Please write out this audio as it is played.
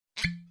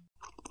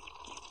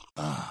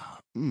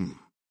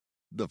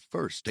The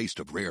first taste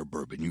of rare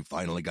bourbon you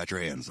finally got your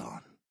hands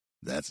on.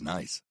 That's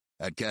nice.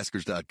 At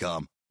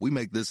Caskers.com, we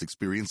make this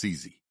experience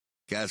easy.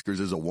 Caskers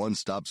is a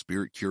one-stop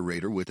spirit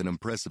curator with an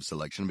impressive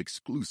selection of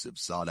exclusive,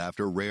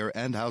 sought-after, rare,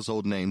 and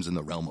household names in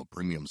the realm of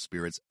premium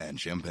spirits and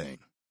champagne.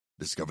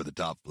 Discover the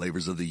top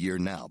flavors of the year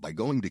now by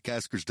going to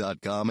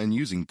Caskers.com and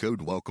using code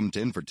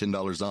WELCOME10 for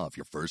 $10 off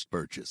your first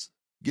purchase.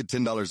 Get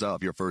 $10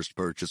 off your first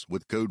purchase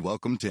with code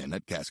WELCOME10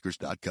 at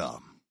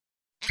Caskers.com.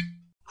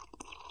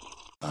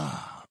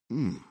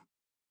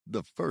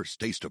 The first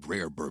taste of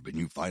rare bourbon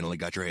you finally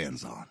got your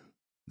hands on.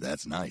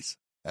 That's nice.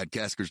 At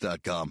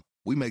Caskers.com,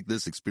 we make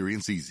this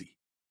experience easy.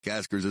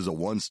 Caskers is a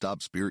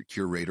one-stop spirit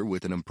curator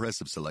with an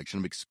impressive selection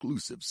of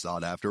exclusive,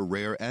 sought-after,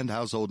 rare, and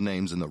household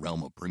names in the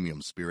realm of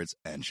premium spirits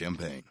and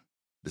champagne.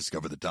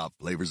 Discover the top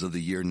flavors of the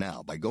year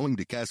now by going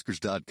to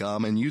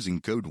Caskers.com and using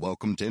code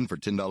WELCOME10 for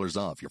 $10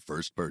 off your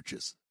first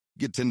purchase.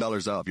 Get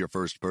 $10 off your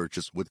first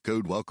purchase with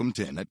code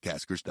WELCOME10 at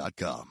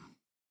Caskers.com.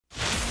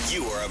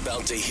 You are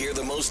about to hear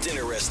the most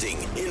interesting,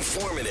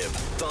 informative,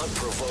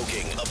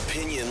 thought-provoking,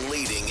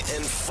 opinion-leading,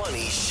 and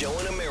funny show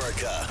in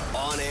America.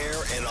 On air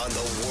and on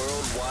the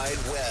World Wide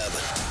Web.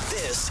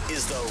 This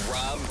is the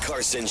Rob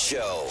Carson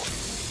Show.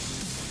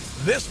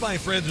 This, my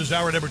friends, is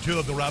hour number 2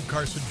 of the Rob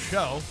Carson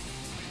Show.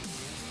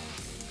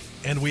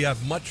 And we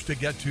have much to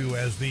get to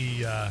as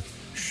the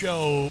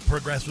show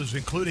progresses,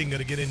 including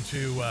going to get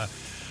into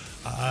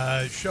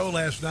show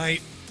last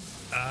night.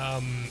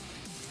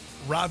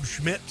 Rob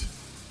Schmidt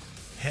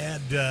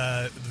had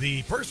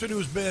the person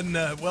who's been,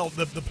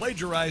 the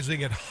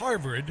plagiarizing at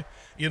Harvard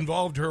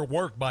involved her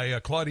work by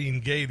Claudine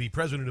Gay, the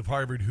president of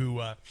Harvard,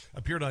 who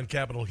appeared on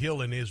Capitol Hill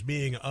and is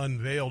being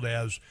unveiled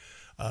as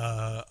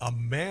a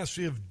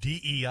massive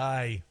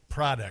DEI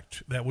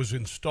product that was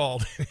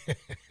installed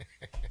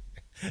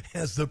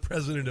as the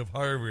president of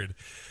Harvard.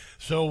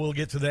 So we'll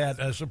get to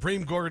that.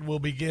 Supreme Court will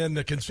begin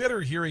to consider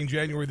hearing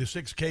January the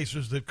 6th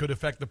cases that could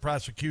affect the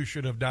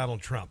prosecution of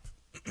Donald Trump.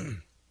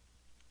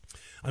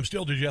 I'm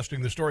still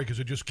digesting the story because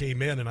it just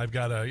came in, and I've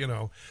got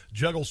to,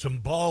 juggle some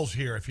balls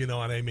here, if you know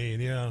what I mean.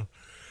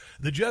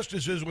 The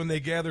justices, when they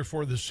gather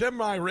for the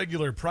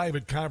semi-regular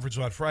private conference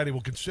on Friday,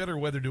 will consider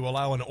whether to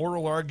allow an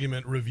oral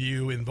argument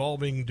review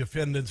involving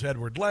defendants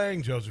Edward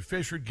Lang, Joseph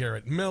Fisher,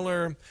 Garrett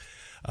Miller.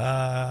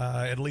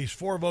 At least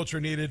 4 votes are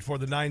needed for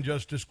the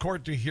 9-justice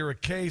court to hear a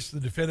case.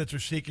 The defendants are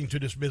seeking to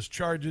dismiss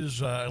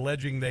charges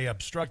alleging they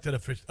obstructed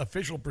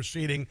official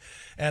proceeding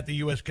at the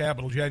U.S.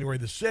 Capitol January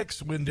the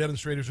 6th when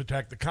demonstrators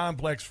attacked the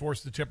complex,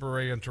 forced the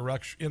temporary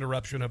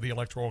interruption of the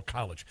Electoral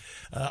College.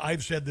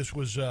 I've said this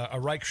was a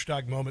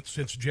Reichstag moment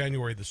since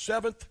January the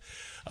 7th.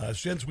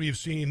 Since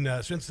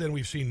then,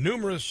 we've seen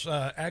numerous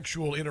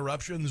actual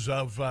interruptions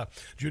of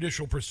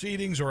judicial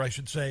proceedings, or I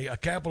should say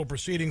Capitol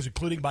proceedings,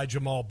 including by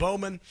Jamal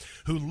Bowman,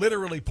 who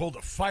literally pulled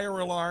a fire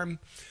alarm.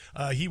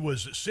 He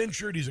was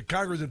censured. He's a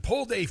congressman,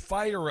 pulled a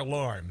fire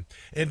alarm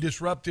and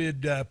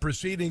disrupted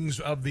proceedings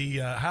of the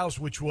House,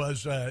 which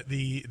was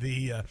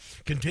the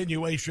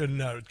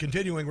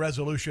continuing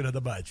resolution of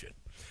the budget.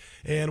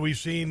 And we've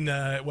seen,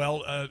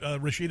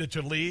 Rashida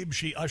Tlaib,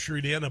 she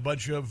ushered in a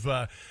bunch of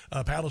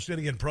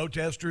Palestinian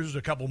protesters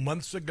a couple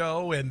months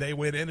ago, and they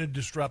went in and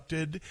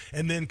disrupted.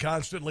 And then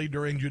constantly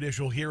during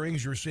judicial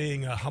hearings, you're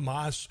seeing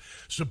Hamas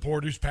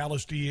supporters,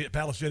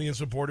 Palestinian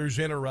supporters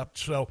interrupt.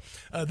 So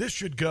this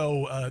should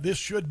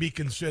be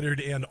considered,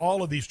 and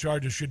all of these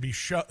charges should be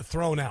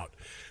thrown out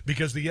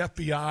because the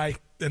FBI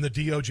and the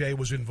DOJ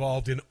was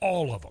involved in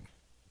all of them.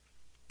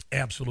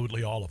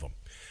 Absolutely all of them.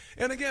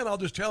 And again, I'll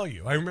just tell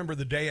you, I remember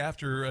the day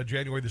after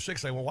January the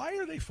 6th, I went, why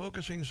are they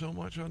focusing so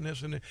much on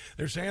this? And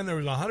they're saying there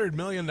was $100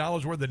 million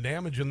worth of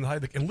damage in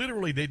the and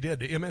literally they did.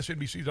 The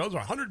MSNBC, there was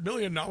 $100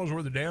 million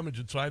worth of damage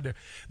inside there.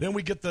 Then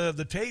we get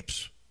the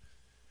tapes,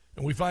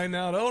 and we find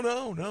out, oh,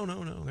 no.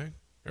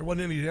 There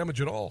wasn't any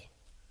damage at all.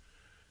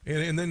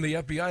 And then the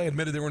FBI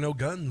admitted there were no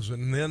guns.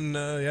 And then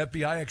the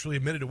FBI actually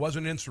admitted it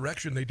wasn't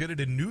insurrection. They did it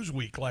in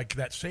Newsweek like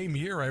that same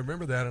year. I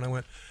remember that, and I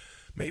went,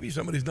 maybe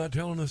somebody's not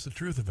telling us the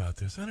truth about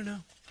this. I don't know.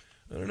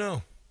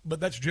 But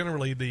that's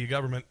generally the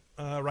government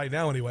right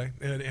now anyway,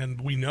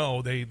 and we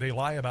know they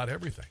lie about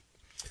everything.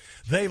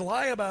 They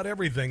lie about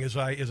everything. As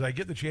I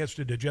get the chance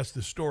to digest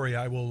this story,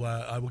 I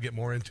will get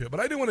more into it. But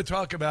I do want to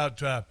talk about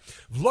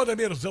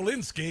Volodymyr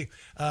Zelensky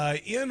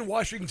in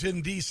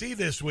Washington, D.C.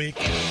 this week.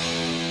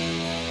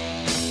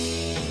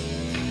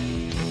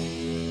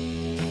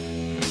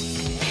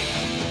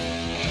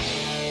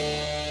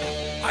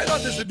 I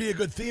thought this would be a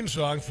good theme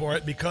song for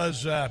it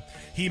because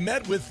he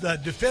met with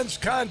defense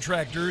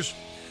contractors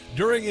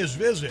during his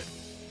visit.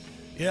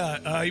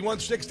 Yeah, he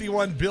wants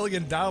 $61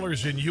 billion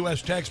in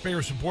U.S.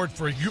 taxpayer support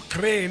for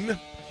Ukraine.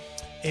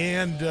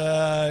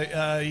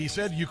 And he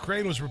said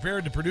Ukraine was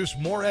prepared to produce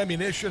more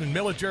ammunition and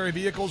military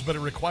vehicles, but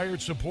it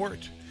required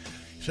support.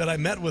 He said, I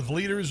met with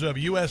leaders of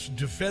U.S.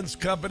 defense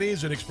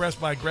companies and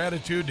expressed my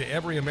gratitude to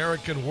every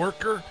American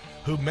worker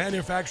who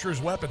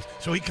manufactures weapons.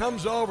 So he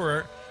comes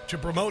over to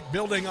promote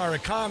building our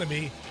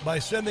economy by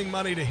sending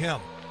money to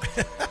him.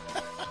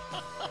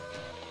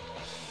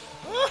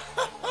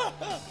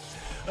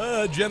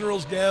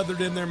 Generals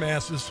gathered in their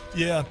masses.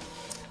 Yeah.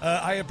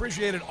 I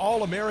appreciated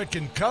all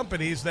American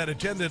companies that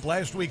attended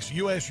last week's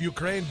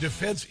U.S.-Ukraine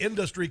Defense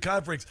Industry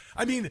Conference.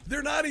 I mean,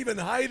 they're not even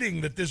hiding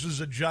that this is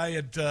a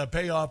giant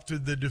payoff to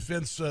the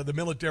defense, the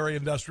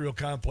military-industrial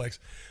complex.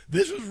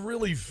 This is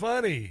really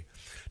funny.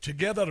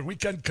 Together, we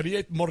can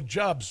create more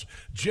jobs,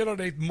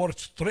 generate more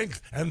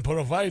strength, and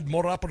provide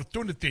more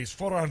opportunities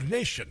for our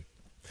nation.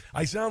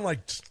 I sound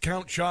like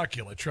Count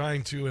Chocula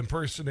trying to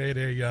impersonate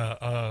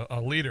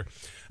a leader.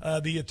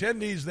 The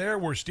attendees there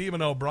were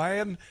Stephen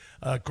O'Brien,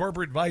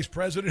 corporate vice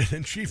president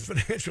and chief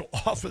financial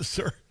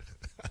officer.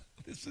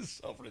 This is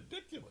so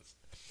ridiculous.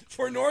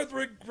 For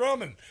Northrop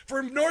Grumman.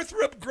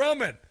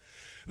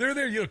 They're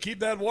there, keep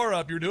that war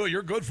up.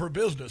 You're good for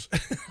business.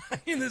 I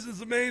mean, this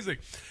is amazing.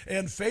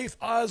 And Faith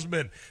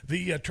Osman,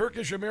 the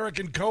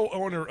Turkish-American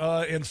co-owner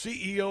and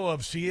CEO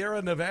of Sierra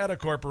Nevada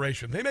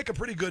Corporation. They make a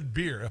pretty good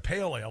beer. A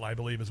pale ale, I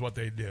believe, is what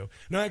they do.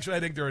 No, actually,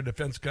 I think they're a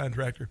defense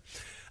contractor.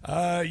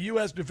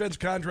 U.S. defense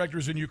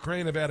contractors in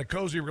Ukraine have had a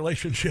cozy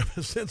relationship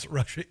since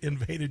Russia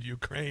invaded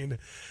Ukraine.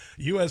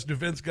 U.S.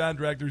 defense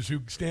contractors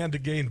who stand to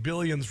gain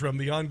billions from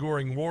the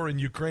ongoing war in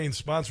Ukraine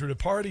sponsored a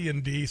party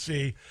in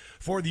D.C.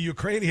 for the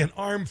Ukrainian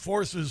armed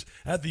forces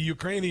at the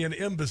Ukrainian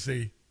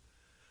embassy.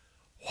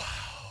 Wow.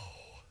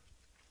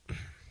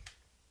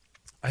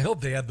 I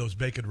hope they had those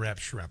bacon-wrapped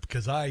shrimp,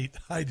 because I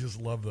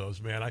just love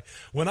those, man.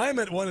 When I'm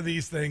at one of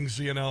these things,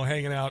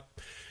 hanging out,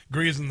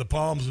 greasing the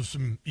palms of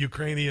some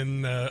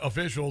Ukrainian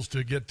officials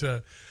to get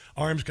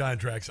arms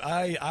contracts,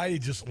 I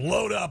just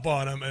load up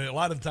on them. And a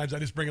lot of the times I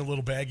just bring a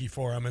little baggie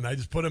for them, and I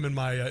just put them in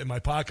my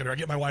pocket, or I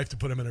get my wife to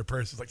put them in her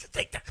purse. It's like,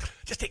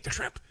 just take the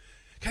shrimp.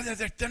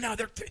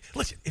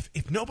 Listen,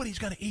 if nobody's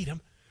going to eat them,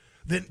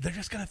 then they're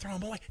just going to throw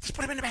them away. Just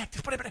put them in the bag.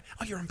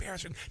 Oh, you're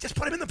embarrassing. Just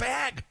put them in the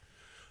bag.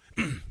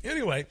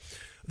 Anyway,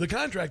 the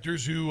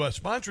contractors who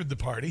sponsored the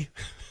party,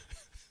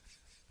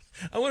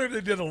 I wonder if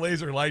they did a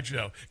laser light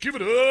show. Give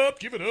it up,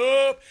 give it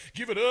up,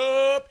 give it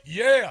up.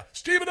 Yeah.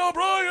 Stephen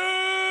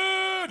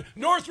O'Brien,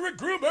 Northrop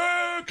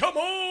Grumman, come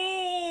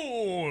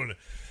on.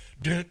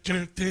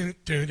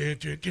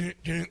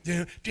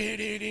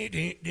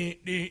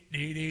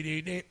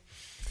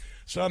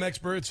 Some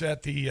experts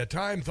at the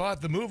time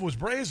thought the move was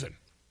brazen.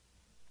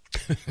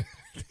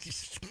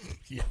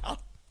 Yeah.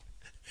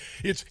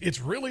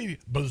 It's really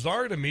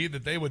bizarre to me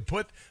that they would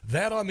put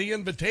that on the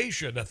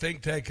invitation, a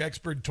think tank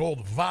expert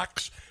told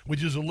Vox,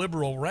 which is a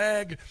liberal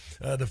rag.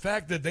 The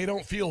fact that they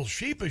don't feel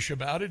sheepish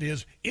about it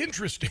is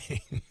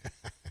interesting.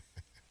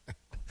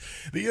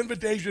 The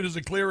invitation is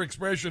a clear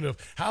expression of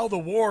how the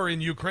war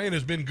in Ukraine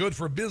has been good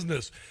for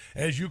business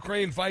as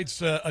Ukraine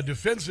fights a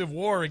defensive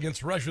war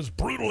against Russia's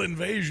brutal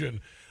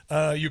invasion.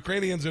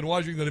 Ukrainians in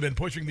Washington have been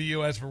pushing the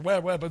U.S. for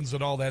weapons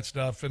and all that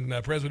stuff, and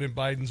President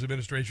Biden's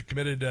administration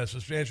committed a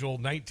substantial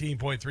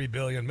 $19.3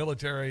 billion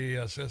military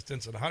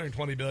assistance and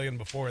 $120 billion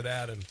before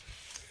that, and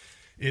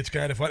it's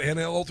kind of fun. And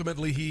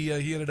ultimately, he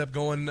ended up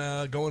going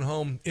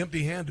home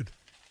empty-handed.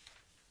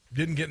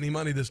 Didn't get any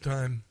money this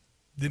time.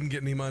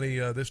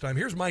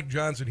 Here's Mike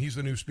Johnson. He's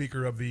the new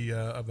Speaker of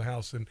the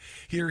House, and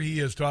here he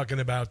is talking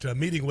about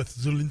meeting with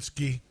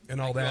Zelensky and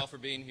all that. Thank you all for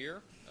being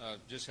here.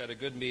 Just had a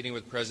good meeting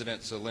with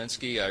President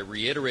Zelensky. I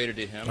reiterated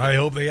to him. I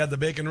hope they had the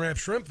bacon-wrapped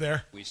shrimp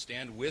there. We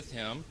stand with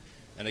him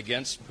and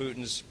against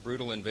Putin's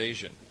brutal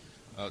invasion.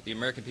 The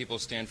American people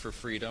stand for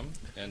freedom,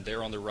 and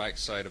they're on the right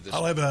side of this.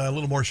 I'll have a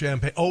little more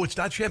champagne. Oh, it's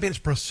not champagne, it's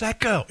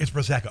Prosecco. It's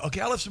Prosecco. Okay,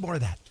 I'll have some more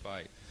of that.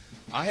 Fight.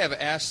 I have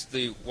asked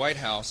the White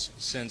House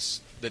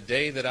since the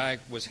day that I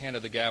was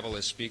handed the gavel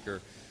as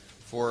Speaker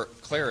for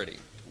clarity.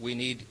 We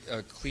need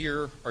a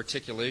clear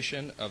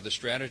articulation of the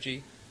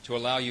strategy to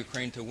allow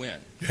Ukraine to win.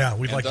 Yeah,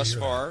 we'd like to hear that. Thus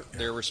far,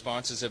 their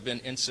responses have been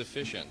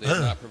insufficient. They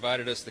have not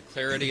provided us the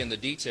clarity and the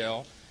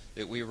detail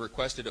that we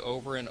requested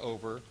over and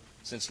over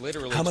since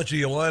literally... How much do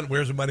you want?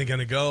 Where's the money going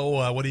to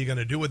go? What are you going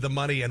to do with the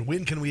money? And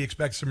when can we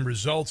expect some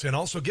results? And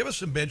also give us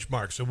some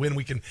benchmarks so when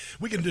we can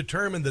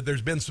determine that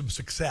there's been some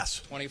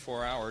success.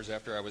 24 hours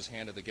after I was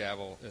handed the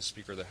gavel as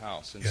Speaker of the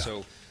House. And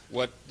so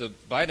what the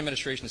Biden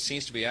administration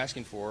seems to be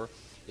asking for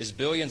is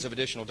billions of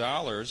additional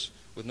dollars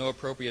with no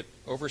appropriate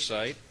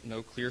oversight,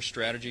 no clear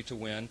strategy to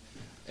win,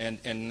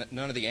 and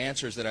none of the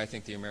answers that I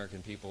think the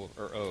American people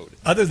are owed.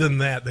 Other than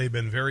that, they've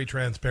been very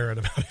transparent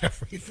about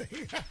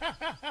everything.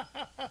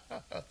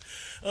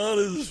 Oh,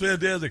 this is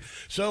fantastic.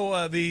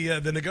 So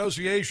the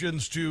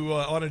negotiations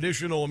on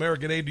additional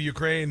American aid to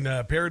Ukraine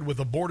paired with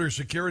a border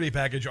security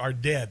package are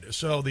dead.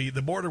 So the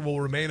border will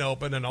remain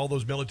open, and all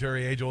those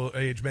military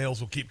age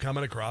males will keep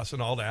coming across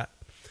and all that.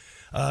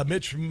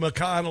 Mitch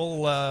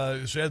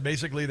McConnell said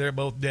basically they're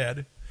both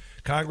dead.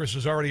 Congress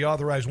has already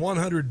authorized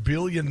 $100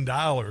 billion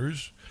to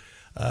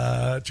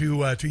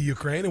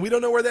Ukraine, and we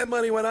don't know where that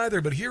money went either.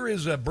 But here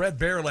is Brett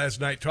Baer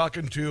last night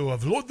talking to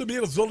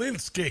Volodymyr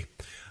Zelensky,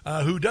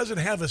 who doesn't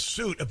have a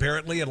suit,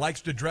 apparently, and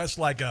likes to dress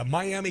like a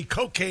Miami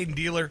cocaine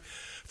dealer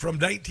from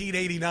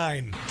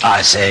 1989.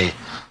 I say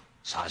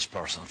such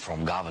person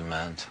from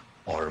government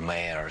or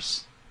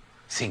mayors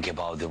think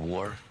about the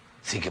war,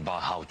 think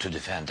about how to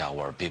defend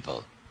our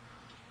people.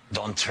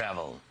 Don't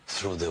travel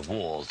through the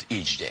world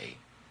each day.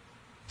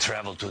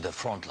 travel to the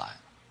front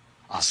line.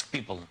 Ask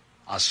people,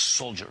 ask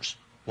soldiers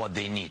what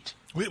they need.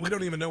 We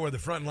don't even know where the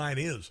front line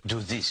is.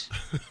 Do this.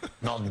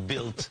 Not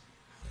build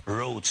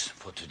roads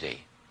for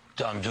today.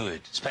 Don't do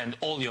it. Spend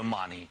all your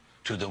money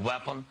to the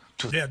weapon.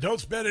 Don't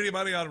spend any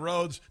money on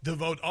roads.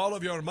 Devote all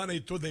of your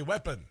money to the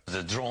weapon.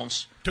 The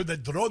drones. To the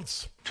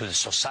drones. To the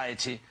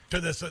society.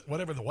 To the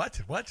whatever the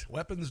what? What?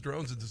 Weapons,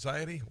 drones, and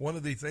society? One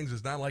of these things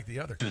is not like the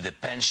other. To the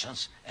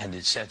pensions and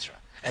etc.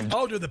 And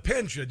to the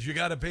pensions. You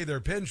got to pay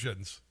their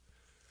pensions.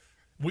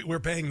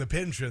 We're paying the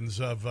pensions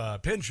of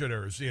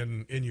pensioners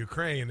in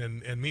Ukraine,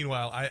 and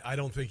meanwhile, I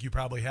don't think you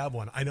probably have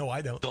one. I know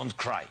I don't. Don't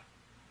cry,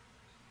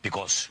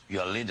 because you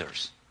are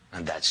leaders,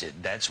 and that's it.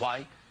 That's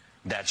why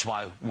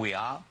we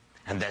are,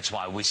 and that's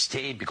why we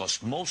stay,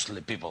 because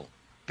mostly people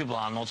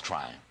are not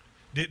crying.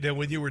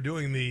 When you were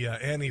doing the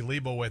Annie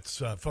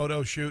Leibovitz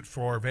photo shoot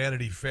for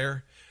Vanity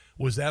Fair,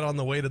 was that on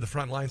the way to the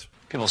front lines?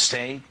 People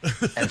stay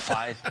and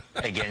fight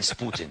against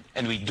Putin,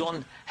 and we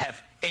don't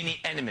have any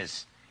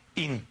enemies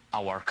in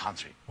our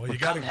country. Well, we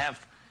can't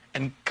have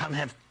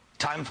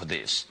time for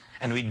this,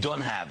 and we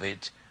don't have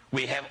it.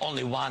 We have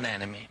only one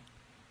enemy.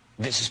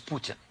 This is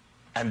Putin,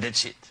 and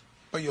that's it.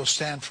 But you'll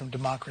stand from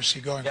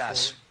democracy going forward.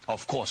 Yes,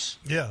 of course.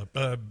 Yeah,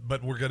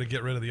 but we're going to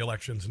get rid of the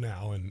elections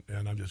now, and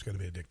I'm just going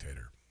to be a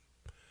dictator.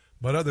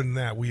 But other than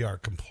that, we are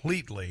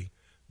completely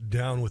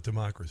down with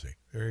democracy.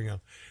 There you go.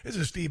 This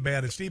is Steve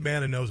Bannon. Steve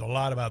Bannon knows a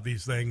lot about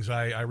these things.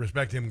 I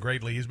respect him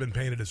greatly. He's been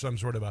painted as some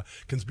sort of a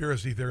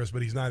conspiracy theorist,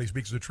 but he's not. He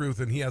speaks the truth,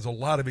 and he has a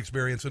lot of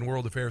experience in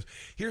world affairs.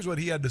 Here's what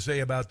he had to say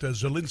about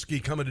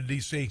Zelensky coming to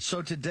D.C.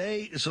 So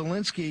today,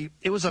 Zelensky,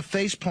 it was a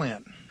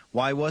faceplant.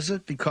 Why was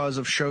it? Because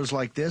of shows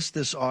like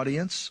this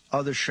audience,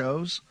 other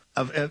shows,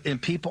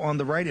 and people on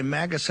the right in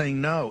MAGA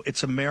saying, no,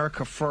 it's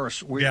America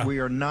first. We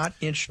are not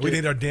interested. We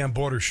need our damn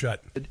border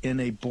shut. In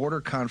a border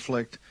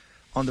conflict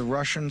on the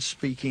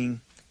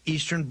Russian-speaking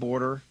eastern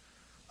border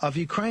of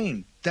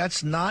Ukraine.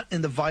 That's not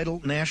in the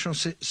vital national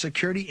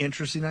security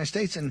interest of the United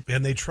States. And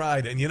they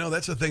tried. And,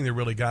 that's the thing that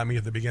really got me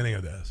at the beginning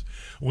of this,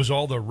 was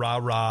all the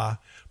rah-rah,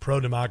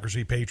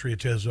 pro-democracy,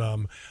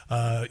 patriotism,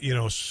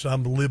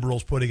 some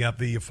liberals putting up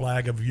the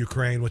flag of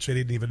Ukraine, which they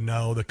didn't even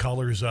know the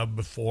colors of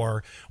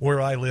before.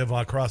 Where I live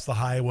across the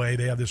highway,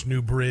 they have this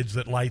new bridge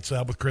that lights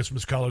up with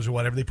Christmas colors or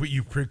whatever. They put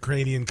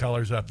Ukrainian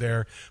colors up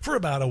there for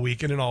about a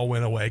week, and it all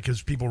went away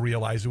because people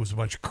realized it was a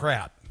bunch of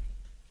crap.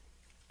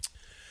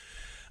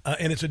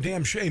 And it's a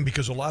damn shame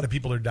because a lot of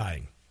people are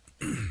dying.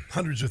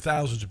 Hundreds of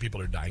thousands of people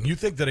are dying. You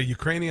think that a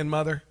Ukrainian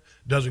mother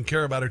doesn't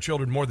care about her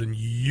children more than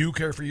you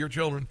care for your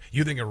children?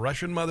 You think a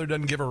Russian mother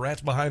doesn't give a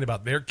rat's behind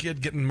about their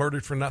kid getting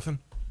murdered for nothing?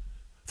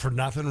 For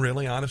nothing,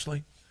 really,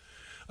 honestly?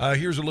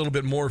 Here's a little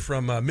bit more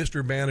from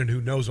Mr. Bannon, who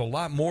knows a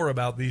lot more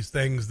about these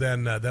things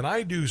than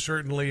I do,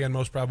 certainly, and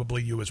most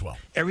probably you as well.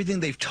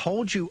 Everything they've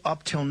told you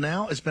up till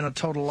now has been a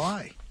total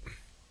lie.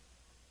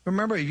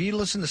 Remember, if you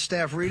listen to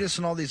Stavridis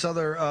and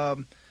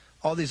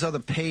all these other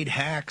paid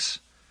hacks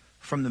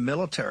from the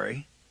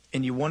military,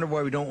 and you wonder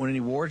why we don't win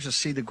any wars, just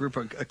see the group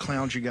of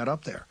clowns you got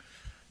up there.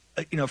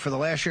 For the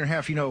last year and a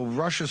half,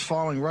 Russia's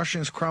falling,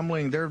 Russia's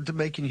crumbling, they're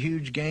making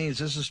huge gains.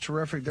 This is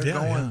terrific.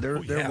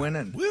 They're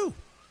winning. Woo.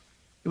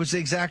 It was the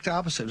exact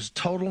opposite. It was a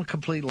total and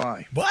complete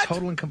lie. What?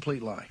 Total and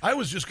complete lie. I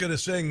was just going to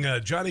sing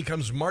Johnny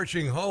Comes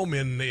Marching Home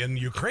in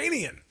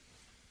Ukrainian.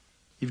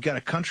 You've got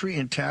a country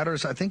in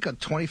tatters. I think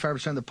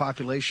 25% of the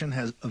population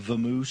has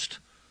vamoosed.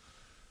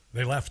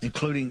 They left.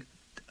 Including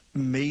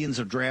millions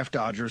of draft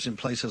dodgers in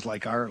places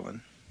like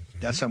Ireland.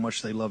 That's how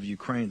much they love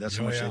Ukraine. That's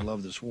how much they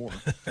love this war.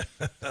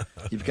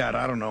 You've got,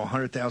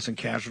 100,000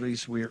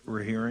 casualties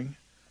we're hearing.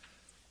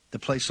 The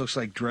place looks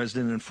like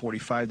Dresden in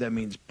 45. That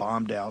means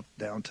bombed out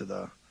down to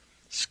the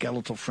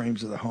skeletal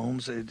frames of the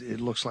homes.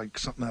 It looks like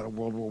something out of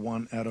World War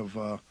I, out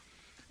of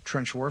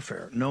trench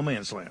warfare. No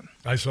man's land.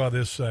 I saw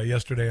this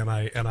yesterday, and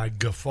I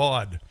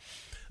guffawed.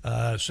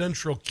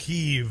 Central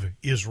Kyiv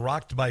is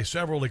rocked by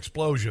several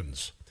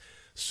explosions.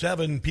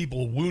 7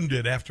 people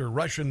wounded after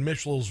Russian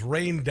missiles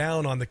rained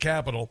down on the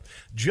capital,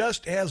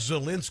 just as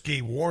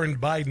Zelensky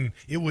warned Biden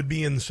it would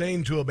be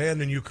insane to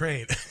abandon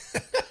Ukraine.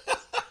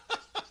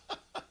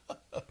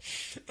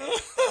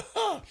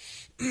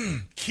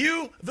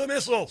 Cue the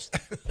missiles.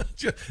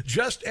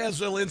 Just as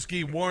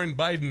Zelensky warned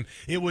Biden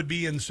it would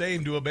be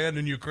insane to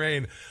abandon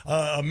Ukraine,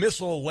 a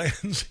missile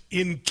lands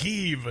in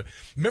Kyiv.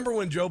 Remember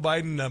when Joe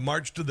Biden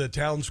marched to the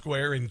town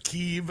square in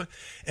Kyiv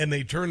and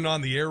they turned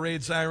on the air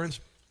raid sirens?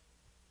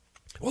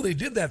 Well, they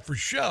did that for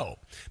show,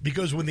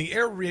 because when the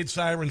air raid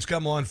sirens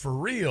come on for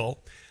real,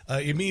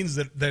 it means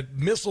that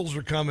missiles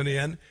are coming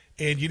in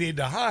and you need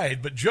to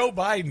hide. But Joe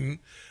Biden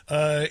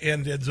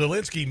and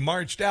Zelensky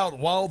marched out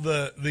while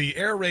the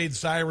air raid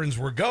sirens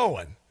were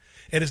going.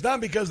 And it's not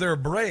because they're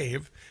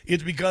brave.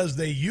 It's because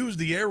they used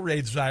the air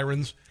raid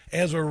sirens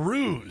as a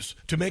ruse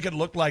to make it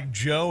look like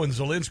Joe and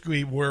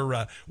Zelensky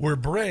were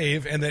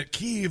brave and that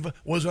Kyiv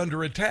was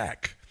under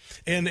attack.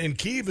 And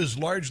Kyiv has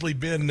largely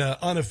been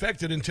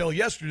unaffected until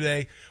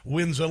yesterday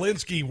when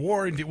Zelensky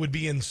warned it would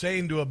be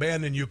insane to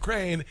abandon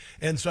Ukraine,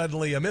 and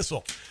suddenly a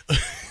missile.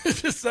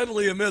 Just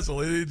suddenly a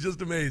missile. It's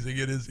just amazing.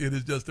 It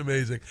is just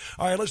amazing.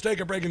 All right, let's take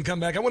a break and come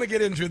back. I want to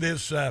get into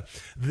this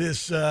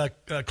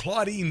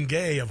Claudine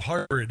Gay of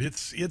Harvard.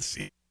 It's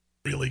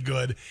really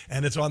good,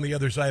 and it's on the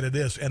other side of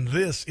this. And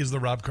this is the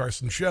Rob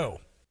Carson Show.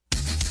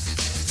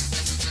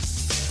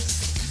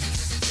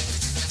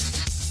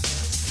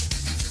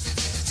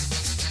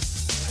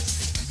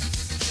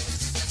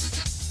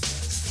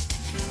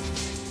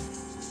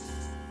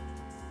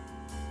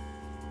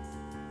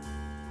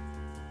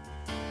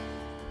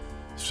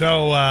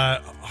 So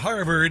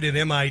Harvard and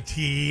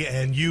MIT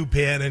and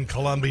UPenn and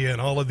Columbia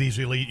and all of these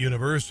elite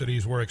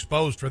universities were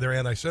exposed for their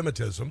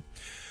anti-Semitism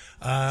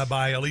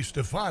by Elise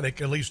Stefanik.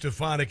 Elise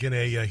Stefanik, in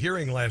a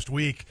hearing last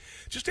week,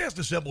 just asked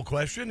a simple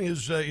question: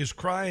 Is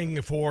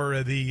crying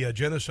for the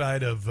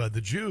genocide of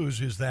the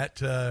Jews, is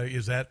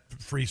that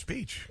free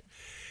speech?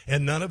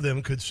 And none of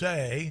them could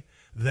say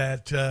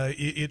that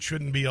it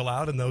shouldn't be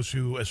allowed, and those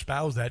who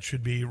espouse that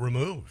should be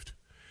removed.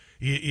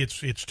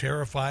 It's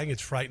terrifying.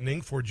 It's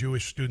frightening for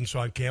Jewish students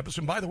on campus.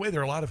 And by the way,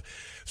 there are a lot of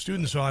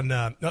students on,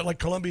 like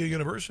Columbia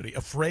University,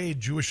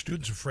 Jewish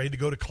students afraid to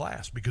go to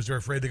class because they're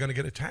afraid they're going to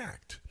get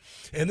attacked.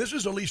 And this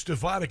is Elise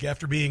Stefanik,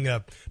 after being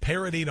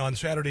parodied on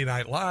Saturday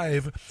Night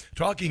Live,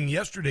 talking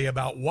yesterday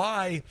about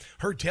why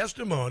her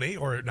testimony,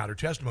 or not her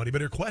testimony,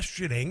 but her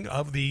questioning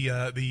of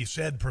the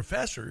said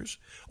professors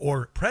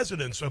or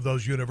presidents of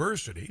those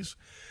universities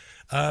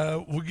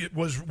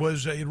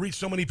it reached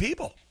so many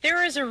people.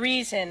 There is a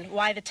reason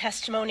why the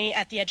testimony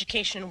at the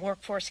Education and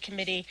Workforce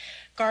Committee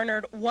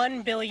garnered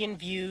 1 billion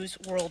views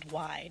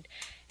worldwide.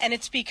 And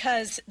it's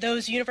because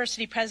those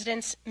university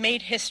presidents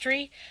made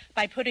history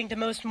by putting the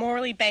most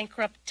morally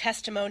bankrupt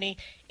testimony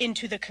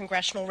into the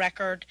congressional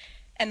record,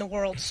 and the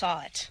world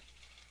saw it.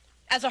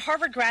 As a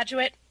Harvard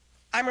graduate,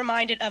 I'm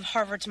reminded of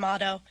Harvard's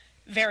motto,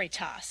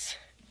 Veritas,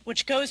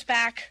 which goes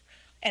back,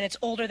 and it's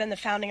older than the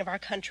founding of our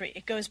country.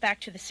 It goes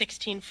back to the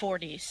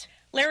 1640s.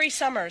 Larry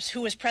Summers,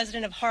 who was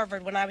president of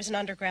Harvard when I was an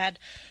undergrad,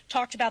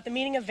 talked about the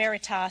meaning of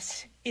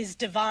Veritas is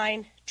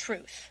divine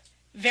truth.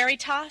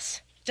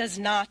 Veritas does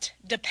not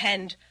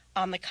depend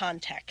on the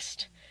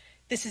context.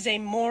 This is a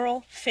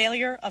moral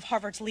failure of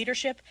Harvard's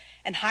leadership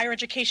and higher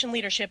education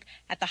leadership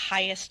at the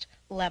highest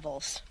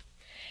levels.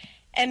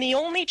 And the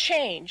only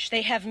change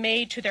they have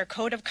made to their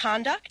code of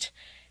conduct,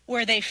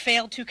 where they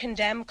failed to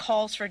condemn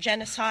calls for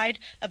genocide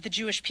of the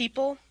Jewish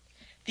people,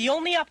 the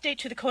only update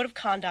to the code of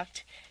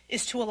conduct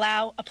is to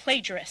allow a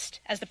plagiarist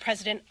as the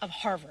president of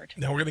Harvard.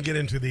 Now we're going to get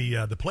into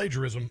the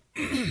plagiarism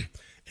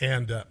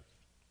and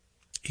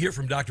hear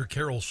from Dr.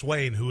 Carol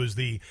Swain, who is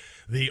the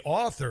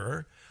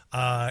author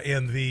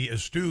and the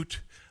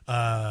astute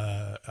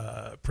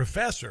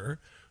professor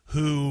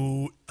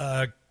who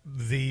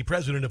the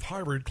president of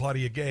Harvard,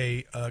 Claudia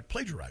Gay,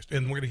 plagiarized.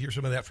 And we're going to hear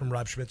some of that from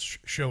Rob Schmidt's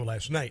show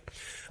last night.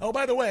 Oh,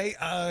 by the way,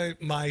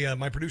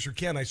 my producer,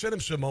 Ken, I sent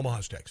him some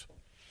Omaha steaks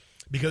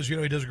because,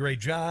 he does a great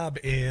job,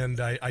 and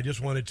I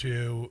just wanted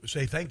to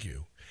say thank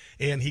you.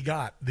 And he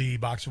got the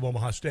box of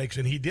Omaha steaks,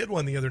 and he did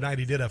one the other night.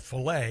 He did a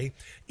filet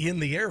in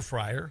the air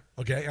fryer.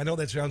 Okay, I know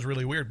that sounds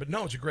really weird, but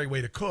no, it's a great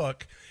way to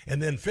cook,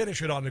 and then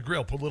finish it on the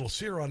grill, put a little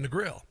sear on the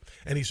grill.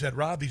 And he said,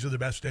 Rob, these are the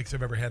best steaks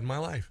I've ever had in my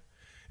life.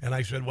 And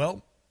I said,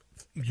 well,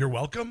 you're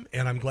welcome,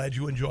 and I'm glad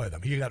you enjoy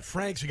them. He got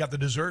Frank's, he got the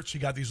desserts, he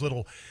got these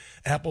little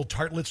apple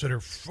tartlets that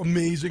are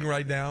amazing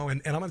right now.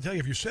 And I'm going to tell you,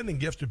 if you're sending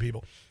gifts to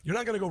people, you're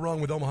not going to go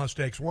wrong with Omaha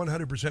Steaks.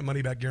 100%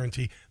 money-back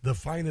guarantee, the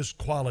finest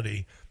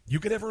quality you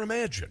could ever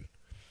imagine.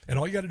 And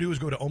all you got to do is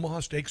go to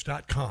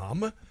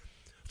omahasteaks.com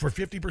for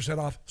 50%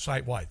 off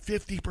site-wide.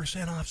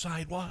 50% off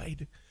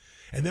site-wide.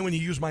 And then when you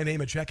use my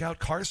name at checkout,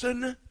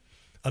 Carson,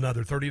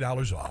 another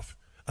 $30 off.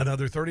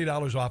 Another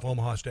 $30 off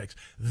Omaha Steaks.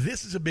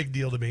 This is a big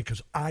deal to me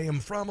because I am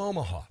from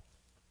Omaha.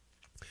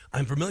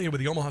 I'm familiar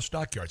with the Omaha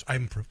stockyards.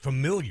 I'm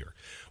familiar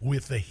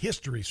with the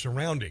history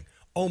surrounding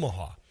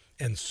Omaha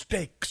and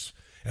steaks.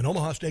 And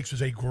Omaha Steaks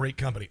is a great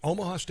company.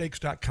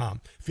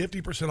 omahasteaks.com,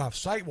 50% off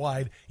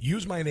site-wide.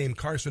 Use my name,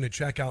 Carson, at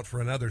checkout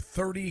for another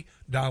 $30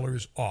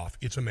 off.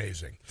 It's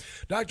amazing.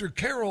 Dr.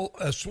 Carol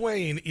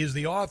Swain is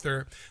the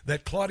author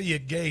that Claudia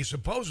Gay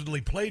supposedly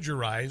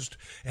plagiarized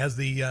as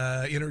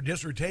in her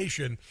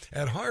dissertation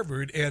at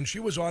Harvard, and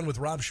she was on with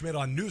Rob Schmidt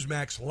on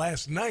Newsmax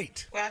last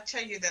night. Well, I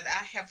tell you that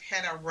I have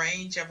had a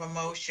range of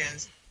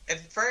emotions.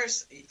 At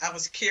first, I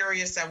was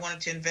curious. I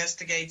wanted to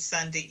investigate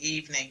Sunday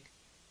evening.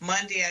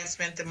 Monday, I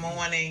spent the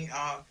morning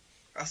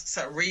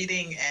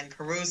reading and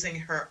perusing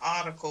her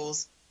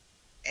articles,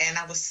 and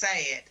I was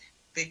sad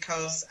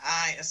because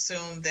I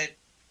assumed that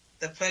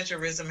the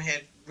plagiarism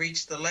had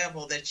reached the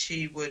level that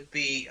she would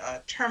be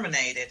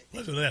terminated.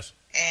 Listen to this.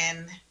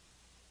 And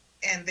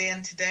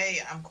then today,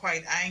 I'm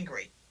quite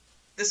angry.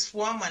 This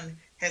woman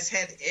has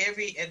had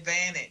every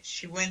advantage.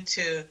 She went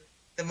to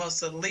the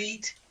most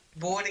elite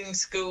boarding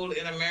school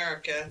in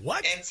America,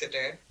 what?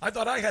 Exeter. I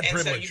thought I had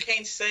privilege. And so you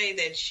can't say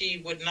that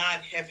she would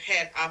not have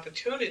had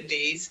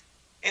opportunities.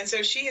 And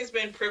so she has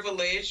been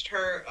privileged.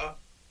 Her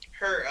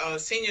her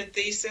senior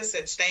thesis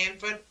at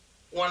Stanford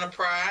won a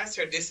prize.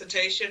 Her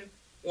dissertation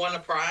won a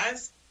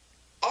prize.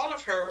 All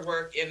of her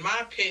work, in my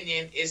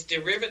opinion, is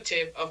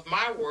derivative of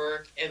my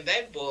work in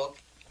that book.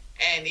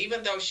 And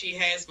even though she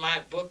has my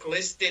book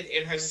listed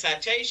in her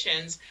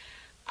citations,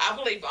 I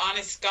believe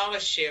honest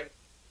scholarship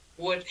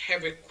would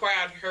have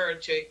required her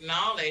to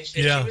acknowledge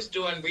that she was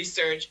doing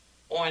research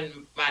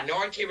on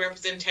minority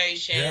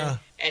representation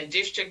and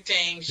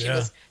districting. She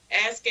was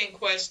asking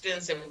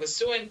questions and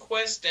pursuing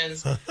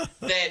questions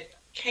that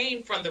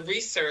came from the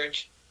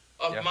research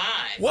of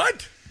mine.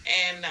 What?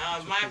 And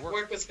my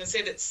work was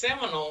considered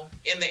seminal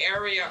in the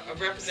area of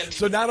representation.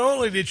 So not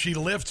only did she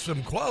lift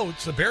some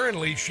quotes,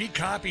 apparently she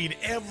copied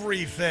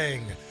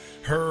everything.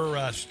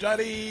 Her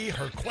study,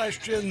 her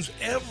questions,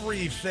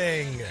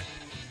 everything.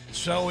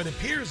 So it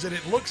appears that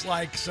it looks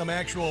like some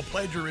actual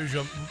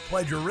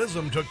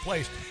plagiarism took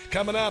place.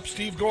 Coming up,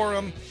 Steve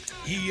Gorham.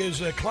 He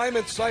is a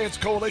Climate Science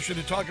Coalition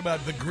to talk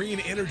about the green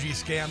energy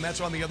scam. That's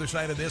on the other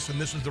side of this,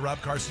 and this is the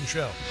Rob Carson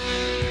Show.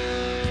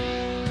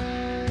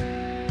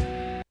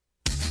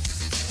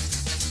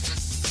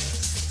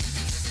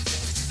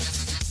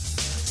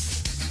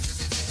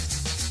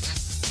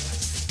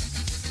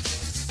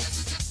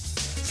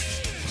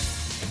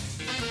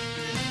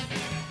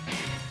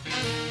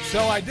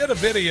 So I did a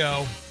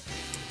video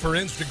for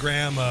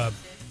Instagram a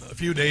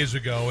few days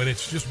ago, and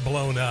it's just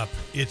blown up.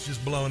 It's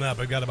just blown up.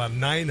 I've got about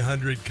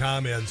 900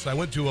 comments. I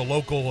went to a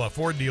local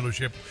Ford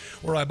dealership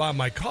where I bought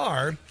my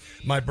car,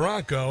 my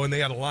Bronco, and they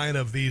had a line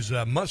of these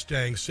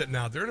Mustangs sitting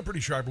out there. They're pretty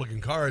sharp-looking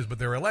cars, but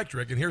they're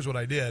electric, and here's what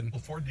I did.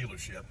 Ford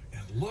dealership,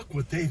 and look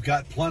what they've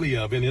got plenty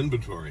of in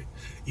inventory.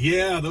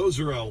 Yeah, those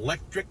are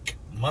electric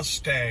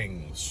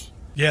Mustangs.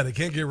 Yeah, they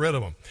can't get rid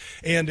of them.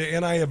 And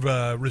I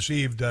have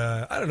received,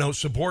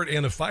 support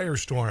and a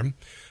firestorm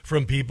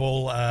from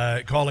people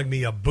calling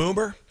me a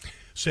boomer,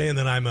 saying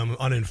that I'm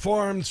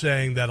uninformed,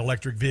 saying that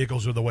electric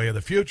vehicles are the way of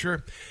the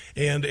future.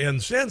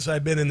 And since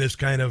I've been in this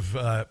kind of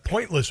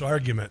pointless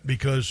argument,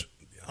 because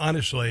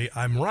honestly,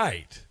 I'm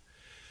right.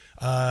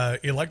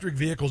 Electric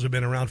vehicles have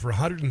been around for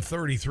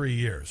 133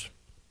 years.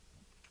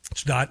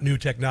 It's not new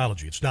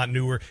technology. It's not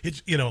newer.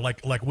 It's,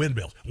 like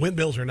windmills.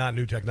 Windmills are not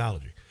new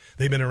technology.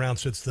 They've been around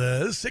since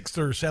the 6th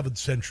or 7th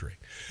century.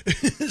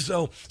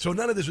 so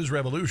none of this is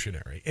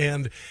revolutionary.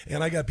 And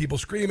I got people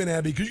screaming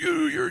at me because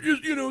you're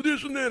just,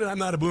 this and that. And I'm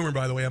not a boomer,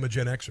 by the way. I'm a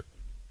Gen Xer.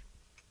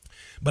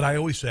 But I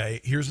always say,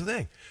 here's the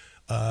thing.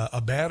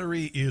 A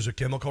battery is a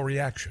chemical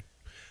reaction.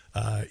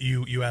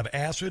 You have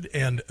acid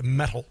and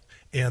metal,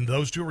 and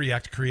those two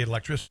react to create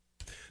electricity.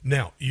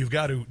 Now, you've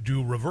got to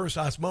do reverse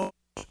osmosis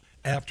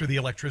after the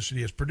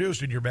electricity is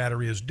produced and your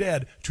battery is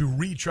dead to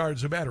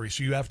recharge the battery.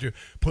 So you have to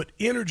put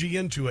energy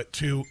into it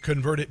to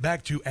convert it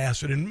back to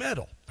acid and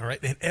metal. All right.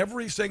 And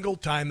every single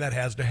time that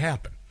has to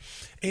happen.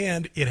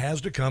 And it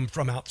has to come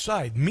from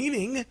outside,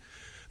 meaning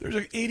there's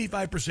an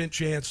 85%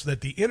 chance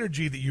that the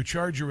energy that you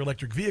charge your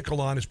electric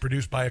vehicle on is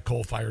produced by a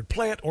coal-fired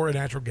plant or a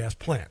natural gas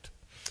plant.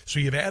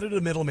 So you've added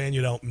a middleman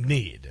you don't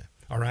need.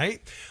 All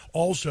right.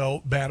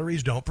 Also,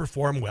 batteries don't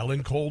perform well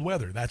in cold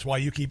weather. That's why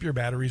you keep your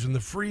batteries in the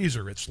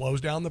freezer. It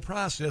slows down the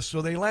process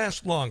so they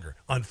last longer.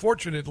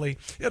 Unfortunately,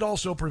 it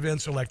also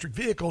prevents electric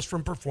vehicles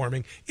from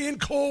performing in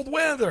cold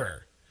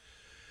weather.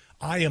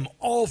 I am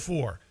all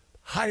for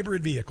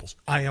hybrid vehicles.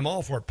 I am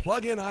all for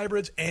plug-in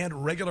hybrids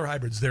and regular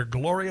hybrids. They're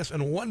glorious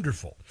and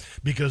wonderful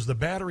because the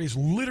batteries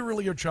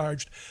literally are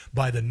charged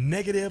by the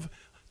negative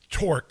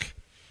torque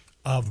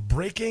of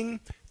braking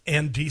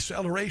and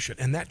deceleration,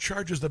 and that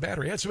charges the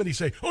battery. I had somebody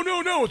say, oh,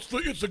 no, it's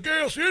the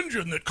gas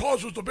engine that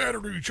causes the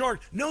battery to be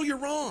charged. No, you're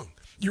wrong.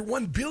 You're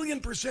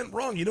 1,000,000,000%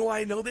 wrong. You know why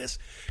I know this?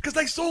 Because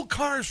I sold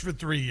cars for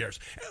 3 years,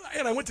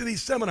 and I went to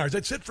these seminars.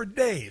 I'd sit for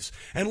days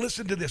and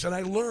listen to this, and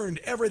I learned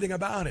everything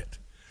about it.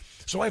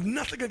 So I have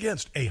nothing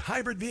against a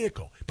hybrid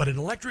vehicle, but an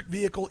electric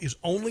vehicle is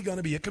only going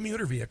to be a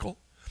commuter vehicle,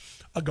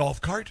 a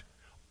golf cart,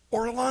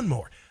 or a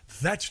lawnmower.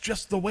 That's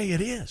just the way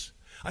it is.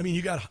 I mean,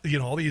 you got,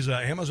 all these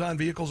Amazon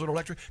vehicles that are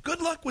electric.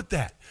 Good luck with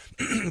that.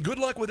 Good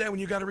luck with that when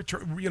you got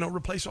to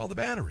replace all the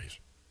batteries.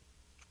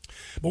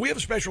 But we have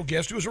a special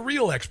guest who is a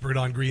real expert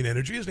on green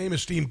energy. His name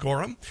is Steve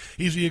Gorham.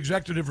 He's the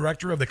executive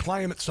director of the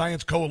Climate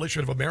Science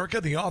Coalition of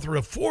America, the author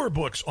of 4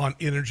 books on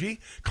energy,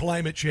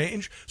 climate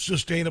change,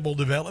 sustainable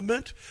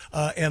development,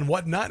 and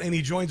whatnot. And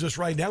he joins us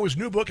right now. His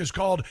new book is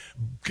called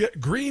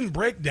Green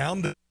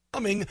Breakdown, the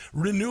Coming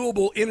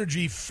Renewable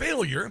Energy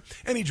Failure.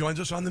 And he joins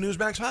us on the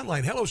Newsmax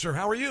hotline. Hello, sir.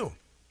 How are you?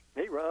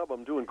 Hey, Rob,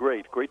 I'm doing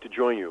great. Great to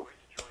join you.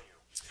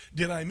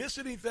 Did I miss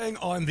anything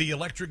on the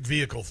electric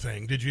vehicle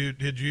thing? Did you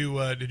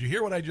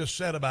hear what I just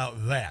said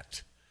about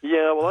that?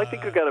 Yeah, well, I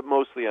think you got it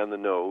mostly on the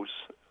nose.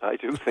 I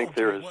do think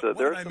there are some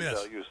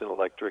values in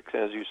electric.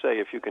 As you say,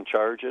 if you can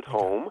charge at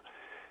home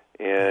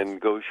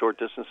and go short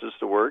distances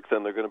to work,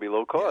 then they're going to be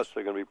low cost. Yes.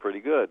 They're going to be pretty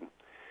good.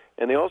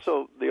 And they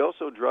also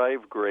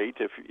drive great.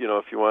 If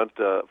you want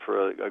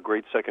for a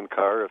great second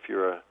car, if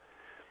you're a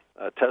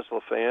Tesla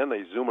fan,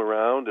 they zoom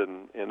around,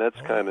 and that's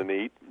kind of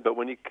neat. But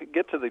when you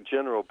get to the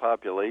general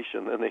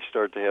population, then they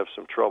start to have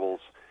some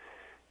troubles.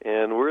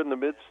 And we're in the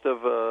midst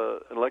of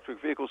an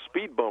electric vehicle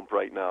speed bump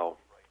right now.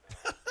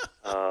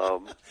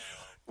 About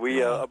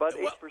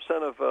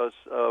 8%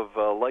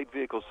 of light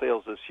vehicle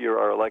sales this year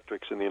are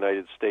electrics in the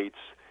United States.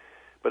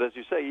 But as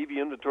you say, EV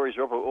inventories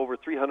are up over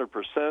 300%.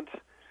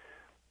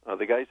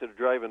 The guys that are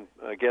driving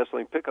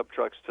gasoline pickup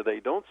trucks today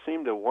don't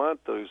seem to want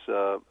those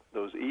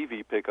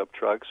EV pickup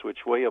trucks, which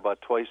weigh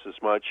about twice as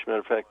much. Matter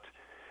of fact,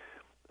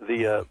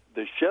 the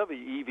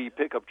Chevy EV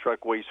pickup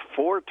truck weighs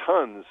 4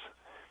 tons,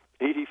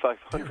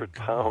 8,500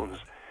 pounds.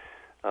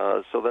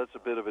 So that's a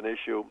bit of an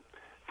issue.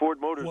 Ford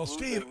Motors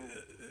losing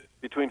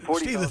between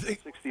 40,000 and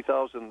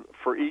 60,000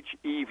 for each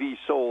EV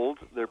sold.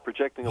 They're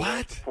projecting a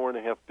loss of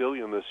 $4.5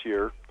 billion this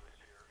year.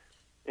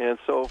 And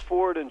so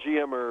Ford and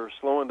GM are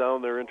slowing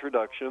down their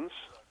introductions,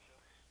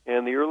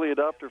 and the early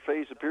adopter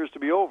phase appears to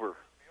be over.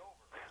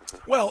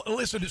 Well,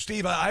 listen,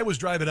 Steve, I was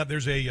driving up.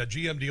 There's a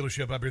GM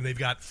dealership up here, and they've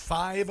got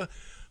 5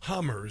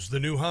 Hummers, the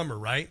new Hummer,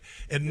 right?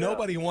 And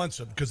nobody wants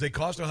them because they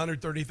cost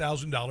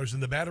 $130,000,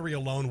 and the battery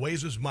alone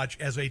weighs as much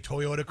as a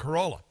Toyota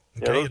Corolla.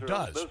 Okay, it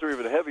does. Those are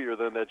even heavier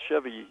than that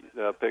Chevy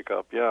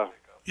pickup, yeah.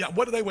 Yeah,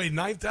 what do they weigh,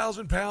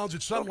 9,000 pounds?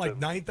 It's something like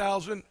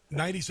 9,000,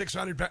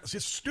 9,600 pounds.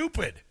 It's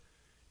stupid.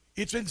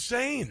 It's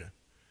insane.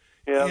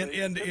 Yeah,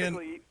 and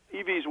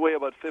EVs weigh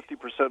about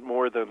 50%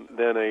 more than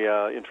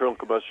a internal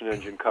combustion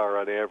engine car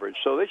on average.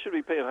 So they should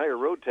be paying higher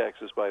road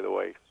taxes, by the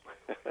way.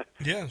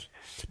 Yes,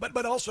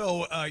 but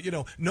also,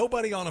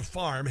 nobody on a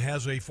farm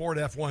has a Ford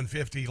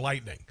F-150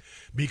 Lightning,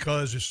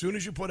 because as soon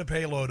as you put a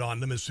payload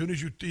on them, as soon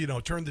as you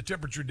turn the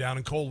temperature down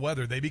in cold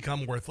weather, they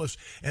become worthless,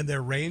 and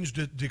their range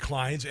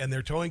declines, and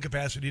their towing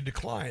capacity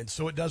declines.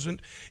 So it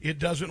doesn't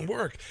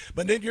work.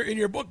 But in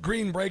your book,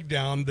 Green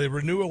Breakdown, the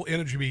renewable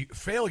energy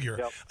failure,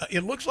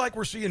 it looks like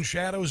we're seeing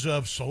shadows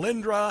of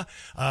Solyndra,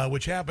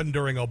 which happened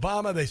during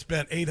Obama. They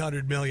spent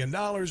 $800 million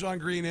on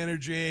green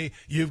energy.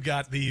 You've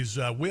got these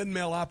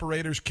windmill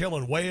operators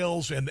killing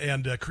whales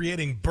and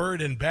creating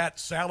bird and bat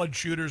salad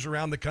shooters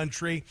around the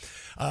country.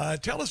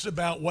 Tell us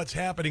about what's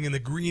happening in the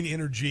green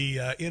energy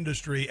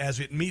industry as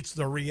it meets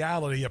the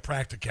reality of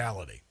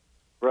practicality.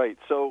 Right.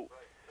 So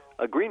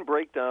a Green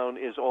Breakdown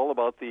is all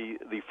about the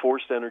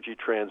forced energy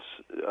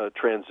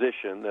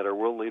transition that our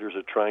world leaders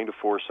are trying to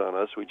force on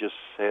us. We just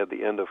had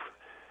the end of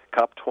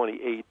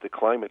COP28, the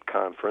climate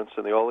conference,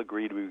 and they all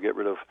agreed we would get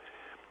rid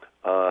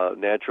of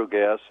natural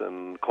gas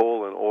and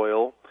coal and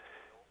oil.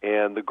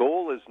 And the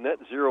goal is net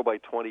zero by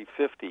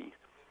 2050.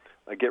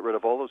 Get rid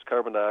of all those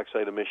carbon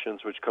dioxide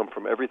emissions which come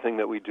from everything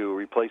that we do,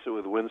 replace it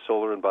with wind,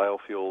 solar, and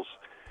biofuels.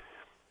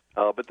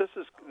 But this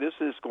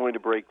is going to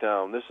break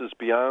down. This is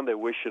beyond a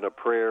wish and a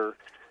prayer,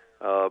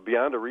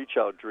 beyond a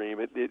reach-out dream.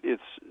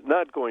 It's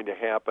not going to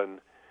happen.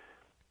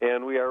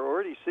 And we are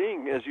already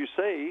seeing, as you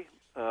say,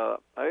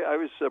 I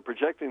was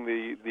projecting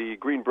the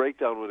Green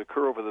Breakdown would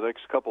occur over the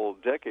next couple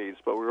of decades,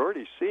 but we're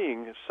already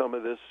seeing some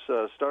of this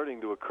starting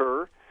to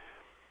occur.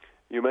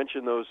 You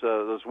mentioned those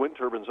wind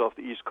turbines off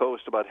the East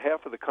Coast. About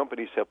half of the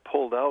companies have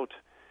pulled out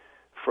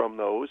from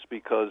those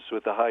because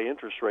with the high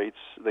interest rates,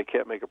 they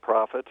can't make a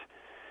profit.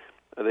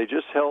 They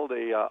just held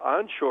a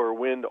onshore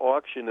wind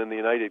auction in the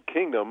United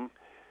Kingdom,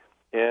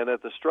 and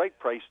at the strike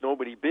price,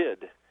 nobody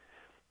bid.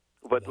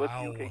 But what's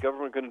the UK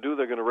government going to do?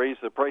 They're going to raise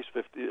the price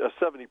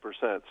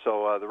 70%.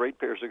 So the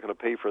ratepayers are going to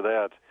pay for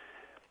that.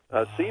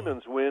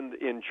 Siemens Wind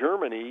in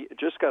Germany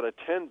just got a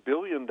 $10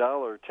 billion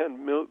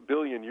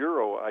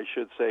euro, I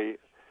should say,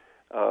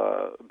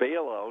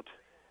 bailout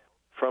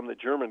from the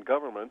German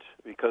government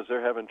because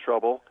they're having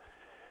trouble.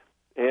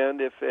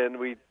 And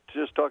we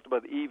just talked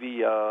about the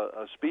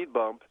EV speed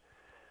bump.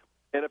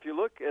 And if you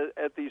look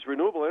at these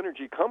renewable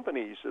energy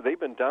companies, they've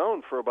been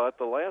down for about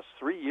the last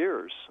 3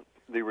 years.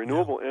 The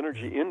renewable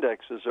energy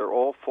indexes are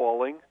all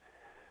falling.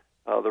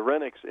 The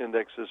RENIX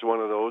index is one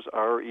of those,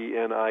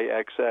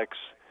 RENIXX.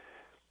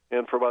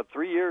 And for about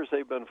 3 years,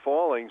 they've been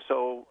falling.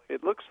 So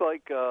it looks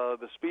like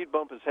the speed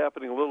bump is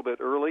happening a little bit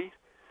early,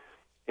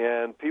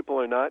 and people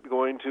are not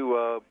going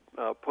to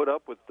put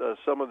up with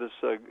some of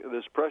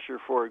this pressure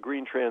for a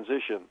green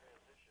transition.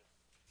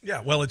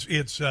 Yeah, well, it's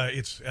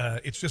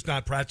just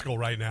not practical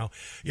right now.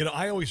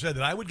 I always said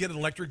that I would get an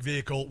electric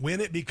vehicle when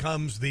it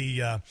becomes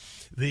the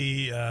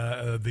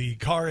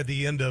car at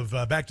the end of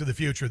Back to the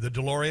Future, the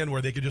DeLorean,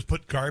 where they could just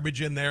put garbage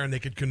in there and they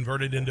could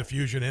convert it into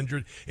fusion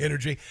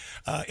energy,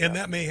 and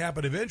that may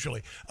happen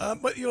eventually.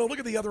 But look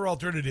at the other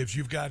alternatives.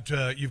 You've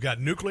got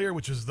nuclear,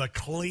 which is the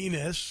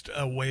cleanest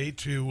way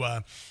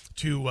to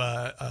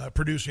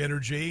produce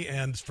energy,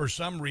 and for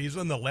some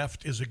reason the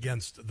left is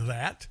against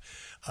that.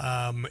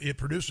 It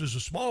produces a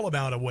small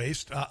amount of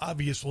waste.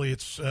 Obviously,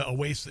 it's a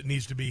waste that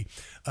needs to be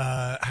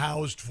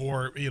housed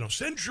for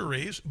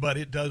centuries, but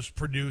it does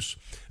produce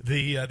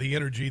the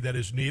energy that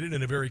is needed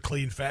in a very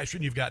clean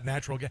fashion. You've got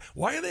natural gas.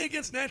 Why are they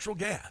against natural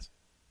gas?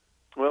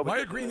 Well, why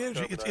are green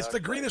energy? It's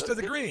the greenest of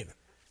the green.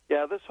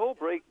 Yeah, this whole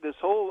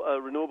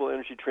renewable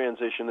energy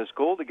transition, this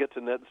goal to get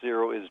to net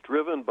zero, is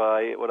driven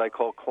by what I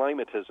call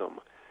climatism,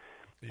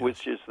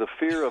 which is the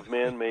fear of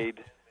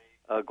man-made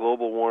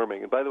global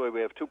warming. And by the way,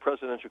 we have two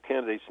presidential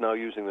candidates now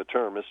using the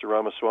term, Mr.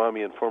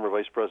 Ramaswamy and former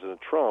Vice President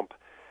Trump.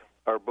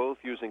 are both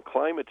using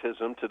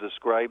climatism to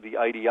describe the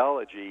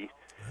ideology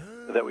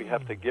that we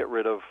have to get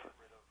rid of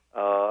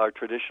our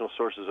traditional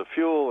sources of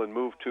fuel and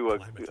move to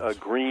a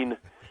green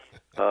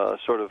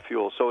sort of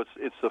fuel. So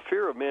it's the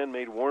fear of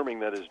man-made warming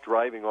that is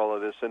driving all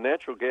of this. And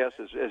natural gas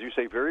is, as you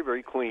say, very,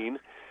 very clean.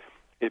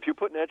 If you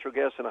put natural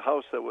gas in a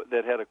house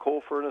that had a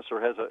coal furnace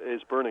or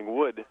is burning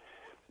wood,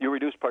 you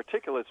reduce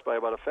particulates by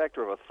about a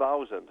factor of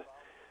 1,000.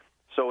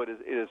 So it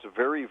is a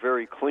very,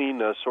 very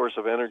clean source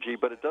of energy,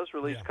 but it does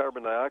release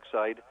carbon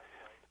dioxide,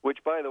 which,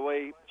 by the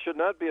way, should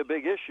not be a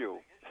big issue.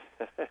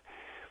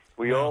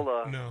 We all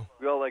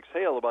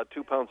exhale about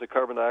 2 pounds of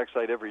carbon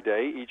dioxide every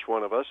day, each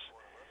one of us.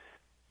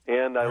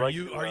 And are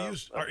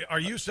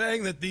you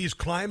saying that these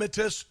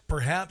climatists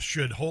perhaps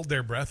should hold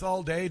their breath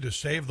all day to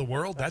save the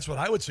world? That's what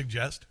I would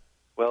suggest.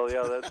 Well,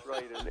 yeah, that's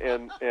right.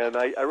 And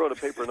I wrote a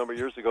paper a number of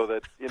years ago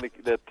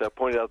that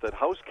pointed out that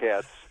house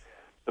cats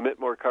emit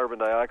more carbon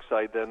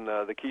dioxide than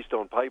the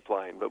Keystone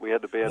Pipeline, but we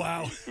had to ban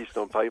the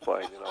Keystone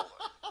Pipeline.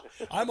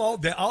 I'm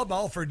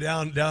all for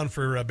down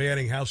for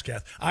banning house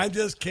cats. I'm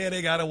just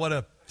kidding. I don't want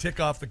to tick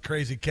off the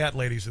crazy cat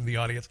ladies in the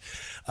audience.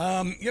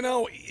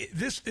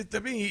 This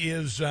to me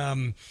is.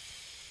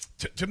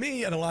 To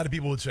me, and a lot of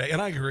people would say,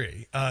 and I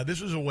agree,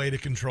 this is a way to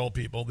control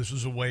people. This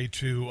is a way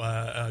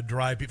to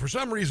drive people. For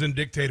some reason,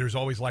 dictators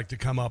always like to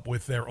come up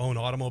with their own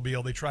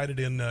automobile. They tried it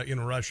in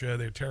Russia.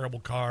 They're terrible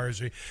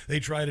cars. They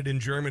tried it in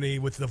Germany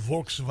with the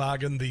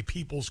Volkswagen, the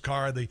people's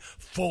car, the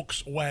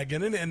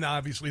Volkswagen. And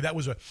obviously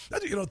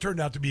that turned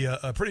out to be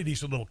a pretty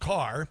decent little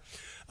car.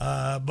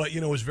 But,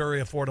 it was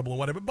very affordable and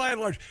whatever. But by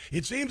and large,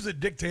 it seems that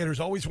dictators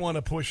always want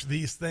to push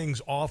these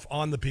things off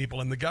on the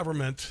people, and the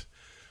government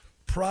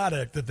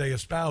product that they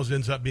espouse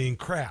ends up being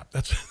crap.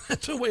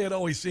 That's the way it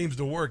always seems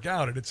to work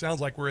out, and it sounds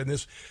like we're in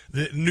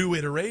the new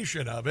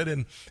iteration of it,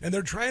 and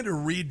they're trying to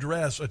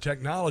redress a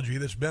technology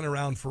that's been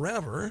around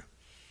forever.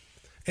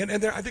 And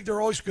I think there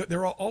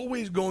are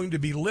always going to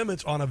be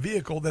limits on a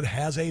vehicle that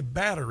has a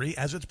battery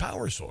as its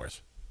power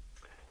source.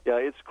 Yeah,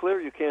 it's clear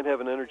you can't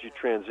have an energy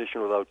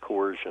transition without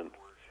coercion.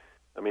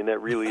 I mean, that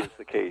really is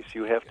the case.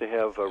 You have to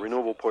have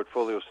renewable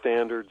portfolio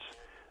standards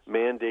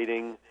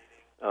mandating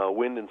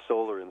wind and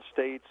solar in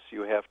states.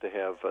 You have to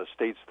have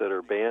states that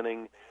are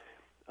banning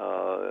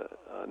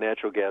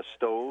natural gas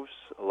stoves,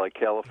 like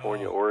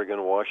California,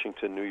 Oregon,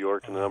 Washington, New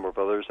York, and a number of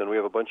others. And we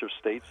have a bunch of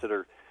states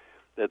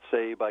that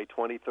say by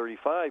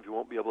 2035 you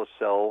won't be able to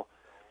sell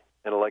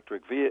an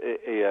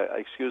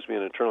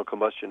an internal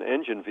combustion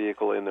engine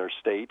vehicle in their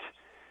state.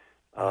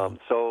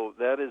 So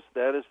that is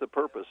the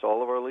purpose.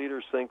 All of our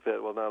leaders think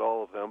that, well, not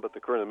all of them, but the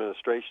current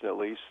administration at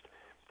least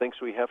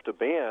thinks we have to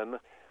ban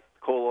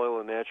coal, oil,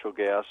 and natural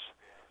gas.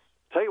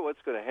 Tell you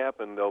what's going to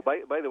happen, though.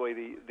 By the way,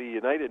 the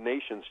United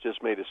Nations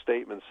just made a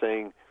statement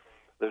saying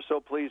they're so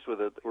pleased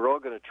with it. We're all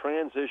going to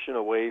transition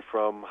away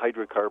from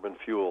hydrocarbon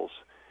fuels.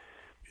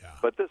 Yeah.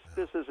 But this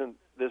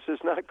is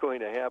not going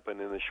to happen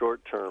in the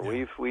short term.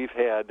 Yeah. We've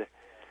had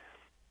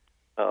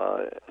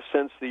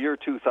since the year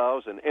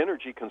 2000,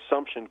 energy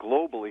consumption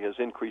globally has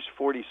increased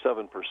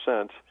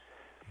 47%.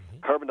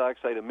 Carbon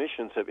dioxide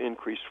emissions have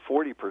increased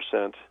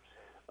 40%.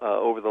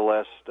 Over the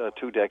last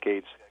 2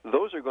 decades.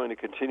 Those are going to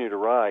continue to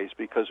rise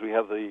because we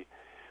have the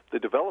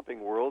developing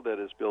world that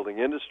is building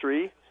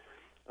industry.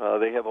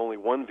 They have only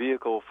one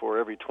vehicle for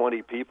every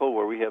 20 people,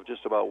 where we have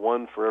just about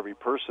one for every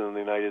person in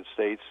the United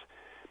States.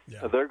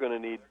 Yeah. They're going to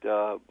need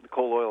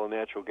coal, oil, and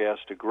natural gas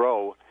to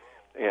grow.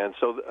 And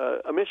so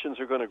emissions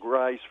are going to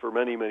rise for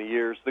many, many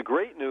years. The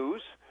great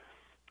news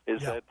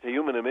is that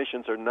human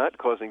emissions are not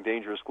causing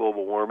dangerous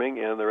global warming,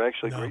 and they're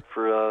actually great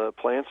for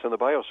plants and the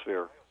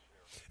biosphere.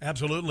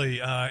 Absolutely.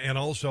 And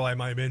also I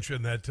might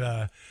mention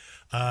that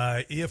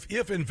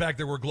if in fact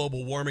there were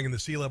global warming and the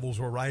sea levels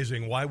were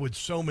rising, why would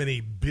so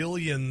many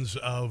billions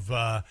of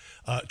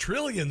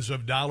trillions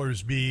of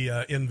dollars be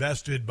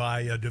invested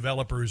by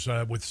developers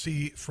with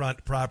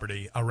seafront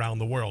property around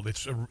the world?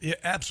 It's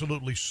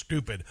absolutely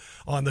stupid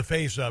on the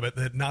face of it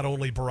that not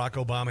only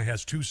Barack Obama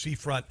has 2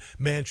 seafront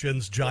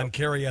mansions, John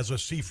Kerry has a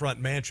seafront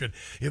mansion.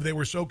 If they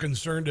were so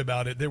concerned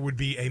about it, there would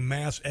be a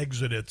mass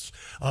exodus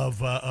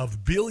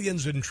of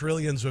billions and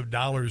trillions of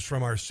dollars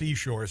from our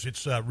seashores.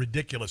 It's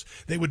ridiculous.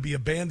 They would be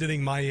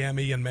abandoning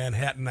Miami and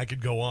Manhattan. I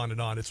could go on and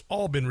on. It's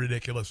all been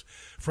ridiculous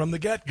from the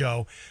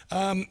get-go.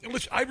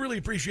 Listen, I really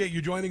appreciate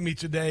you joining me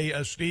today,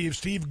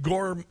 Steve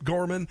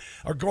Gorman,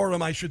 or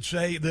Gorham, I should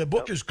say. The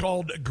book is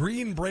called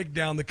Green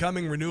Breakdown, The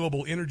Coming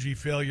Renewable Energy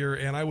Failure,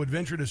 and I would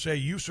venture to say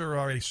you, sir,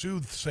 are a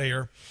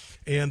soothsayer,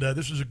 and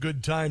this is a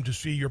good time to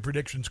see your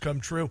predictions come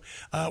true.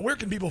 Where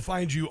can people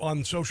find you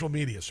on social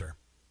media, sir?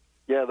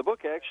 Yeah, the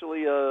book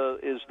actually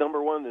is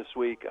number 1 this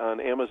week on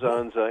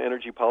Amazon's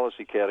energy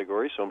policy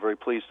category, so I'm very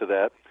pleased to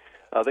that.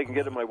 They can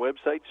get it on my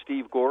website,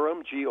 Steve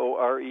Gorham,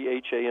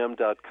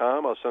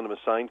 GOREHAM.com. I'll send them a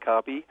signed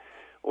copy.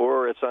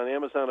 Or it's on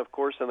Amazon, of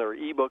course, and there are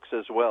e-books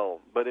as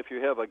well. But if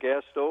you have a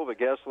gas stove, a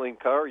gasoline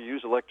car, you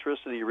use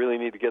electricity, you really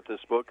need to get this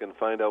book and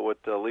find out what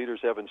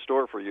leaders have in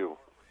store for you.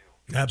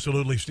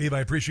 Absolutely, Steve. I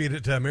appreciate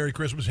it. Merry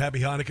Christmas, Happy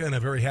Hanukkah, and a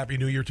very Happy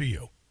New Year to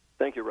you.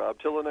 Thank you, Rob.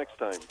 Till the next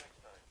time.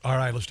 All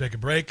right, let's take a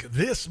break.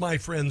 This, my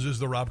friends, is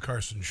the Rob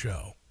Carson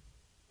Show.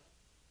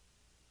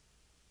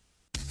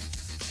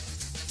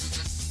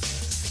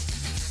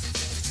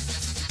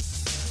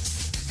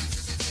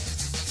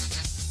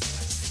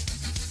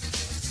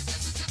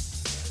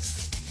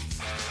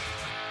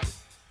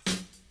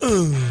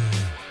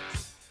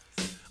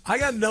 I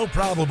got no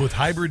problem with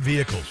hybrid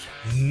vehicles.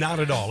 Not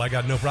at all. I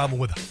got no problem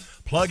with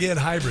plug-in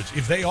hybrids.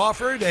 If they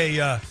offered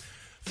a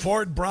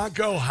Ford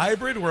Bronco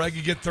hybrid where I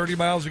could get 30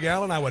 miles a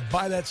gallon, I would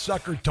buy that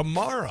sucker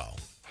tomorrow.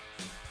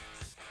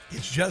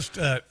 It's just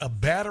a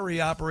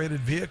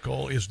battery-operated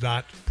vehicle is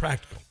not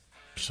practical.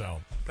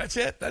 So that's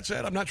it. That's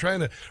it. I'm not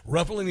trying to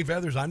ruffle any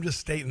feathers. I'm just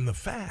stating the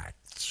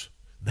facts.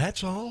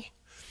 That's all.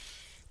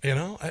 You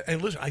know,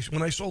 and listen,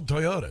 when I sold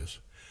Toyotas,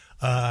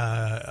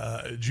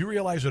 do you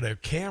realize that a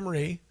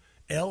Camry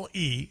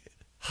LE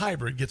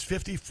hybrid gets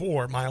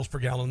 54 miles per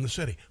gallon in the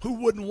city? Who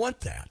wouldn't want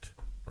that,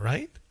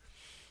 right?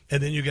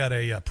 And then you got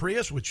a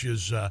Prius, which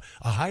is a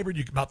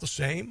hybrid, about the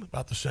same.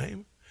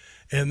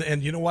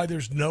 And you know why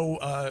there's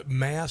no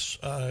mass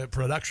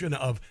production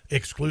of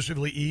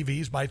exclusively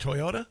EVs by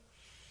Toyota?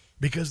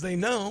 Because they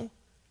know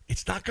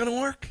it's not going to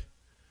work.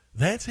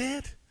 That's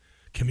it.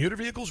 Commuter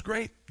vehicles,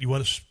 great. You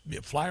want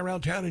to fly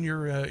around town in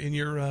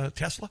your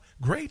Tesla?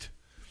 Great.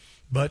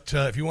 But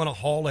if you want to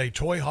haul a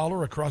toy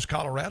hauler across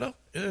Colorado,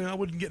 I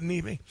wouldn't get an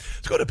EV.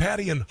 Let's go to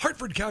Patty in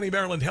Hartford County,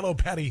 Maryland. Hello,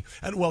 Patty,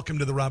 and welcome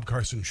to the Rob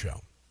Carson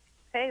Show.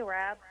 Hey,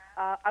 Rob.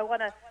 I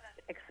want to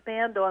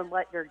expand on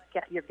what your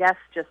guest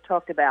just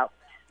talked about.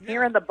 Yeah.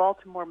 Here in the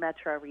Baltimore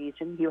metro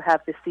region, you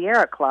have the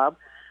Sierra Club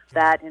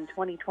that in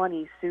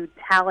 2020 sued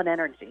Talon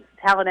Energy.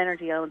 Talon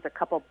Energy owns a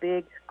couple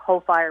big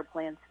coal-fired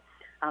plants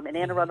in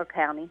Anne Arundel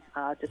County,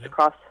 just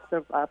across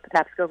the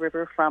Patapsco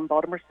River from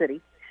Baltimore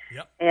City.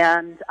 Yep.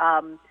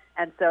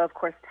 And so, of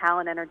course,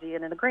 Talon Energy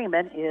in an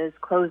agreement is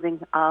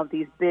closing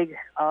these big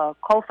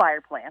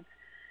coal-fired plants,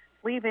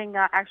 leaving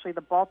actually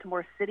the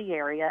Baltimore City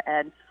area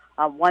and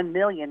 1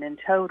 million in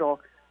total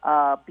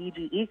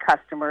BGE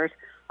customers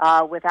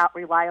without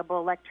reliable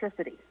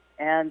electricity.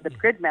 And the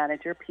grid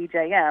manager,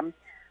 PJM,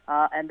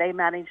 and they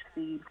manage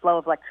the flow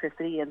of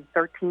electricity in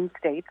 13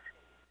 states,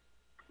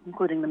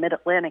 including the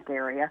Mid-Atlantic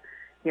area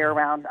here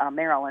around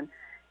Maryland.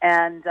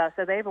 And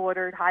so they've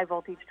ordered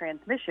high-voltage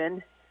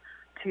transmission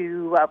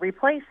to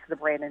replace the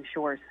Brandon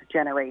Shores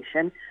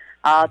generation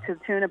to the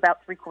tune about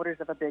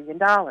 $750 million.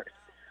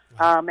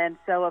 And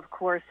so, of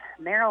course,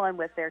 Maryland,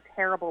 with their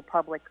terrible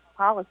public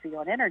policy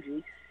on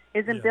energy,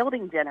 isn't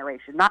building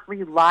generation, not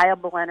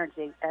reliable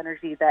energy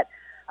that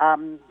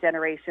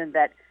generation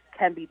that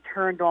can be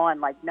turned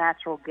on like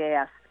natural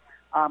gas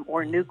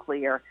or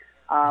nuclear.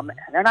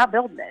 They're not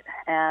building it.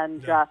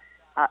 And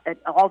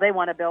all they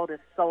want to build is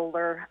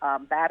solar,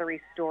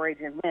 battery storage,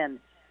 and wind.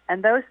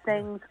 And those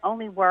things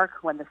only work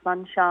when the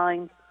sun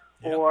shines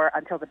or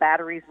until the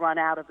batteries run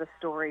out of the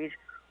storage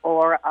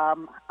or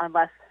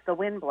unless the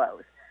wind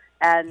blows.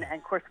 And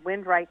of course,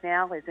 wind right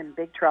now is in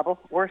big trouble.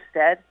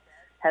 Ørsted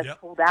has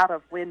pulled out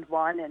of Wind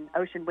 1 and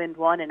Ocean Wind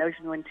 1 and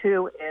Ocean Wind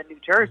 2 in New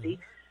Jersey.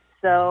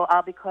 So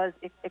because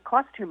it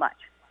costs too much.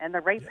 And the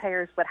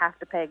ratepayers would have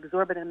to pay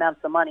exorbitant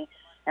amounts of money.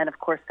 And, of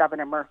course,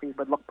 Governor Murphy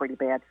would look pretty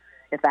bad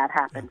if that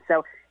happened.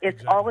 So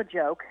it's all a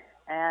joke.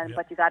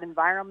 But you got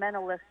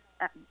environmentalist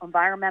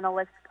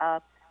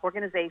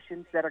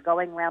organizations that are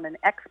going around and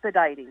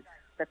expediting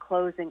the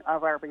closing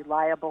of our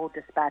reliable,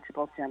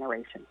 dispatchable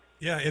generation.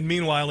 Yeah, and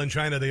meanwhile, in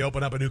China, they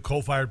open up a new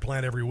coal-fired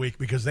plant every week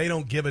because they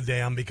don't give a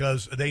damn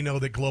because they know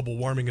that global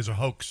warming is a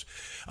hoax.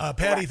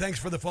 Patty, thanks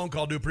for the phone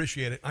call. Do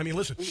appreciate it. I mean,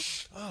 listen,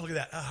 look at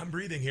that. I'm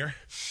breathing here.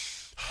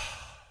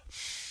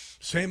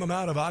 Same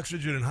amount of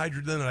oxygen and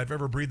hydrogen that I've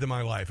ever breathed in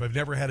my life. I've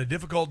never had a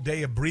difficult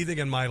day of breathing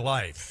in my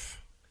life,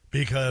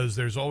 because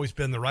there's always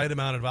been the right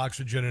amount of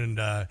oxygen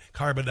and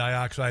carbon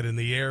dioxide in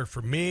the air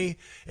for me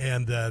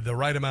and the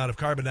right amount of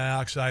carbon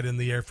dioxide in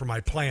the air for my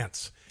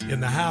plants in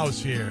the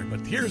house here. But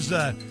here's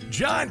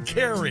John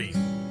Kerry,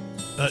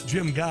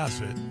 Jim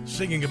Gossett,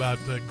 singing about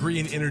the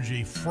green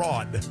energy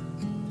fraud.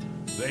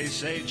 They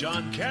say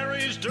John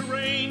Kerry's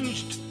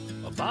deranged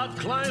about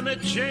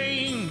climate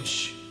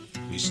change.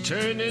 He's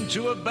turned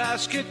into a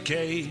basket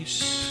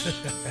case.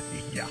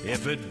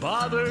 If it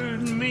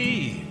bothered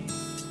me,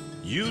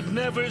 you'd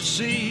never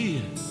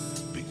see,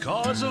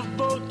 because of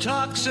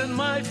Botox in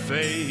my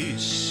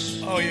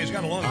face. Oh, yeah, he's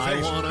got a long face.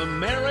 I want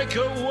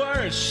America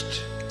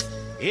worst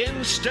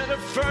instead of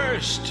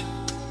first.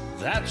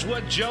 That's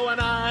what Joe and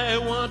I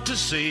want to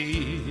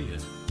see.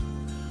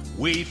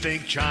 We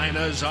think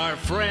China's our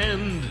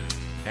friend,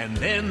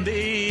 and in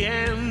the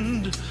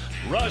end,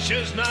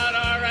 Russia's not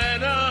our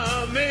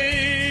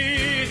enemy.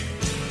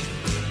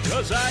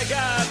 'Cause I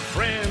got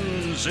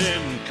friends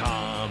in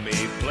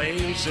commie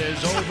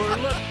places,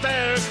 overlook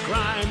their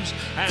crimes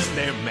and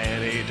their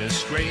many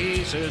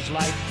disgraces,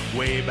 like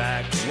way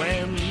back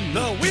when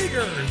the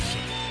Uyghurs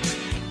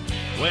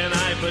when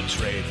I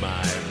betrayed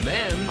my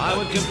men. I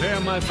would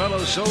compare my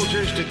fellow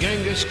soldiers to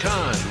Genghis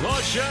Khan.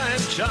 Russia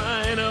and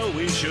China,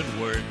 we should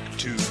work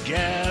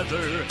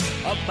together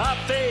about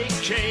fake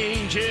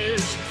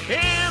changes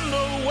in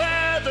the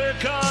weather,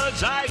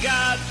 'cause I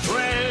got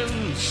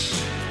friends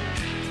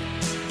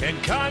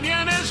in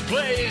communist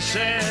places.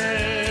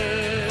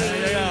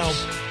 There you go.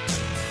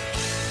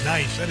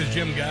 Nice. That is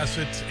Jim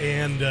Gossett.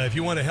 And if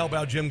you want to help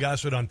out Jim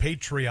Gossett on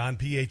Patreon,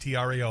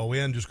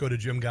 Patreon, just go to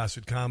Jim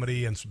Gossett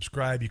Comedy and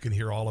subscribe. You can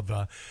hear all of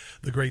the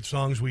great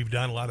songs we've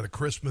done, a lot of the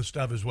Christmas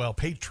stuff as well.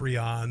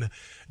 Patreon,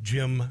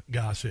 Jim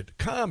Gossett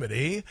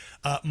Comedy.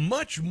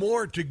 Much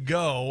more to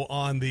go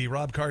on the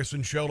Rob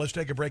Carson Show. Let's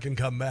take a break and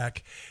come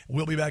back.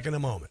 We'll be back in a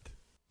moment.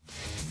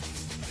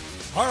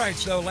 All right,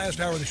 so last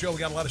hour of the show, we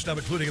got a lot of stuff,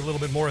 including a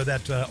little bit more of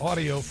that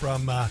audio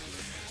from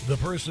the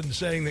person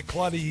saying that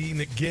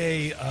Claudine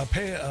Gay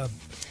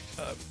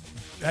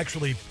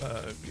actually,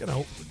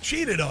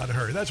 cheated on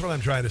her. That's what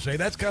I'm trying to say.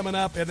 That's coming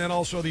up. And then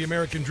also the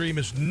American dream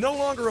is no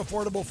longer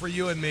affordable for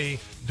you and me.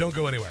 Don't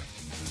go anywhere.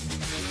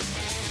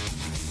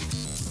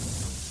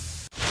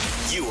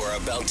 You are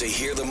about to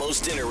hear the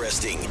most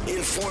interesting,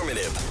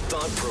 informative,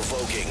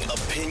 thought-provoking,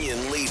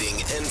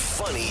 opinion-leading, and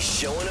funny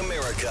show in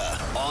America.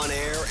 On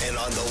air and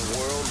on the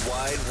World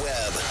Wide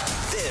Web.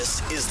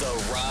 This is the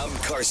Rob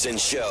Carson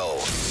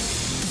Show.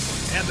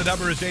 And the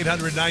number is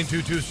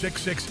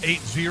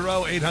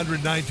 800-922-6680,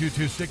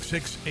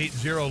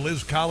 800-922-6680.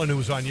 Liz Collin, who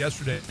was on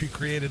yesterday, she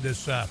created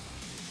this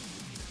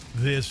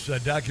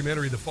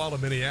documentary, The Fall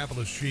of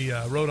Minneapolis. She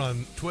wrote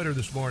on Twitter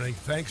this morning,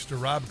 thanks to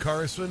Rob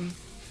Carson,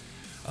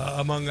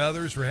 among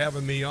others, for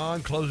having me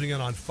on, closing in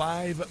on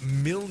 5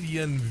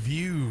 million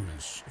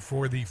views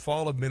for The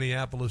Fall of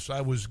Minneapolis.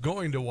 I was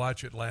going to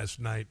watch it last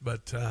night,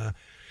 but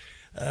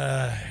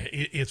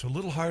it's a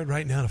little hard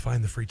right now to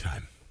find the free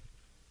time.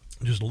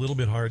 Just a little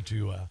bit hard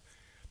to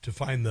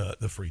find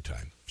the free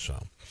time.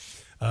 So,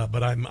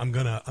 but I'm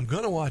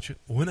gonna watch it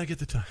when I get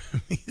the time.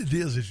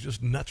 It's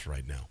just nuts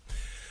right now.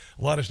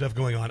 A lot of stuff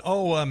going on.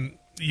 Oh,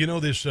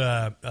 this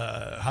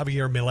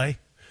Javier Milei.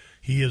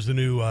 He is the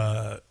new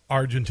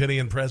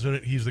Argentinian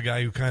president. He's the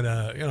guy who kind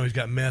of, he's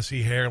got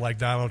messy hair like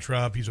Donald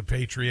Trump. He's a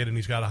patriot, and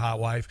he's got a hot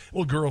wife.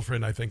 Well,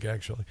 girlfriend, I think,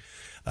 actually.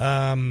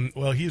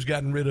 Well, he's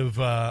gotten rid of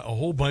a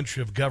whole bunch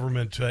of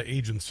government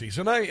agencies.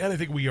 And I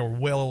think we are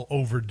well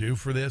overdue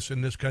for this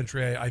in this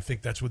country. I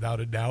think that's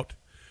without a doubt.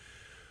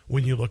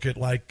 When you look at,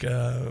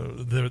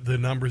 the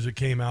numbers that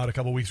came out a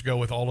couple weeks ago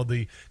with all of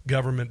the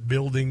government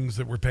buildings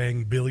that we're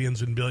paying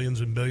billions and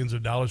billions and billions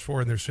of dollars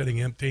for, and they're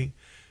sitting empty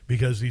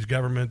because these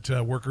government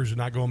workers are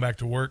not going back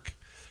to work.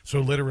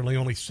 So literally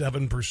only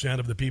 7%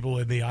 of the people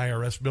in the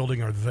IRS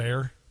building are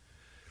there.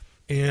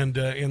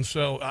 And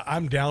so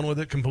I'm down with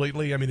it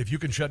completely. I mean, if you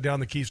can shut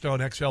down the Keystone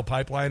XL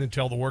pipeline and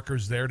tell the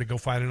workers there to go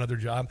find another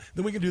job,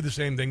 then we can do the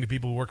same thing to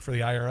people who work for the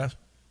IRS.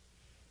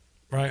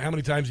 Right? How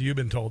many times have you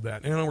been told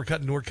that? We're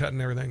cutting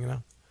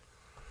everything,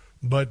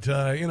 But,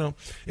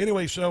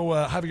 anyway, so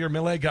Javier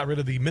Milei got rid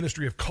of the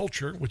Ministry of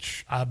Culture,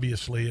 which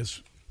obviously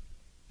is,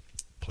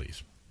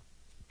 please,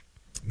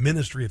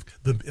 Ministry of,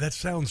 that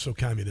sounds so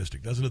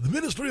communistic, doesn't it? The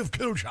Ministry of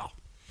Culture.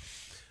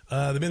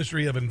 The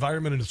Ministry of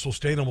Environment and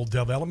Sustainable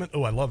Development.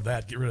 Oh, I love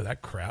that. Get rid of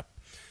that crap.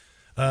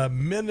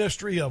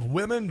 Ministry of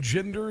Women,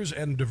 Genders,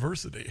 and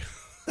Diversity.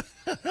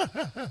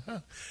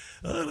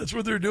 That's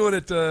what they're doing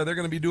they're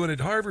going to be doing at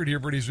Harvard here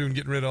pretty soon,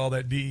 getting rid of all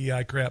that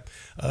DEI crap.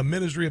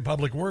 Ministry of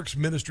Public Works,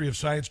 Ministry of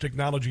Science,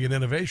 Technology, and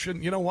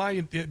Innovation. You know why?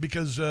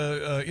 Because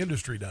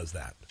industry does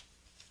that.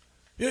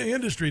 Yeah,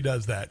 industry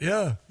does that.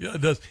 Yeah,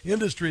 it does.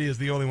 Industry is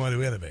the only one who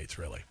innovates,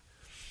 really.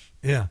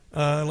 Yeah.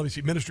 Let me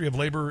see. Ministry of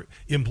Labor,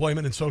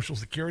 Employment, and Social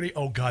Security.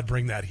 Oh, God,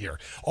 bring that here.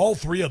 All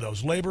three of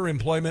those. Labor,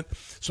 employment,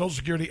 Social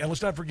Security. And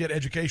let's not forget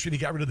education. He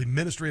got rid of the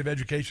Ministry of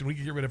Education. We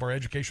can get rid of our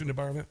education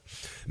department.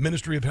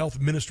 Ministry of Health,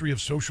 Ministry of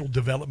Social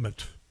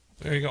Development.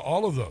 There you go.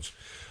 All of those.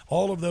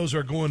 All of those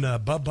are going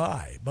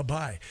bye-bye,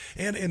 bye-bye.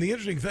 And the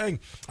interesting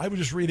thing, I was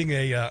just reading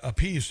a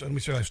piece. Let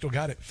me see if I still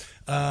got it.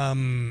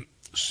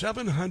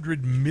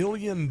 $700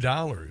 million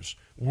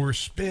were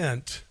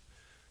spent.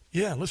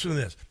 Yeah, listen to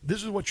this.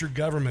 This is what your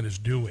government is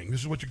doing. This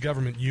is what your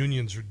government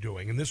unions are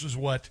doing. And this is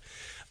what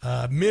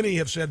many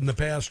have said in the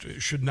past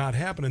should not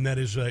happen, and that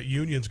is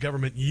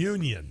government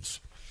unions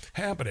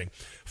happening.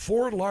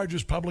 4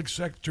 largest public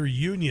sector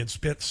unions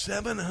spent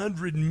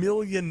 $700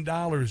 million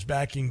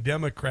backing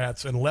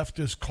Democrats and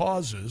leftist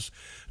causes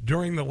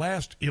during the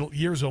last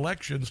year's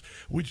elections,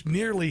 which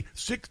nearly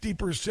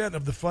 60%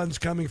 of the funds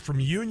coming from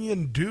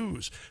union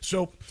dues.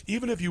 So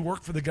even if you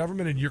work for the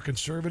government and you're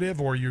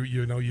conservative, or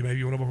you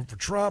maybe want to vote for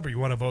Trump, or you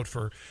want to vote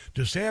for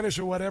DeSantis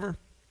or whatever,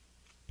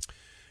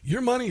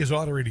 your money is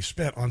already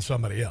spent on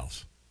somebody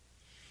else.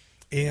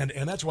 And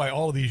that's why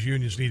all of these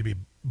unions need to be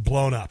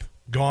blown up.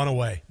 Gone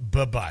away.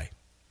 Bye-bye.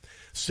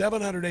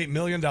 $708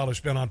 million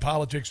spent on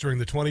politics during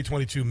the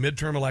 2022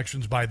 midterm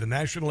elections by the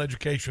National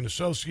Education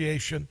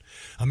Association,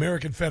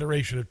 American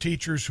Federation of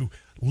Teachers, who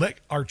let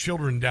our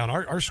children down.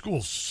 Our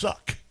schools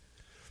suck.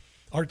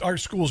 Our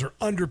schools are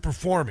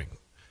underperforming.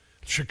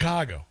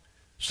 Chicago,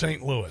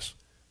 St. Louis,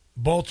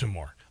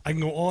 Baltimore, I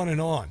can go on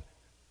and on.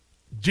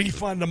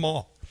 Defund them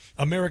all.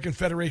 American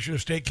Federation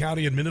of State,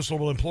 County, and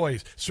Municipal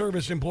Employees,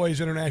 Service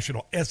Employees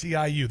International,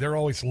 SEIU, they're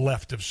always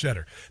left of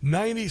center.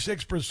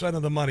 96%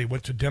 of the money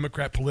went to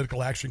Democrat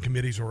political action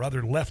committees or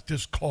other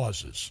leftist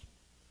causes.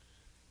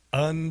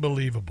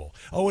 Unbelievable.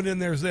 Oh, and then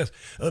there's this.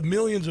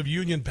 Millions of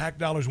union PAC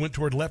dollars went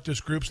toward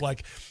leftist groups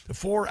like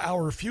 4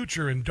 Our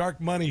Future and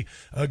Dark Money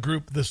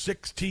group, the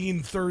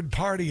 16 Third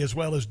Party, as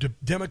well as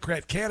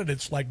Democrat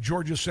candidates like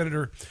Georgia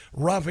Senator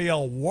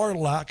Raphael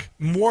Warnock,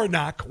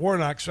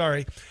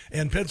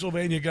 and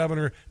Pennsylvania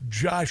Governor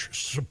Josh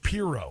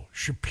Shapiro.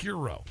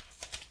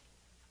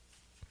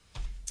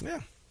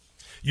 Yeah.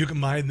 You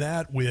combine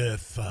that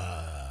with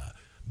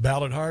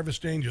ballot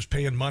harvesting, just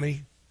paying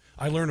money.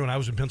 I learned when I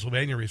was in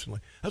Pennsylvania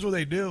recently. That's what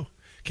they do.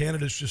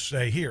 Candidates just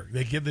say, here,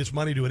 they give this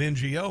money to an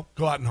NGO,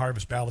 go out and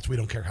harvest ballots. We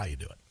don't care how you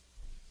do it.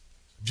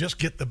 Just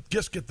get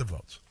the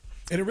votes.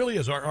 And it really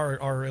is.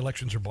 Our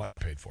elections are bought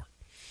and paid for.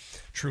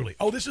 Truly.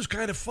 Oh, this is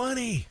kind of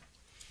funny.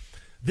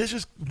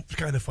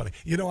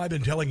 You know, I've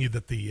been telling you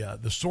that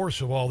the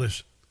source of all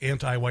this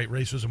anti-white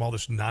racism, all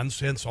this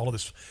nonsense, all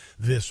of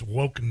this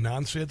woke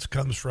nonsense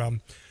comes from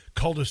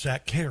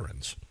cul-de-sac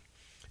Karens.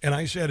 And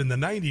I said in the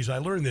 90s, I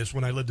learned this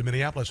when I lived in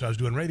Minneapolis. I was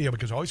doing radio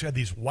because I always had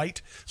these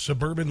white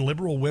suburban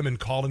liberal women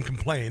call and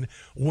complain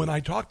when I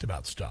talked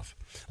about stuff.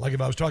 Like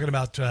if I was talking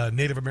about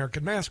Native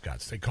American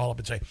mascots, they call up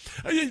and say,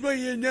 I just want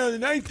you to know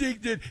that I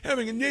think that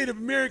having a Native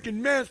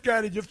American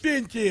mascot is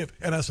offensive.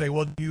 And I say,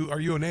 well, are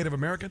you a Native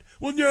American?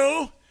 Well,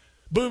 no,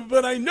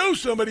 but I know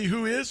somebody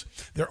who is.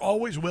 They're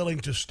always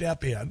willing to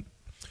step in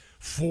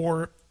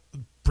for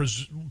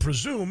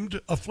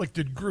presumed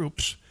afflicted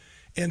groups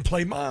and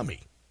play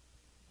mommy,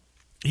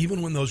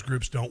 even when those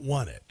groups don't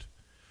want it.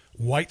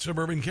 White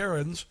suburban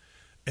Karens,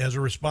 as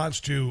a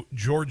response to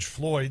George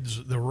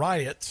Floyd's the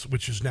riots,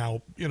 which is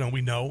now,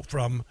 we know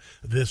from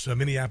this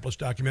Minneapolis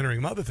documentary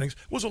and other things,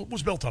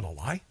 was built on a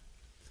lie.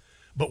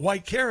 But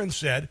white Karens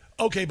said,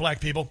 okay, black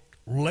people,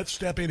 let's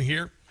step in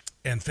here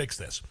and fix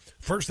this.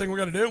 First thing we're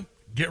going to do,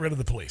 get rid of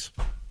the police.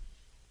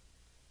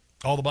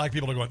 All the black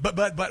people are going,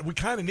 but we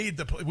kind of need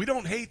the police. We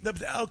don't hate them.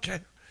 Okay.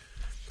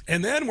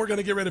 And then we're going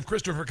to get rid of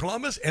Christopher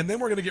Columbus, and then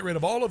we're going to get rid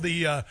of all of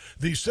the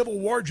Civil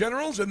War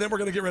generals, and then we're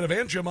going to get rid of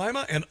Aunt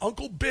Jemima and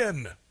Uncle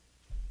Ben.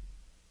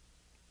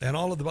 And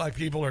all of the black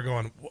people are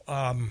going,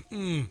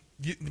 no,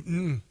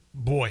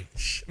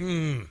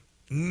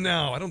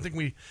 I don't think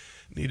we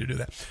need to do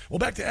that. Well,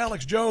 back to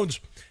Alex Jones.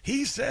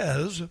 He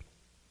says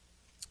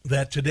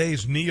that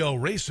today's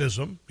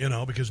neo-racism,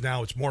 because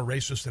now it's more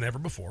racist than ever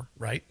before,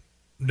 right?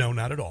 No,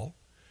 not at all.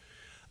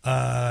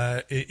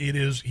 It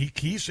is,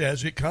 he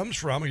says it comes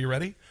from, are you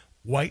ready?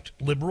 White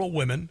liberal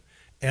women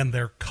and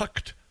their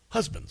cucked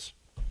husbands,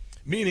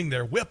 meaning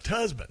their whipped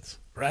husbands,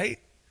 right?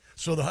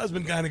 So the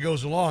husband kind of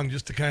goes along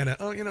just to kind of,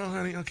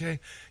 honey,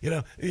 okay,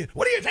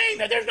 what are you saying,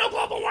 that there's no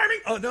global warming?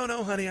 Oh,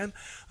 no, honey, I'm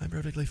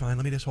perfectly fine.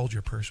 Let me just hold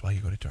your purse while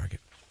you go to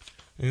Target.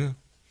 Yeah,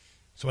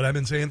 that's what I've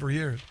been saying for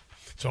years.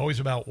 It's always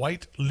about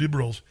white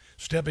liberals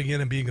stepping in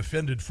and being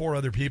offended for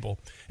other people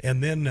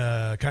and then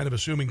kind of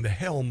assuming the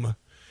helm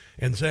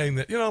and saying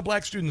that,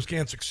 black students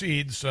can't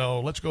succeed, so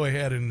let's go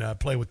ahead and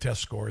play with test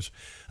scores.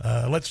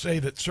 Let's say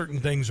that certain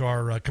things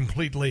are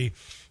completely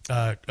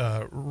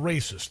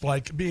racist,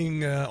 like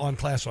being on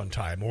class on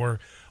time or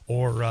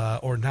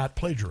not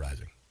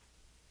plagiarizing.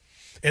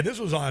 And this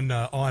was on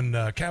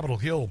Capitol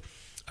Hill,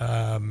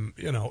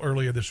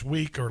 earlier this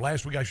week, or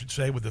last week, I should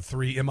say, with the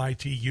 3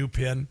 MIT,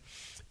 UPenn,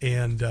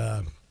 and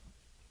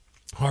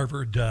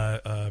Harvard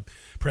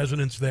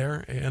presidents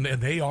there, and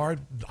they are,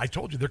 I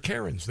told you, they're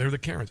Karens. They're the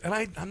Karens. And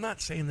I'm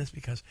not saying this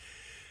because,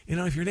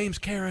 if your name's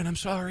Karen, I'm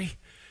sorry.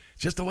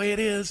 It's just the way it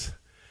is.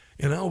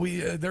 There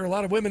are a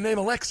lot of women named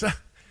Alexa.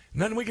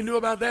 Nothing we can do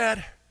about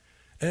that.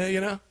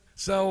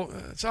 So,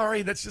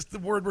 sorry, that's just the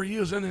word we're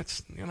using.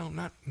 It's,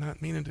 not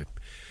meaning to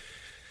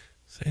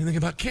say anything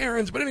about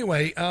Karens. But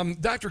anyway,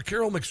 Dr.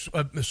 Carol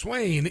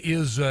McSwain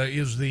is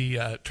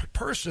the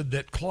person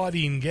that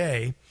Claudine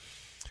Gay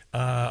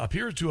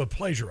appears to have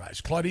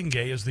plagiarized. Claudine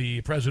Gay is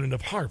the president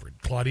of Harvard.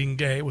 Claudine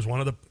Gay was one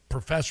of the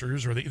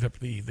professors or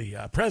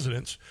the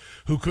presidents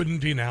who couldn't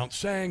denounce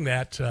saying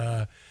that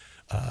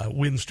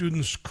when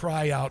students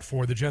cry out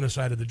for the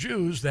genocide of the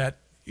Jews, that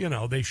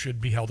they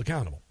should be held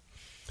accountable.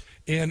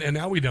 And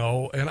now we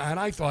know. And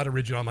I thought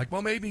originally, I'm like,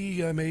 well,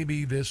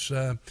 maybe this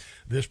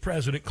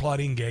president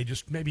Claudine Gay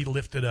just maybe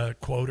lifted a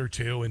quote or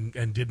two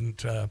and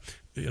didn't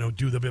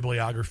do the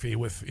bibliography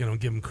with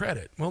give him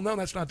credit. Well, no,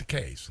 that's not the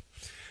case.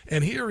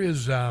 And here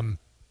is,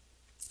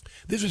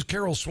 this is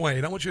Carol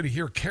Swain. I want you to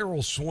hear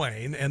Carol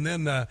Swain, and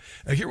then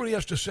hear what he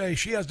has to say.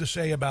 She has to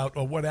say about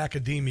what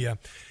academia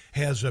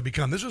has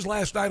become. This was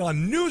last night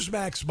on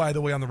Newsmax, by the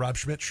way, on the Rob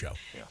Schmidt Show.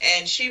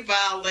 And she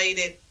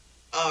violated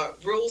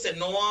rules and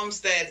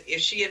norms that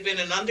if she had been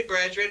an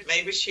undergraduate,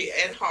 maybe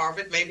at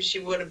Harvard, maybe she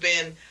would have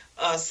been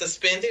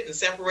suspended and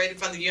separated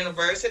from the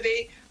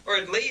university, or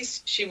at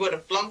least she would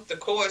have flunked the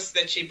course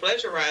that she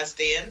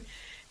plagiarized in.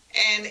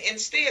 And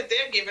instead,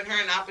 they're giving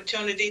her an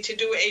opportunity to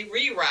do a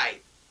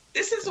rewrite.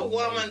 This is a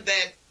woman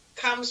that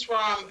comes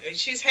from,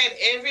 she's had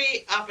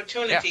every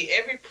opportunity,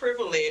 every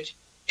privilege,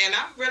 and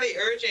I'm really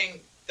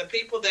urging the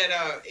people that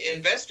are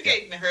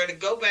investigating her to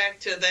go back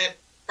to that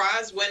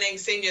prize-winning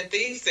senior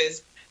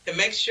thesis to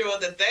make sure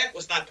that that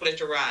was not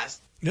plagiarized.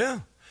 Yeah.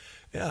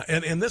 Yeah,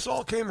 and this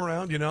all came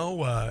around,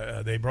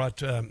 they brought,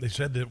 they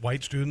said that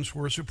white students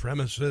were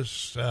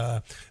supremacists.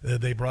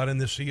 They brought in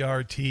the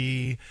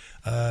CRT.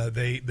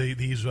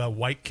 These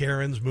white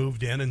Karens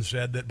moved in and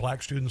said that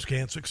black students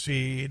can't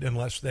succeed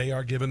unless they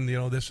are given,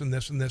 this and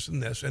this and this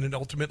and this. And it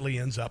ultimately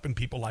ends up in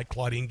people like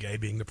Claudine Gay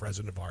being the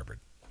president of Harvard.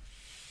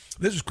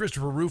 This is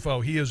Christopher Rufo.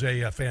 He is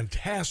a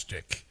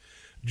fantastic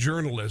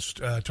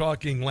journalist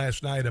talking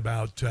last night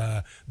about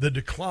the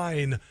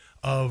decline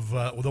of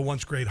the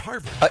once great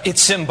Harvard.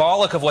 It's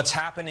symbolic of what's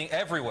happening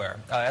everywhere.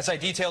 As I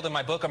detailed in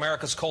my book,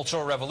 America's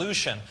Cultural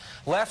Revolution,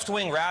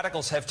 left-wing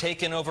radicals have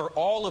taken over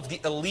all of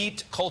the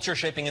elite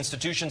culture-shaping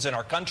institutions in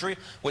our country,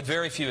 with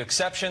very few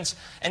exceptions,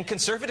 and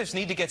conservatives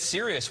need to get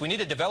serious. We need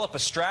to develop a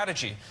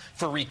strategy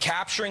for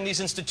recapturing these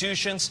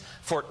institutions,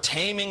 for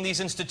taming these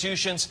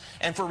institutions,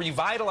 and for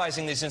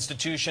revitalizing these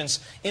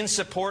institutions in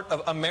support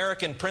of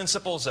American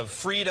principles of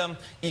freedom,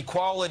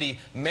 equality,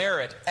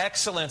 merit,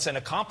 excellence, and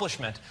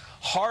accomplishment.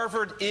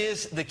 Harvard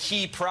is the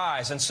key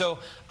prize, and so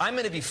I'm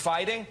going to be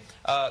fighting.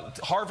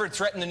 Harvard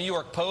threatened the New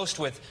York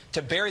Post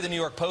to bury the New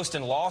York Post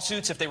in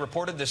lawsuits if they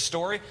reported this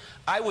story.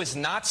 I was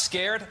not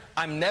scared.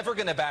 I'm never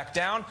going to back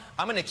down.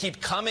 I'm going to keep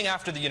coming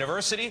after the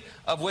university,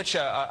 of which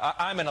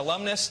I'm an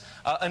alumnus,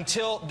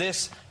 until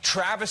this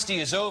travesty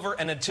is over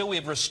and until we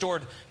have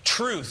restored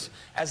truth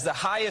as the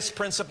highest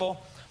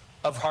principle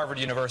of Harvard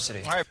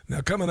University. Now,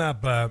 coming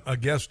up, a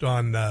guest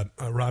on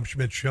Rob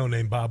Schmidt's show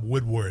named Bob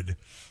Woodward,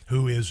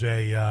 who is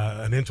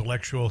an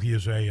intellectual. He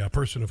is a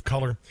person of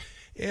color.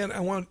 And I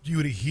want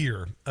you to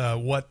hear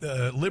what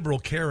liberal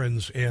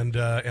Karens and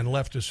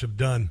leftists have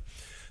done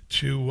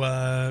to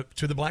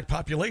the black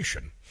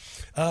population.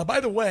 By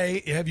the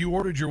way, have you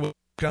ordered your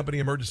company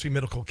emergency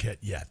medical kit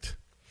yet?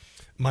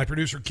 My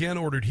producer Ken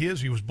ordered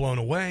his. He was blown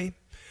away.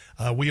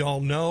 We all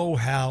know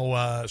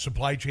how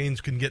supply chains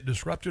can get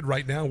disrupted.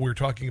 Right now, we're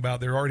talking about,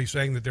 they're already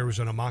saying that there was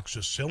an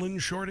amoxicillin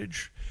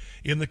shortage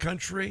in the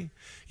country.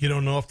 You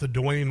don't know if the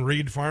Duane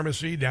Reade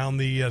Pharmacy down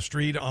the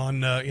street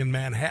in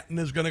Manhattan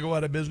is going to go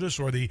out of business,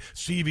 or the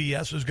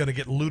CVS is going to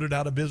get looted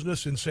out of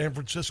business in San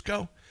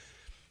Francisco.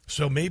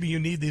 So maybe you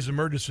need these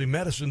emergency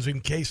medicines in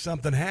case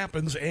something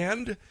happens.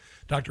 And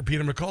Dr.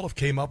 Peter McAuliffe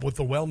came up with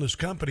the Wellness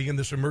Company in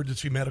this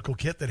emergency medical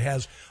kit that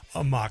has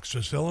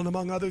amoxicillin,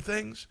 among other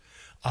things,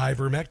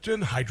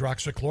 ivermectin,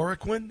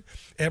 hydroxychloroquine,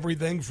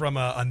 everything from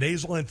a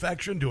nasal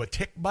infection to a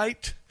tick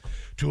bite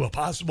to a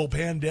possible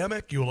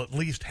pandemic. You'll at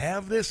least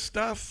have this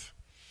stuff.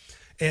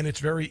 And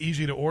it's very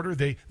easy to order.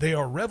 They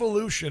are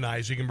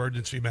revolutionizing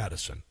emergency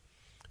medicine.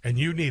 And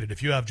you need it.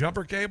 If you have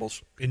jumper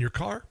cables in your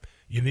car,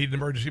 you need an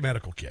emergency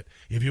medical kit.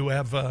 If you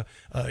have,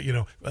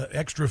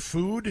 extra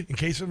food in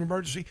case of an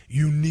emergency,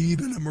 you need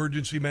an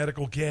emergency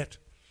medical kit.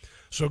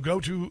 So go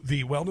to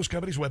the Wellness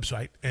Company's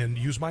website and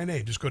use my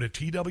name. Just go to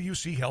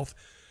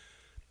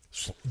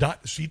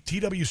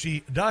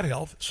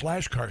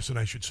twc.health/Carson,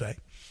 I should say.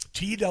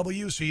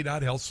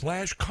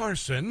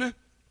 twc.health/Carson,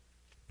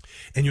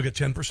 and you'll get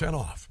 10%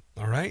 off.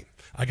 All right?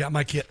 I got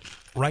my kit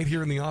right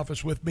here in the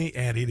office with me,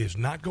 and it is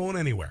not going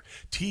anywhere.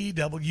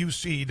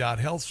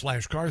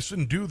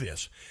 twc.health/Carson. Do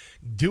this.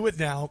 Do it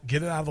now.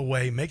 Get it out of the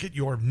way. Make it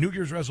your New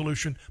Year's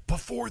resolution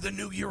before the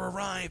new year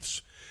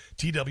arrives.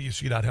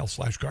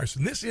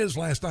 twc.health/Carson. This is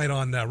Last Night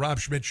on Rob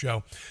Schmidt's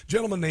show. A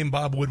gentleman named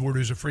Bob Woodward,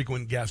 who's a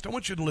frequent guest. I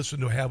want you to listen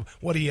to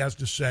what he has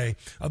to say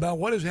about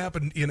what has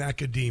happened in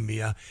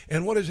academia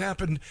and what has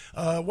happened,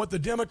 what the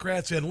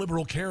Democrats and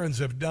liberal Karens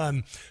have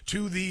done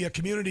to the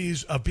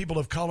communities of people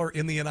of color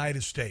in the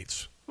United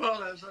States.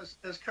 Well,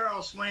 as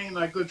Carol Swain,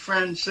 my good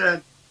friend,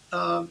 said,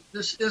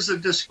 this is a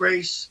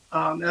disgrace.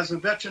 As a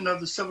veteran of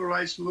the Civil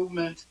Rights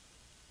Movement,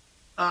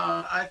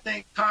 I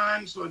think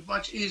times were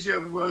much easier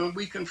when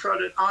we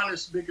confronted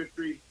honest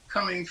bigotry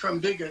coming from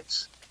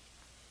bigots.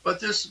 But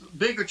this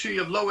bigotry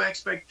of low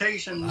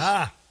expectations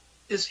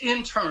is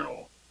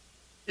internal.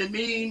 It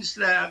means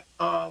that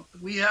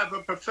we have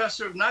a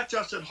professor, not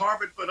just at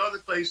Harvard, but other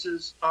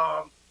places.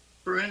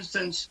 For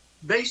instance,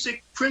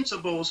 basic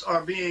principles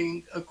are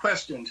being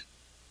questioned.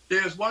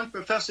 There's one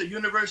professor,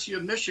 University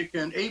of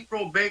Michigan,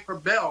 April Baker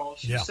Bell.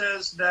 She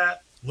says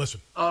that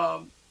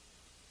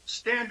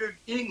standard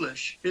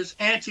English is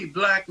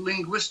anti-black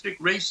linguistic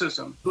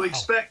racism. To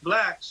expect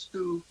blacks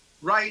to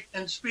write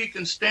and speak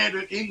in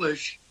standard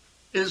English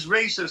is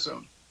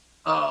racism.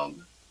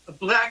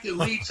 Black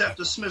elites at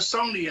the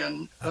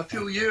Smithsonian a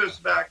few years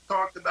back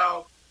talked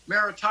about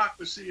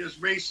meritocracy as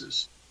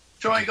racist,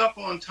 showing up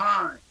on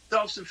time,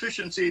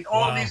 self-sufficiency.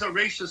 All these are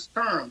racist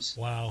terms.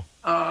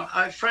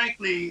 I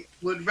frankly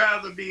would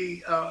rather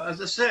be,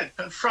 as I said,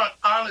 confront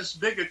honest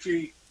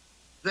bigotry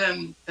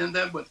than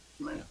with.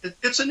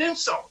 It's an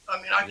insult.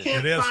 I mean, I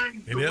can't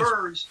find the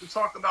words to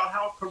talk about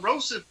how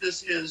corrosive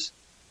this is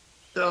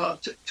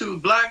to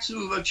blacks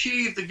who've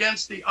achieved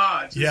against the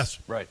odds. Yes,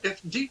 right.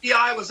 If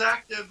DEI was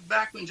active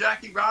back when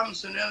Jackie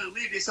Robinson entered the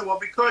league, they said, well,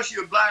 because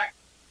you're black,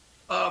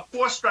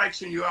 4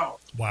 strikes and you're out.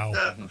 Wow.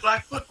 The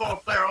black football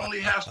player only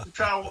has to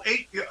travel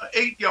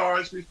 8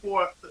 yards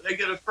before they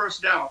get a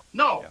first down.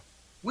 No,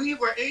 we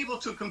were able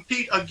to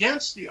compete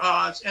against the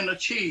odds and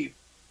achieve.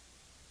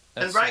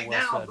 And right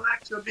now,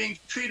 blacks are being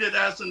treated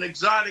as an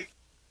exotic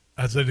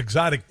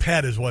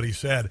pet is what he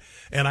said.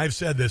 And I've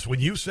said this. When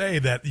you say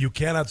that you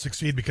cannot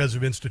succeed because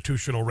of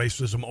institutional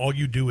racism, all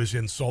you do is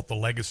insult the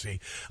legacy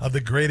of the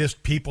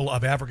greatest people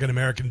of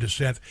African-American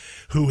descent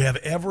who have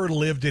ever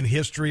lived in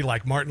history,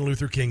 like Martin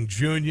Luther King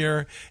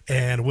Jr.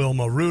 and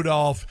Wilma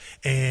Rudolph.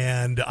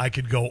 And I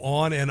could go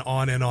on and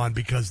on and on,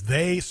 because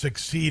they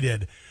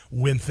succeeded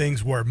when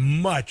things were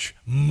much,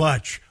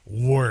 much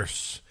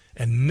worse.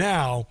 And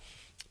now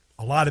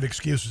a lot of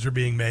excuses are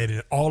being made,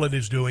 and all it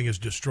is doing is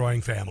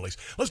destroying families.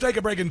 Let's take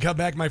a break and come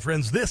back, my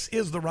friends. This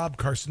is the Rob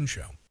Carson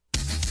Show.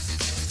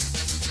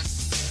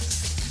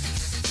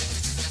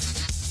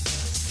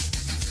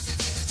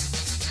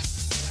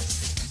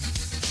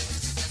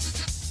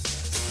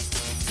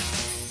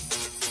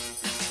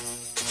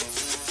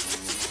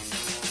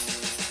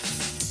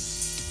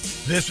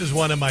 This is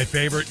one of my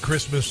favorite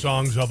Christmas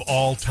songs of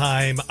all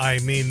time. I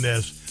mean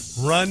this.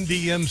 Run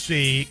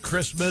DMC,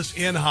 Christmas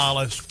in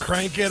Hollis.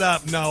 Crank it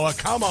up, Noah.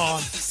 Come on.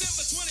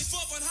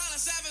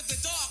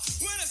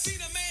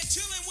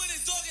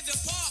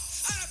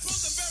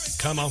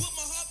 Come on.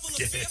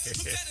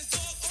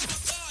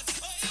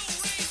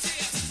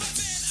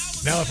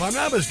 Now, if I'm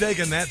not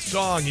mistaken, that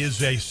song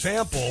is a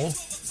sample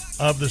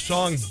of the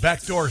song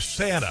Backdoor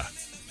Santa.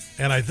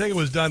 And I think it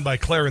was done by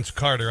Clarence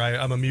Carter.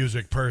 I'm a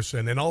music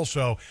person. And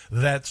also,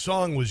 that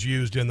song was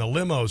used in the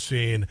limo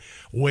scene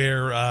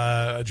where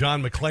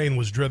John McClane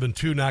was driven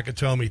to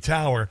Nakatomi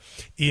Tower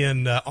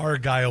in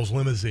Argyle's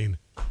limousine.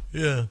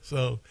 Yeah,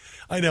 so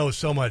I know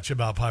so much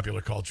about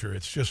popular culture.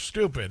 It's just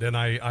stupid. And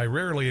I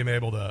rarely am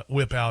able to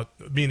whip out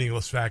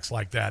meaningless facts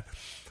like that.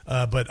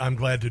 But I'm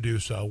glad to do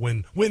so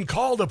when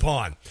called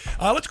upon.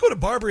 Let's go to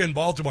Barbara in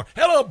Baltimore.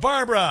 Hello,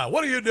 Barbara.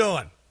 What are you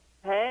doing?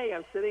 Hey,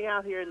 I'm sitting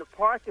out here in the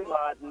parking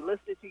lot and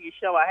listening to your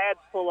show. I had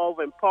to pull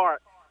over and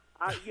park.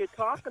 You're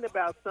talking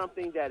about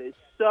something that is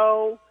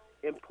so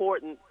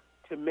important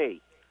to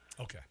me,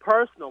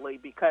 personally,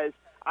 because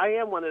I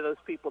am one of those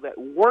people that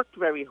worked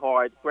very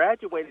hard,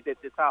 graduated at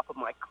the top of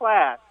my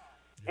class,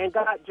 and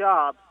got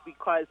jobs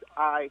because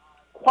I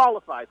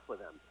qualified for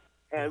them.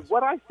 And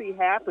what I see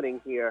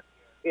happening here,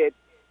 it's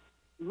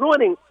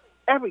ruining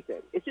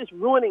everything. It's just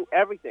ruining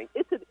everything.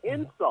 It's an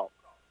insult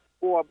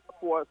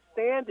for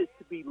standards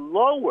to be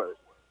lowered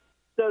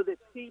so that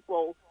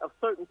people of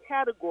certain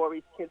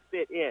categories can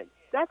fit in.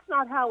 That's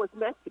not how it's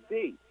meant to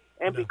be.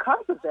 And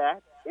because of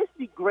that, it's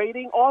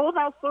degrading all of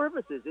our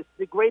services. It's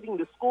degrading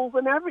the schools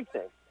and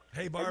everything.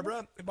 Hey,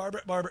 Barbara,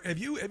 have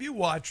you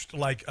watched,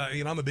 like,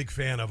 I'm a big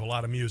fan of a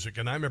lot of music,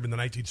 and I remember in the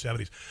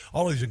 1970s,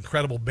 all these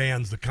incredible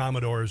bands, the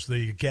Commodores,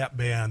 the Gap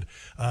Band,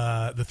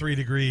 the 3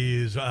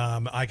 Degrees,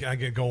 I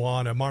can go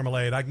on,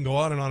 Marmalade, I can go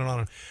on and on and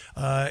on.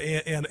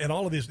 And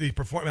all of these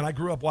perform. And I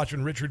grew up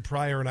watching Richard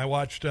Pryor, and I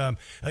watched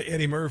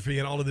Eddie Murphy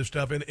and all of this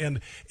stuff, and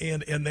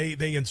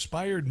they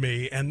inspired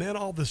me. And then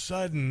all of a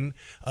sudden,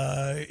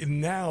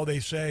 now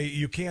they say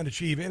you can't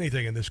achieve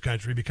anything in this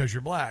country because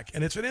you're black.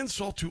 And it's an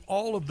insult to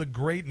all of the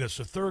greatness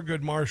of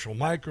Thurgood Marshall,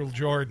 Michael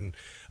Jordan.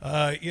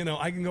 I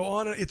can go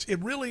on. It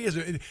really is.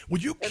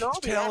 Would you and all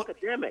the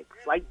academics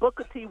like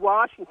Booker T.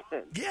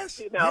 Washington?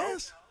 Yes.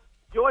 Yes.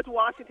 George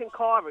Washington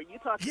Carver. You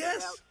talk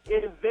about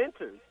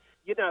inventors.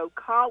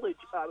 College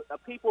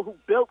people who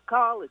built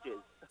colleges.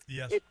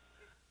 Yes.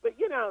 But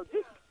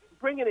just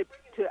bringing it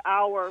to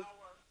our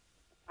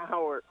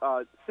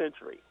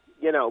century.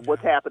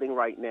 What's happening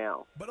right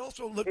now. But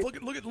also look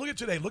at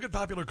today. Look at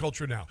popular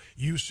culture now.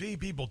 You see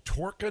people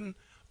twerking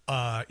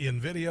in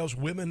videos,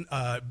 women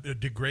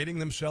degrading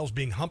themselves,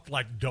 being humped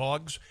like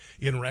dogs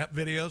in rap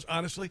videos.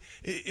 Honestly,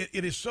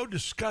 it is so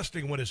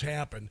disgusting what has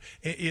happened.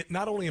 It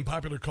not only in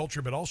popular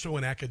culture but also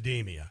in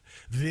academia.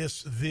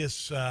 This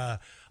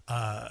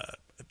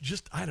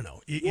just I don't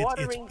know.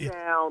 Watering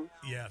down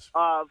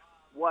of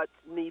what's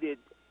needed,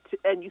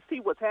 and you see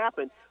what's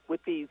happened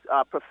with these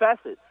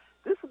professors.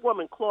 This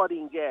woman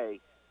Claudine Gay,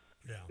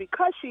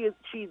 because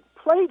she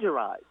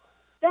plagiarized.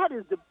 That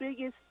is the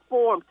biggest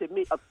form to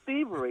me of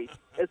thievery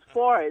as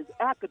far as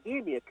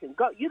academia can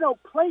go. You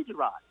don't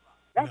plagiarize.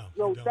 That's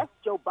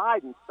Joe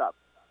Biden stuff,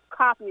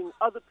 copying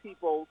other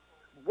people's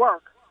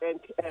work and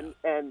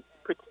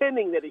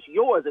pretending that it's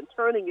yours and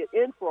turning it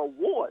in for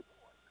awards.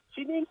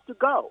 She needs to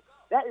go.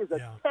 That is a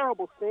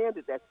terrible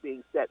standard that's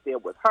being set there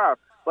with her.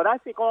 But I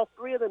think all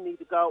 3 of them need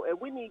to go, and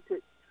we need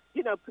to,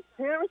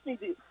 parents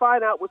need to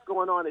find out what's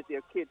going on at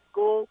their kids'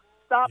 school.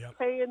 Stop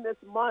paying this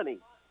money.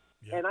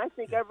 And I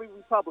think every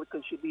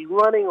Republican should be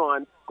running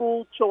on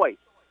school choice.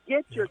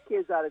 Get your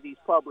kids out of these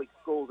public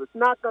schools. It's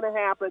not going to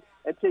happen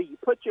until you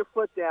put your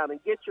foot down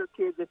and get your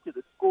kids into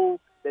the school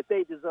that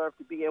they deserve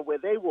to be in, where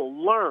they will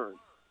learn.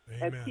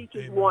 And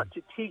teachers want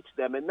to teach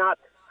them, and not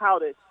how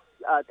to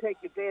take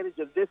advantage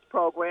of this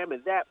program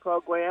and that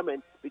program,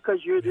 and because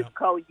you're this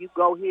color, you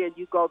go here and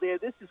you go there.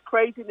 This is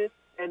craziness,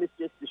 and it's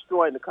just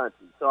destroying the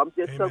country. So I'm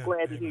just so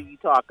glad to hear you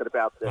talking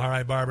about this. All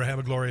right, Barbara, have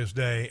a glorious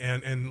day.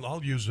 And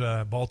I'll use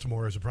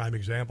Baltimore as a prime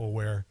example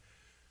where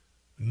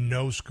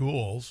no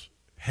schools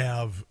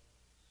have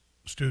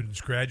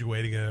students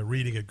graduating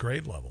reading at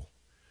grade level.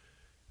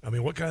 I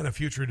mean, what kind of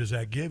future does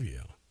that give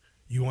you?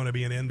 You want to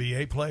be an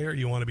NBA player?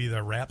 You want to be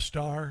the rap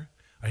star?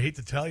 I hate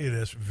to tell you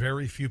this,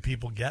 very few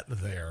people get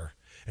there.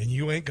 And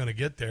you ain't going to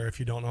get there if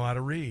you don't know how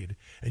to read.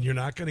 And you're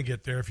not going to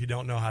get there if you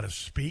don't know how to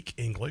speak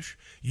English.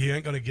 You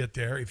ain't going to get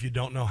there if you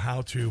don't know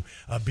how to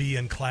be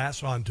in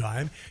class on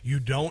time. You're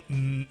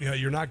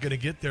not going to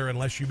get there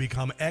unless you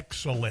become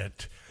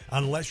excellent.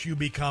 Unless you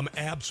become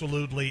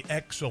absolutely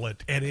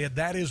excellent. And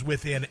that is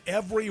within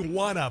every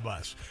one of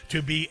us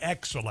to be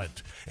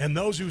excellent. And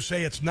those who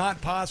say it's not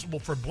possible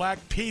for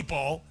black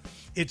people,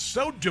 it's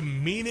so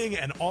demeaning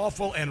and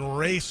awful and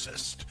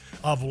racist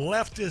of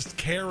leftist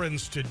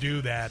Karens to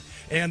do that.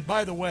 And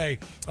by the way,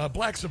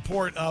 black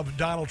support of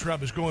Donald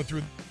Trump is going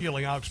through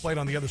healing. I'll explain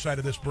on the other side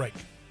of this break.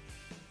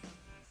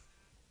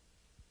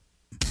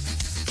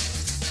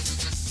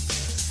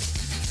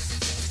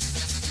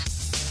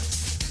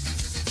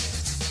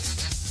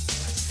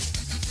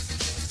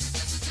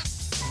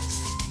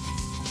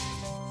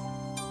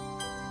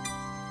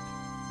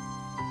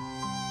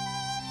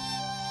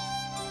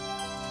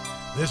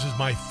 This is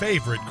my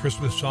favorite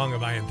Christmas song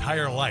of my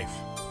entire life.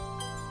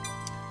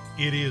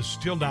 It is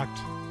Still Knocked,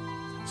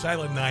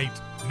 Silent Night,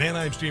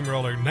 Mannheim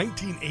Steamroller,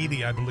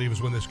 1980, I believe,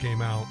 is when this came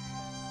out.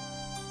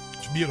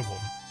 It's beautiful.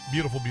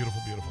 Beautiful,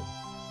 beautiful, beautiful.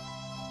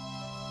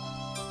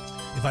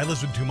 If I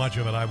listen too much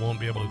of it, I won't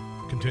be able to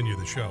continue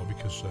the show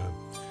because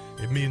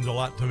it means a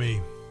lot to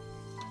me.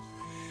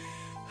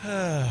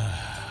 All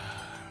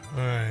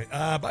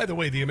right. By the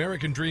way, the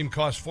American dream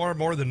costs far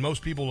more than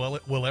most people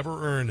will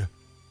ever earn.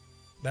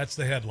 That's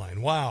the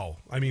headline. Wow.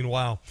 I mean,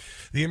 wow.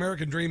 The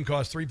American dream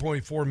costs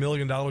 $3.4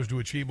 million to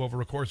achieve over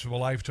a course of a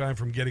lifetime,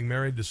 from getting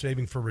married to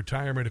saving for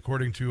retirement,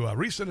 according to a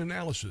recent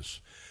analysis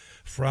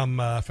from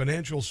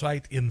financial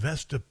site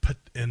Investopedia.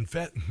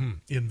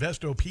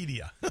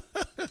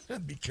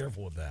 Be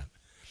careful with that.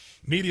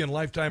 Median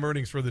lifetime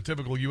earnings for the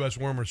typical U.S.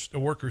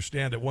 worker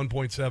stand at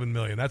 $1.7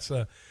 million. That's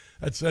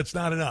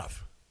not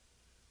enough.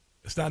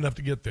 It's not enough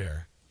to get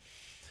there.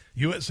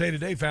 USA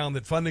Today found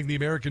that funding the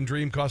American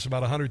dream costs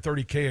about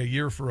 $130K a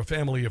year for a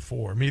family of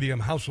four. Median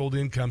household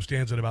income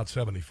stands at about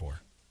 $74.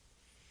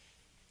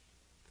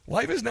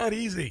 Life is not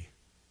easy.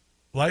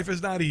 Life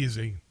is not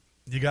easy.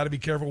 You got to be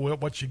careful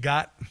with what you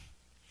got.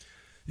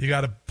 You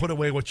got to put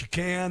away what you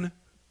can,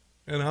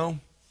 you know.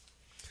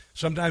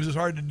 Sometimes it's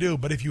hard to do,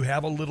 but if you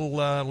have a little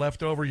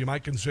left over, you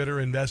might consider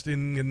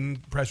investing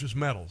in precious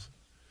metals.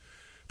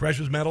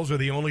 Precious metals are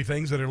the only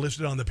things that are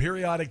listed on the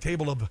periodic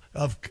table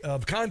of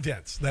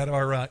contents that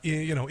are,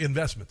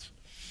 investments,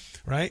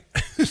 right?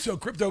 So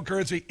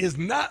cryptocurrency is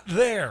not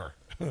there.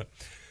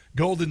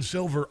 Gold and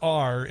silver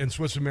are, and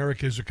Swiss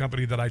America is a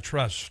company that I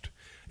trust.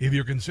 If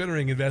you're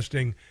considering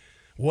investing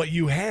what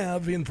you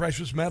have in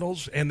precious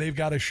metals, and they've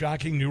got a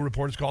shocking new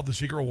report, it's called The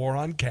Secret War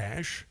on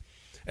Cash,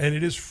 and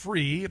it is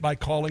free by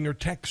calling or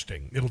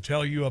texting. It'll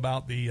tell you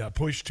about the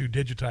push to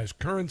digitize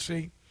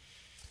currency.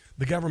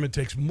 The government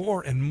takes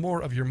more and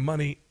more of your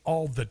money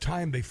all the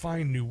time. They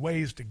find new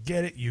ways to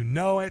get it. You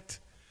know it.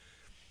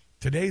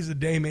 Today's the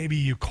day maybe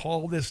you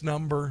call this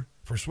number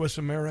for Swiss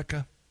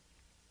America.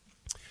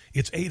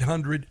 It's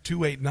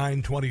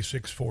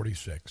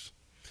 800-289-2646.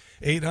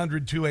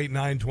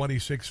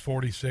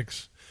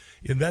 800-289-2646.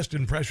 Invest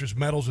in precious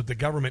metals that the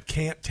government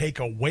can't take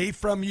away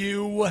from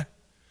you,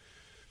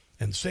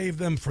 and save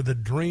them for the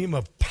dream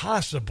of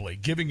possibly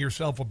giving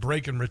yourself a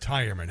break in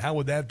retirement. How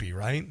would that be,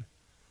 right?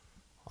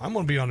 I'm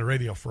going to be on the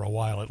radio for a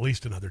while, at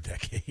least another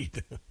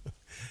decade.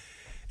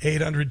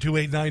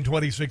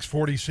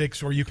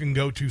 800-289-2646, or you can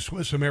go to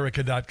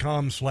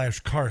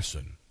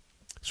SwissAmerica.com/Carson.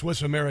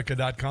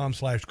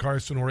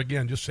 SwissAmerica.com/Carson, or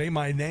again, just say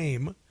my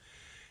name,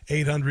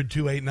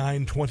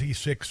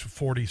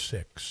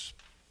 800-289-2646.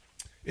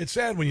 It's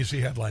sad when you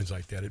see headlines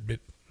like that. It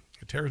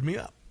tears me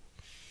up.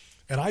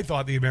 And I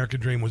thought the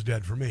American dream was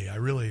dead for me. I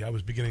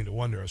was beginning to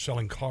wonder. I was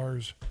selling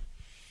cars.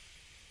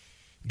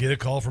 Get a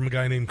call from a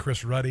guy named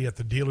Chris Ruddy at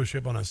the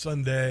dealership on a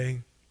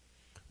Sunday.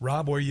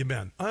 Rob, where you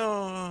been?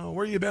 Oh,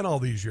 where you been all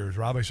these years,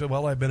 Rob? I said,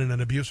 well, I've been in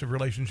an abusive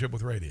relationship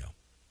with radio.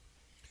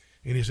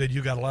 And he said,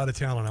 you got a lot of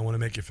talent. I want to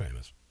make you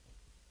famous.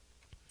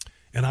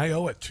 And I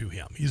owe it to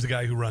him. He's the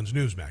guy who runs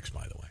Newsmax,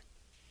 by the way.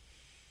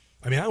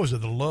 I mean, I was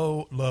at the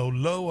low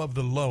of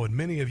the low, and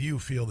many of you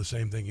feel the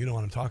same thing. You know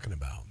what I'm talking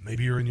about.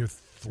 Maybe you're in your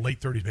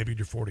late 30s, maybe in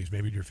your 40s,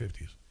 maybe in your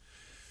 50s.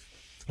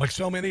 Like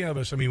so many of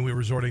us, I mean, we're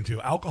resorting to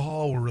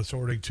alcohol, we're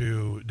resorting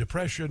to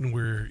depression,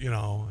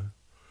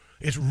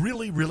 it's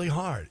really, really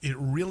hard. It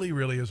really,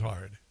 really is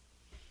hard.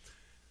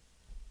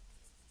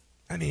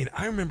 I mean,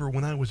 I remember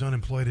when I was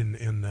unemployed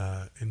in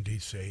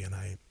D.C., and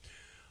I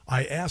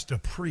asked a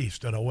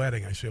priest at a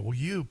wedding, I said, will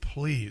you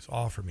please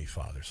offer me,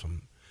 Father,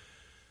 some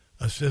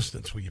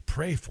assistance? Will you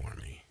pray for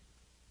me?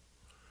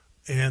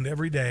 And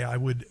every day I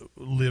would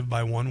live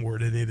by one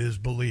word, and it is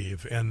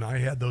believe. And I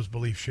had those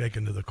beliefs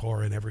shaken to the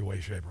core in every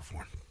way, shape, or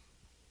form.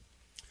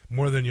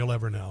 More than you'll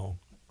ever know.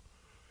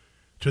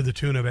 To the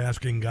tune of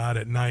asking God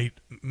at night,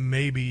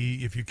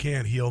 maybe if you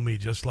can't heal me,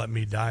 just let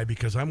me die,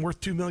 because I'm worth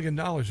 $2 million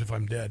if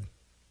I'm dead.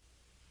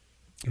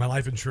 My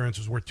life insurance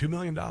is worth $2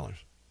 million.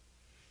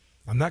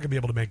 I'm not going to be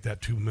able to make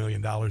that $2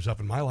 million up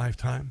in my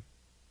lifetime.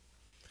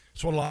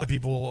 That's what a lot of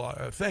people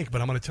think,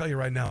 but I'm going to tell you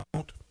right now,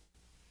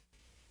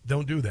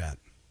 don't do that.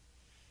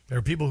 There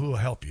are people who will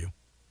help you.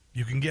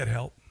 You can get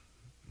help,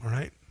 all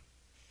right?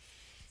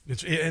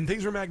 And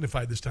things are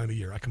magnified this time of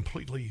year. I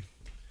completely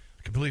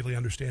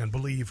understand.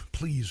 Believe,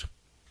 please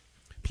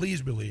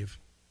believe,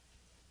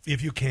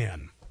 if you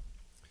can.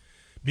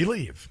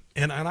 Believe.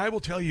 And I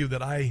will tell you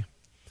that I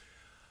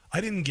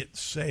didn't get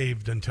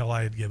saved until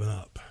I had given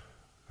up.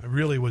 I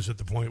really was at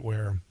the point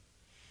where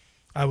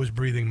I was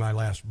breathing my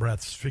last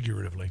breaths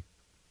figuratively,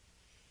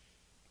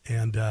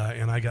 and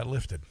I got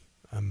lifted.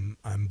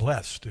 I'm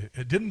blessed.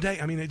 It didn't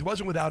take. I mean, it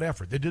wasn't without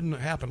effort. It didn't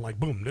happen like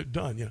boom,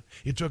 done. You know,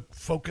 it took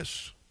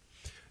focus,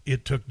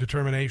 it took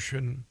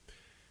determination,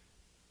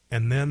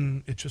 and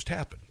then it just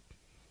happened.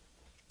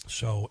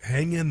 So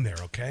hang in there,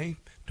 okay?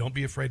 Don't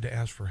be afraid to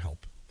ask for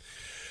help.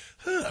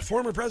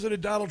 Former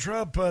President Donald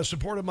Trump,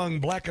 support among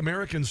black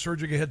Americans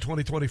surging ahead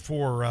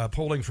 2024.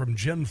 Polling from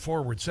Gen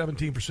Forward,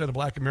 17% of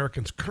black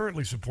Americans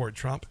currently support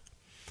Trump.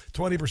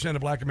 20%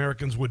 of black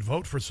Americans would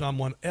vote for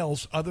someone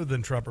else other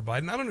than Trump or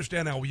Biden. I don't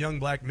understand how young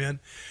black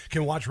men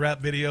can watch rap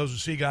videos and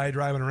see a guy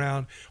driving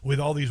around with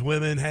all these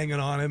women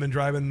hanging on him and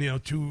driving,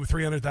 $200,000,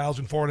 $300,000,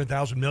 $400,000,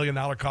 $1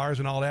 million cars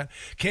and all that.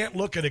 Can't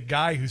look at a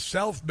guy who's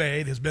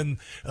self-made, has been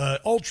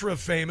ultra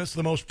famous,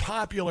 the most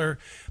popular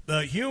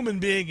human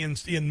being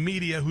in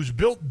media, who's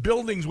built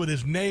buildings with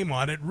his name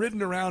on it,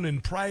 ridden around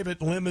in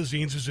private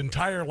limousines his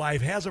entire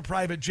life, has a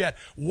private jet.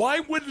 Why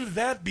wouldn't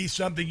that be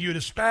something you'd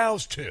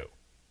espouse to?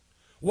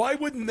 Why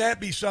wouldn't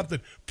that be something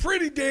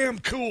pretty damn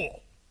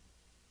cool?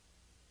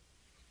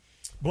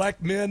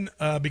 Black men,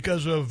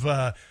 because of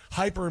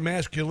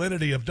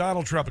hyper-masculinity of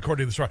Donald Trump,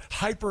 according to the story,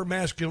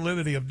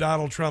 hyper-masculinity of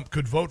Donald Trump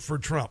could vote for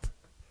Trump.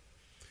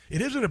 It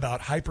isn't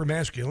about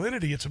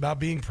hyper-masculinity. It's about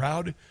being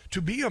proud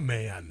to be a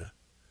man.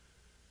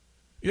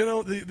 You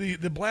know,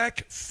 the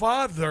black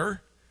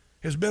father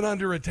has been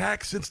under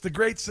attack since the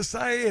Great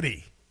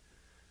Society.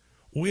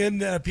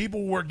 When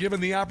people were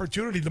given the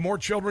opportunity, the more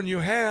children you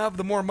have,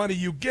 the more money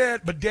you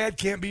get, but dad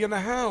can't be in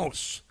the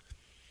house.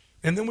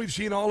 And then we've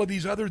seen all of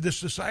this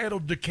societal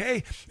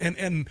decay,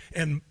 and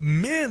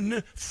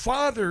men,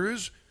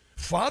 fathers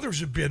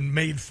have been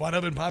made fun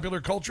of in popular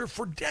culture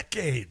for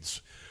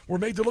decades. We're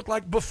made to look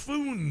like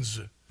buffoons.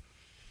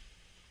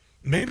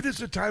 Maybe this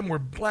is a time where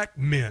black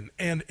men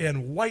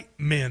and white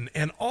men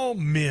and all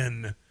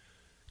men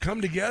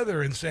come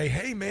together and say,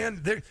 hey,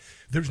 man,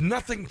 there's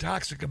nothing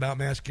toxic about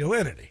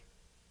masculinity.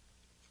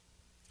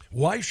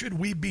 Why should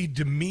we be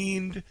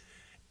demeaned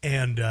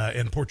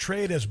and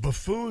portrayed as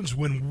buffoons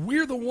when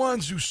we're the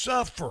ones who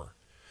suffer?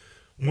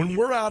 When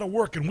we're out of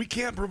work and we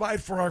can't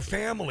provide for our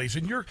families,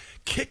 and you're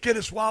kicking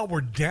us while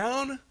we're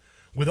down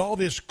with all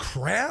this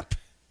crap?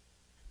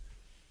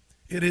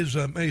 It is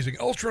amazing.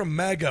 Ultra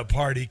Mega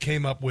Party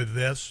came up with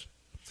this.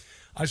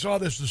 I saw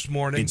this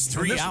morning. It's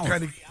 3 hours. This will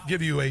kind of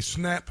give you a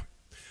snap.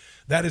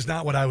 That is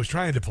not what I was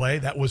trying to play.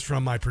 That was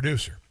from my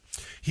producer.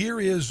 Here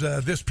is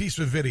this piece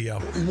of video.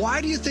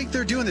 Why do you think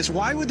they're doing this?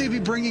 Why would they be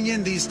bringing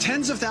in these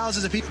tens of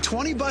thousands of people,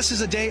 20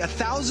 buses a day,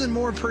 1,000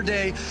 more per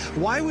day?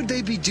 Why would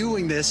they be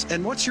doing this?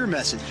 And what's your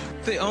message?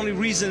 The only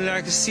reason that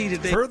I can see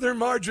that they further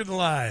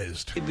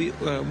marginalized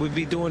would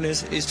be doing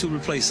this is to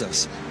replace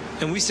us.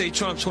 And we say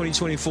Trump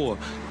 2024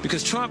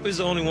 because Trump is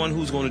the only one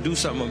who's going to do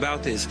something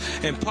about this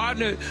and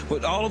partner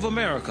with all of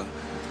America.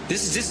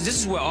 This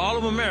is where all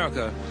of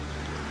America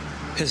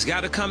has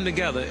got to come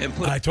together and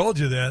put. I told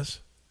you this.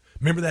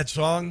 Remember that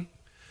song?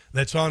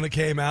 That song that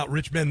came out,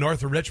 Rich Men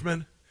North of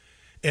Richmond?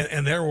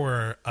 And there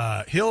were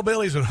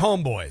hillbillies and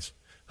homeboys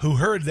who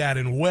heard that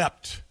and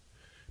wept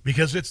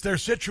because it's their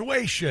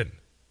situation.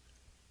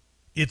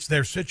 It's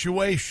their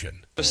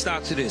situation.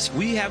 Stop to this.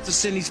 We have to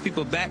send these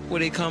people back where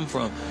they come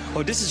from,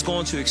 or this is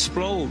going to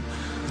explode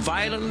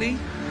violently.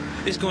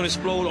 It's going to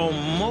explode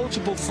on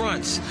multiple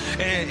fronts.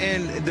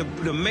 And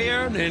the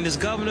mayor and this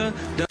governor...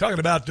 Talking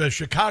about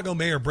Chicago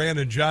Mayor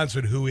Brandon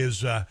Johnson, who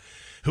is a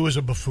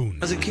buffoon.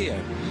 Doesn't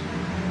care.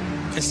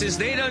 And since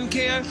they don't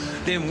care,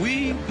 then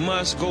we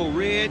must go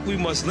red. We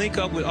must link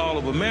up with all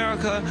of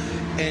America.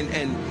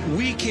 And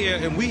we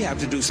care, and we have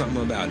to do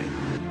something about it.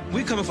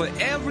 We're coming for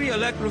every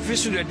elected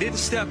official that didn't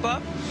step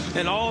up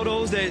and all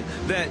those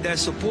that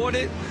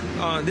supported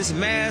this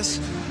mass,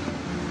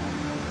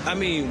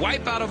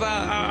 wipe out of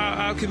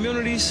our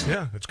communities.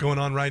 Yeah, it's going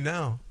on right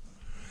now.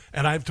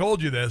 And I've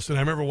told you this, and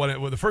I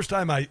remember the first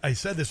time I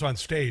said this on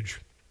stage.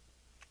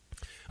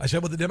 I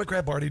said what the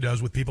Democrat Party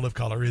does with people of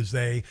color is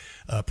they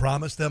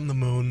promise them the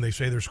moon. They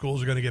say their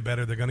schools are going to get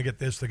better. They're going to get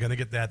this. They're going to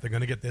get that. They're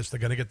going to get this. They're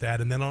going to get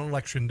that. And then on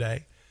Election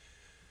Day,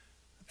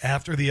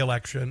 after the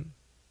election,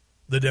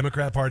 the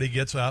Democrat Party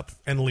gets up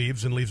and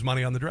leaves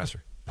money on the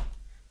dresser.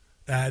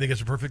 I think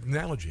it's a perfect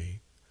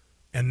analogy.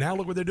 And now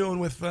look what they're doing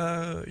with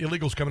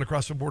illegals coming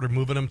across the border,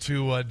 moving them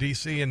to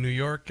D.C. and New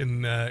York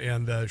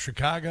and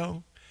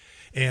Chicago,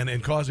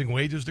 and causing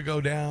wages to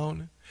go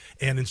down.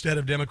 And instead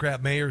of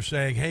Democrat mayors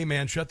saying, hey,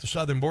 man, shut the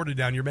southern border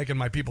down, you're making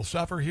my people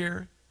suffer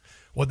here,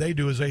 what they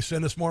do is they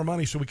send us more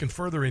money so we can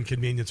further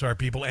inconvenience our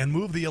people and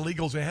move the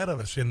illegals ahead of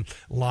us in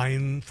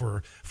line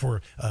for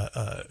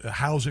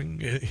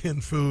housing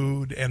and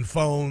food and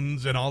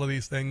phones and all of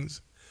these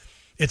things.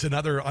 It's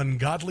another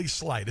ungodly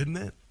slight, isn't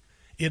it?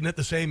 Isn't it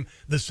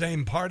the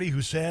same party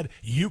who said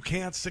you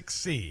can't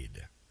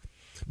succeed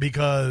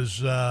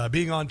because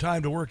being on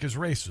time to work is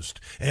racist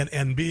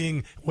and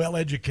being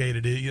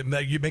well-educated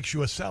it makes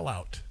you a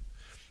sellout?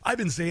 I've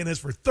been saying this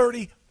for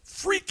 30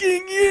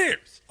 freaking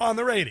years on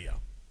the radio.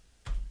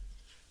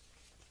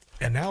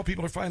 And now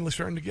people are finally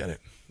starting to get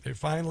it. They're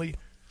finally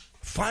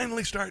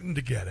starting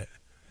to get it.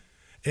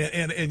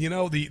 And you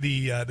know,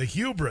 the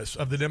hubris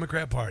of the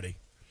Democrat Party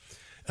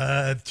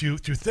to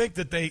think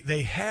that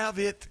they have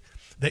it.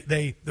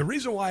 The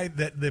reason why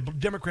that the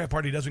Democrat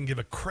Party doesn't give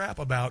a crap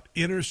about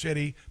inner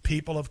city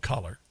people of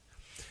color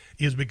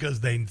is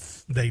because they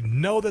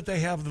know that they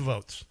have the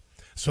votes,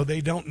 so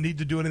they don't need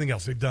to do anything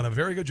else. They've done a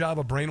very good job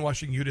of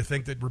brainwashing you to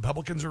think that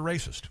Republicans are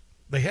racist.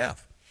 They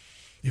have.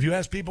 If you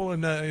ask people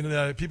in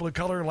people of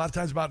color a lot of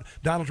times about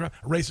Donald Trump,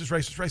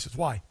 racist.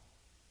 Why?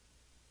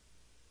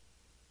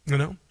 You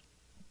know?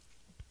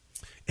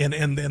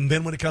 And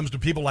then when it comes to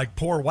people like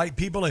poor white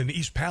people in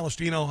East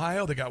Palestine,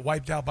 Ohio, that got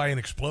wiped out by an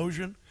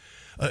explosion,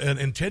 an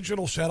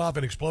intentional set-off,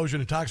 an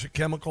explosion of toxic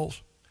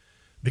chemicals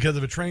because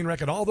of a train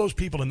wreck, and all those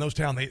people in those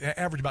towns, they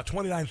average about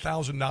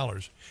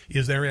 $29,000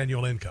 is their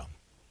annual income.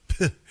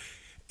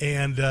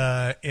 and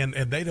they're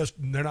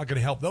not going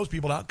to help those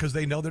people out because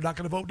they know they're not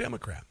going to vote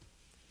Democrat.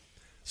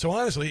 So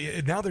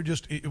honestly, now they're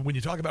just, when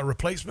you talk about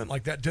replacement,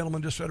 like that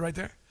gentleman just said right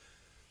there,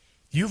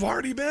 you've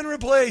already been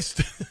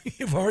replaced.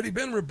 You've already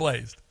been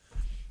replaced.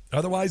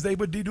 Otherwise, they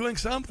would be doing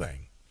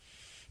something.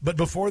 But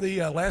before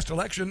the last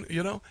election,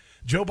 you know,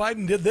 Joe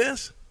Biden did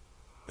this,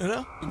 you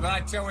know. But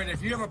I tell you,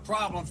 if you have a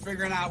problem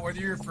figuring out whether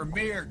you're for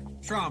me or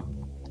Trump,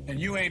 then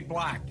you ain't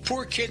black.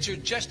 Poor kids are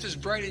just as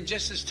bright and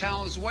just as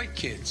talented as white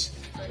kids.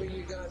 I mean,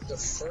 you got the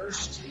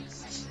first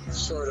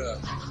sort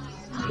of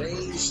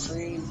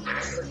mainstream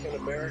African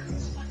American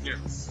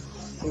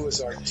who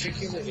is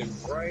articulate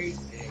and bright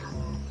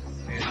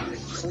and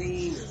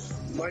clean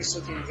and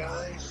nice-looking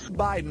guy.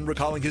 Biden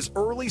recalling his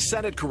early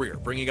Senate career,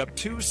 bringing up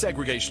two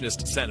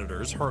segregationist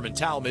senators, Herman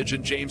Talmadge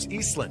and James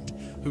Eastland,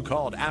 who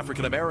called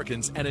African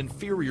Americans an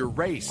inferior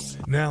race.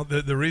 Now,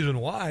 the reason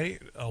why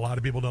a lot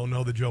of people don't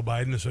know that Joe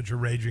Biden is such a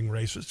raging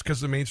racist is because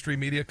the mainstream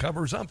media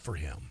covers up for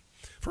him,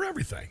 for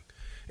everything.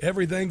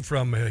 Everything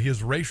from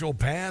his racial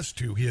past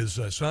to his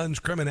son's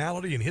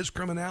criminality and his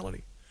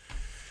criminality.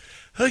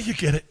 You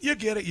get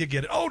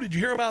it. Oh, did you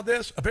hear about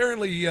this?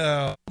 Apparently,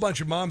 a bunch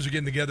of moms are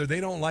getting together.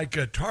 They don't like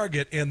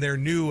Target and their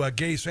new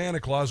gay Santa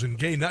Claus and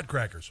gay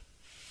nutcrackers.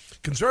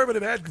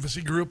 Conservative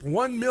advocacy group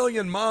 1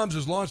 Million Moms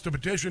has launched a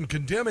petition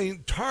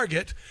condemning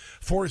Target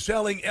for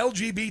selling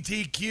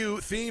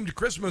LGBTQ-themed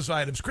Christmas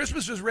items.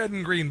 Christmas is red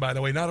and green, by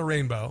the way, not a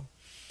rainbow.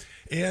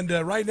 And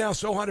right now,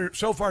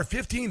 so far,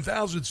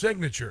 15,000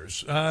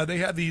 signatures. They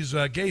have these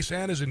gay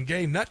Santas and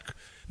gay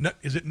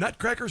is it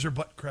nutcrackers or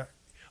butt crackers?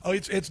 Oh,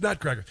 it's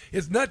nutcrackers.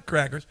 It's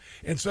nutcrackers.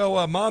 And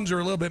so moms are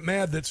a little bit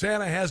mad that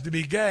Santa has to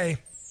be gay.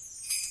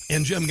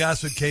 And Jim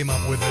Gossett came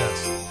up with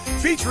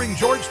this, featuring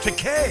George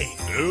Takei.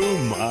 Oh,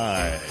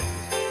 my.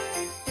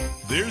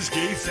 There's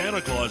gay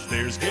Santa Claus.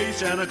 There's gay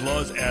Santa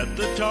Claus at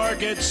the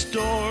Target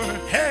store.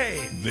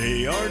 Hey!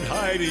 They aren't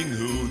hiding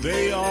who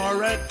they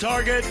are at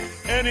Target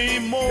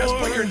anymore. Just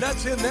put your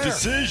nuts in there.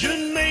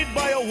 Decision made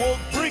by a woke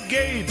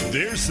brigade.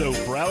 They're so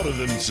proud of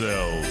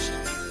themselves.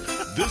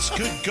 This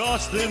could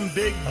cost them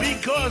big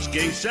because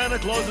gay Santa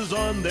Claus is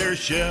on their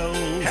shelves.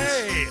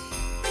 Hey!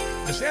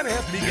 Does Santa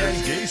have to be gay?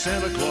 There's gay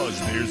Santa Claus.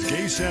 There's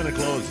gay Santa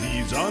Claus.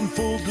 He's on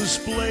full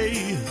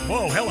display.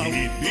 Whoa, hello.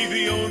 He'd be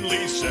the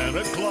only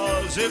Santa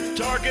Claus if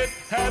Target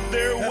had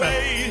their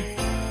way.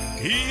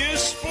 He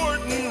is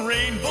sporting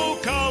rainbow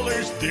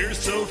collars. They're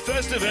so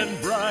festive and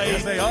bright.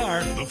 Yes, they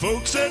are. The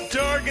folks at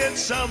Target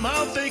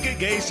somehow think a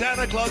gay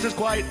Santa Claus is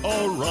quite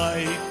all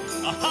right.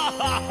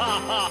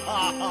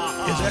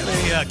 Is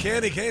that a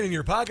candy cane in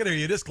your pocket, or are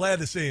you just glad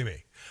to see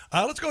me?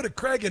 Let's go to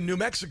Craig in New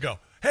Mexico.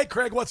 Hey,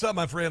 Craig, what's up,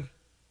 my friend?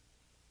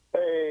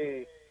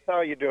 Hey,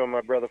 how you doing,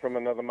 my brother from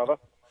another mother?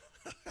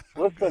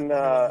 Listen,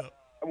 I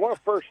want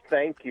to first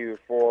thank you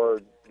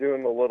for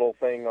doing the little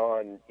thing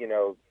on,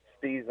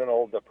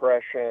 seasonal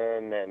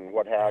depression and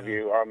what have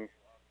you. I'm, of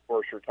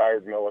course,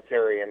 retired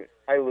military, and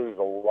I lose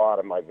a lot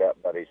of my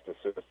vet buddies to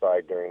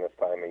suicide during this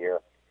time of year.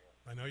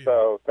 I know you.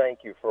 So thank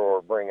you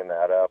for bringing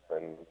that up,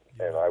 and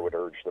I would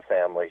urge the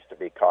families to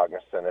be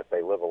cognizant if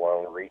they live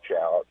alone, reach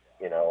out,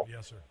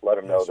 Yes, sir. let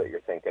them know that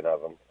you're thinking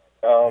of them.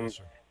 Yes,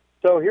 sir.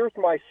 So here's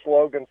my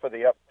slogan for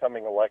the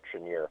upcoming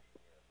election year.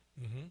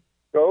 Mm-hmm.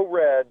 Go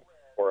red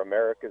or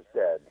America's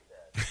dead.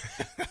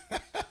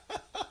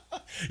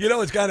 You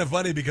know, it's kind of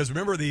funny because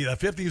remember the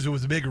 50s, it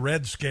was a big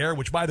red scare,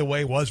 which, by the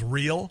way, was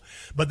real.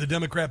 But the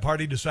Democrat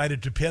Party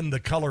decided to pin the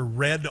color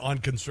red on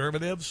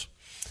conservatives.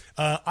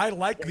 I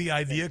like the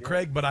idea,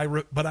 Craig, but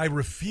I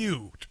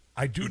refute.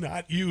 I do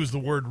not use the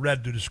word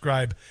red to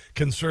describe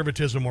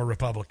conservatism or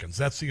Republicans.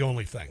 That's the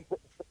only thing.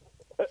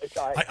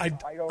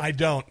 I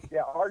don't.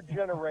 Yeah, our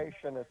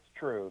generation, it's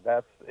true.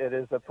 It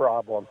is a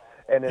problem.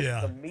 And it's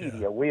the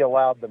media. Yeah. We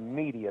allowed the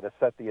media to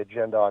set the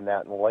agenda on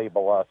that and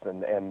label us,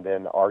 and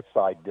then our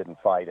side didn't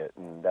fight it.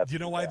 And that's. Do you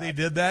know why they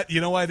did that?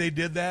 You know why they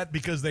did that?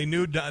 Because they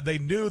knew that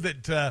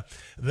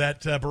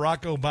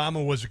Barack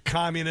Obama was a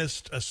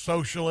communist, a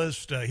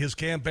socialist. His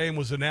campaign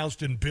was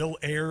announced in Bill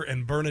Ayer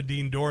and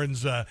Bernadine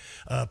Dorn's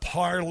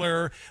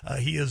parlor.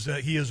 He is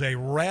a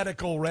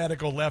radical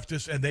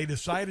leftist, and they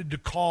decided to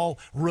call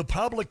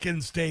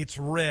Republican states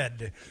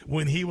red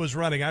when he was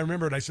running. I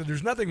remember it. I said,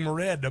 "There's nothing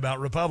red about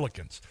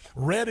Republicans.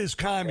 Red is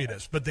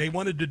communist," but they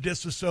wanted to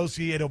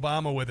disassociate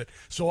Obama with it.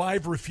 So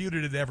I've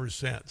refuted it ever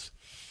since.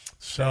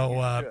 So,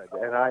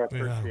 and I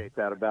appreciate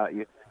that about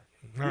you.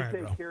 You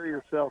take care of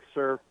yourself,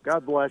 sir.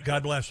 God bless you.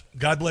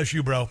 God bless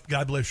you, bro.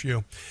 God bless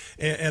you.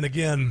 And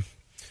again,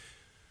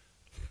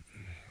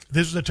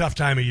 this is a tough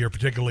time of year,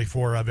 particularly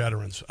for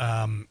veterans.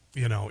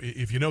 You know,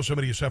 if you know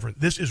somebody who's suffering,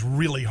 this is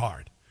really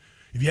hard.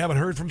 If you haven't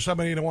heard from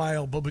somebody in a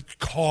while,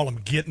 call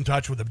them, get in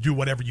touch with them, do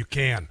whatever you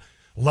can.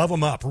 Love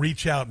them up.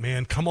 Reach out,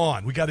 man. Come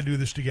on. We got to do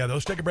this together.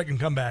 Let's take a break and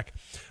come back.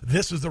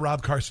 This is the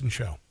Rob Carson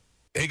Show.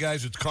 Hey,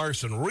 guys, it's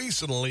Carson.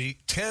 Recently,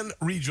 10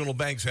 regional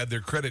banks had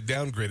their credit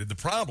downgraded. The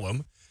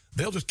problem,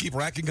 they'll just keep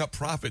racking up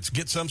profits.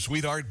 Get some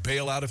sweetheart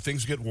bailout if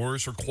things get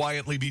worse, or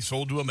quietly be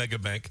sold to a mega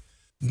bank.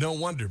 No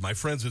wonder my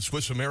friends at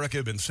Swiss America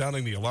have been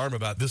sounding the alarm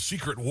about this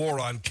secret war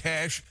on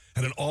cash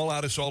and an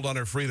all-out assault on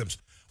our freedoms.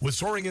 With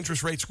soaring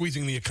interest rates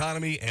squeezing the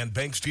economy and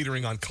banks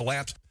teetering on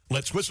collapse,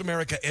 let Swiss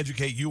America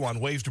educate you on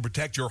ways to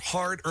protect your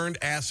hard-earned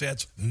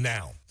assets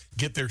now.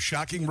 Get their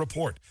shocking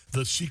report,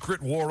 The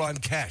Secret War on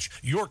Cash.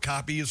 Your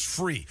copy is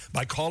free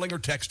by calling or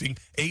texting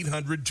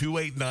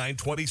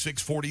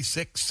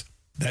 800-289-2646.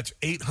 That's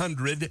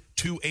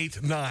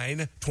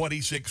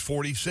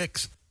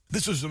 800-289-2646.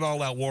 This is an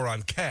all-out war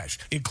on cash,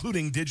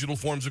 including digital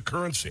forms of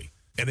currency,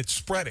 and it's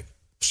spreading.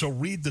 So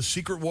read The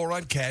Secret War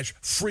on Cash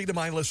free to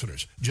my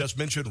listeners. Just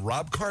mention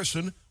Rob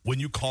Carson when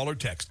you call or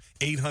text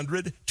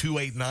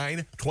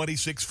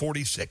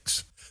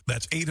 800-289-2646.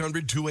 That's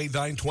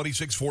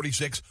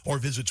 800-289-2646, or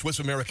visit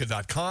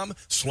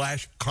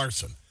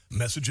SwissAmerica.com/Carson.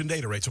 Message and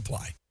data rates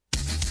apply.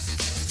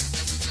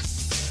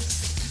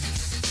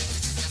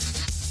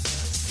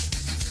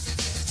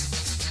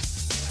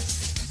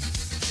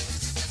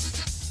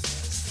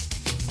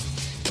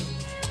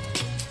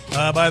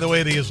 By the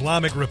way, the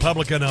Islamic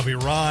Republic of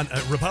Iran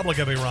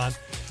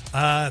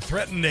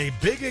threatened a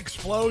big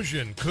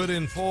explosion could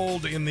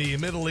unfold in the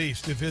Middle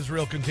East if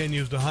Israel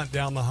continues to hunt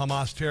down the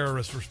Hamas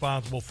terrorists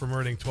responsible for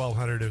murdering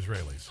 1,200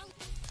 Israelis.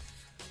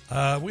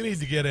 We need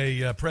to get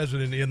a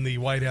president in the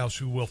White House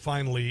who will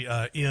finally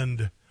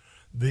end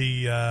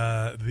the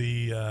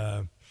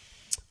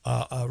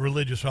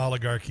religious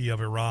oligarchy of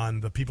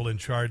Iran. The people in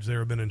charge there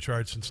have been in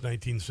charge since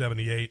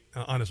 1978.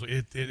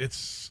 Honestly,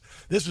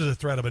 this is a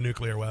threat of a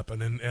nuclear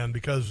weapon, and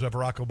because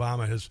Barack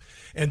Obama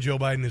and Joe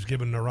Biden has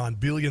given Iran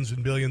billions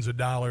and billions of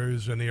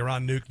dollars and the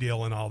Iran nuke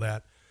deal and all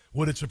that,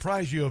 would it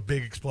surprise you if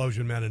big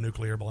explosion meant a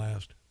nuclear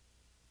blast?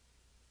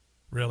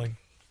 Really?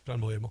 It's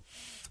unbelievable.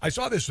 I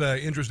saw this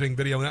interesting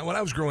video. When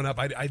I was growing up,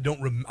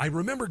 I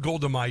remember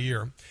Golda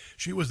Meir.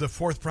 She was the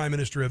fourth prime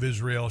minister of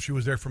Israel. She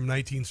was there from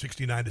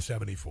 1969 to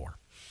 74.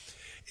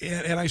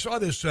 And I saw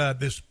this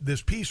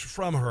piece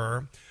from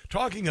her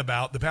talking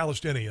about the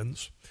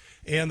Palestinians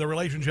and the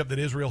relationship that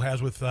Israel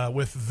has with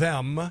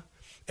them.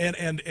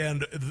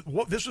 And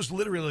this is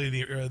literally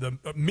the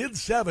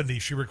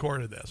mid-'70s she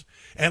recorded this.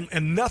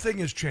 And nothing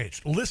has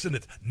changed. Listen,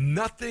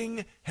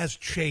 nothing has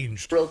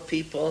changed. Israel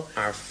people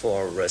are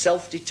for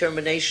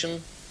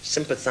self-determination,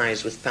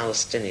 sympathize with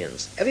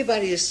Palestinians.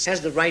 Everybody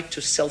has the right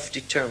to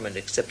self-determine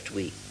except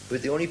we. We're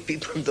the only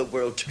people in the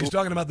world who... He's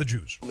talking about the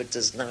Jews. ...it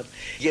does not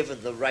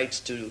given the right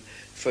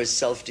for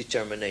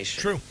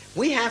self-determination. True.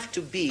 We have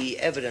to be,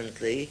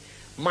 evidently,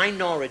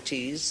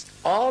 minorities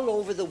all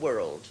over the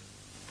world,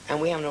 and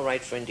we have no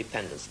right for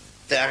independence.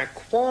 Our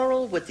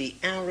quarrel with the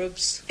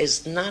Arabs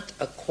is not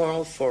a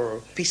quarrel for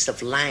a piece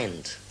of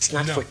land. It's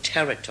not for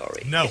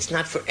territory. No. It's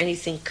not for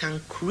anything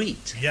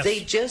concrete. Yes.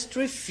 They just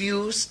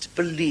refuse to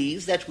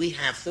believe that we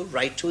have the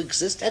right to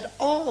exist at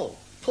all.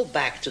 Pull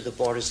back to the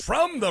borders.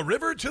 From the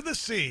river to the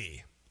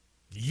sea.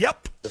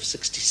 Yep. Of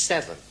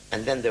 67,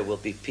 and then there will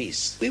be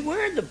peace. We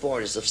were in the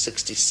borders of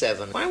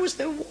 67. Why was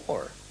there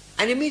war?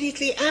 And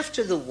immediately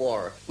after the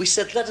war, we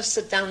said, let us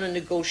sit down and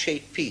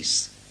negotiate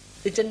peace.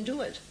 They didn't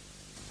do it.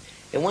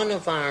 In one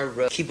of our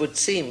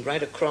kibbutzim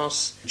right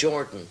across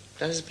Jordan,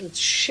 that has been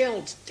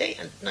shelled day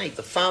and night.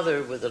 The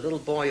father with a little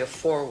boy of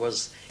 4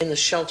 was in the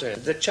shelter.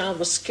 The child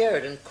was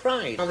scared and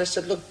cried. Father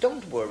said, look,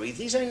 don't worry.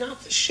 These are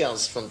not the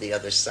shells from the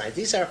other side.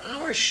 These are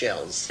our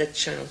shells. The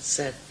child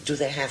said, do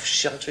they have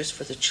shelters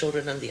for the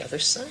children on the other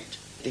side?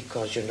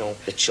 Because,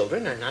 the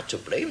children are not to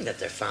blame that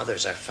their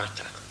fathers are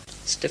Fatah.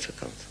 It's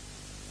difficult.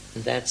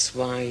 And that's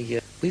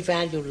why we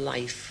value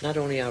life, not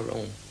only our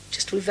own.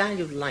 Just we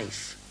value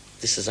life.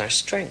 This is our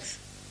strength.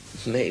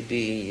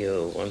 Maybe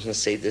one can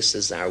say this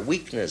is our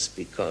weakness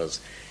because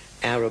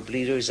Arab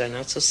leaders are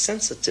not so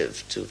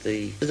sensitive to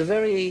the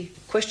very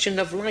question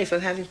of life,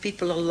 of having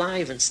people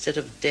alive instead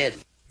of dead.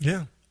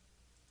 Yeah.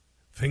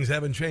 Things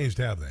haven't changed,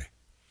 have they?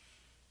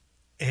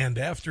 And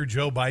after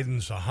Joe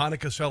Biden's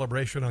Hanukkah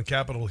celebration on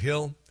Capitol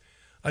Hill,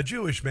 a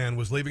Jewish man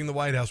was leaving the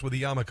White House with a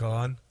yarmulke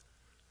on,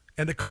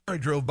 and a car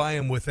drove by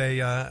him with a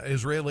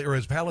Israeli or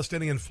his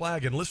Palestinian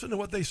flag, and listen to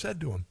what they said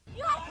to him.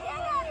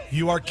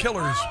 You are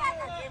killers.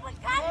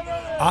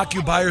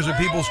 Occupiers of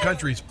people's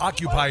countries.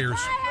 Occupiers.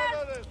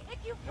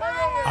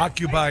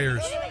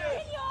 Occupiers.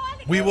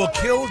 We will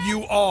kill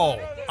you all.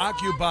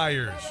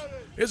 Occupiers.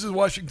 This is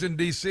Washington,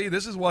 D.C.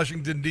 This is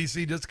Washington,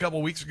 D.C. just a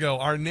couple weeks ago.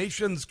 Our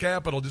nation's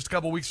capital just a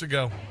couple weeks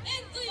ago.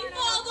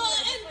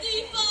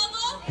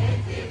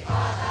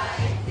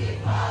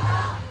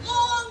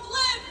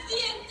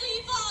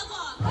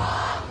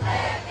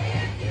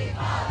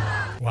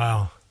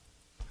 Wow.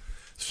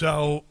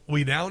 So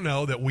we now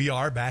know that we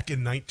are back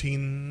in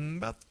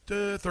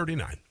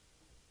 1939.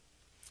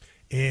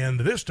 And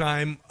this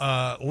time,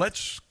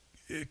 let's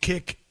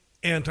kick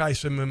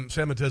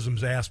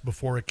anti-Semitism's ass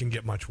before it can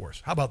get much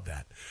worse. How about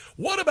that?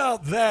 What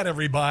about that,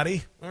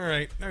 everybody? All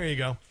right, there you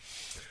go.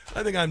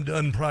 I think I'm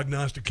done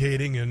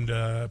prognosticating and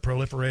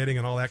proliferating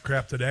and all that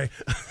crap today.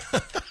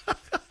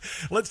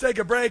 Let's take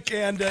a break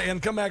and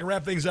come back and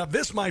wrap things up.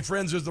 This, my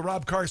friends, is the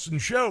Rob Carson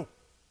Show.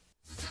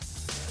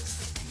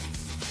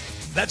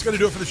 That's going to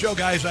do it for the show,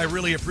 guys. I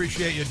really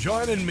appreciate you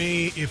joining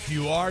me. If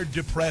you are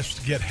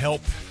depressed, get help.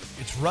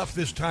 It's rough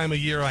this time of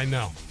year, I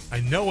know.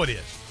 I know it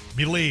is.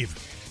 Believe.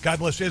 God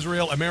bless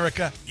Israel,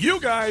 America, you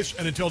guys,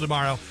 and until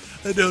tomorrow,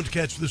 don't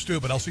catch the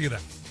stupid. I'll see you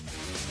then.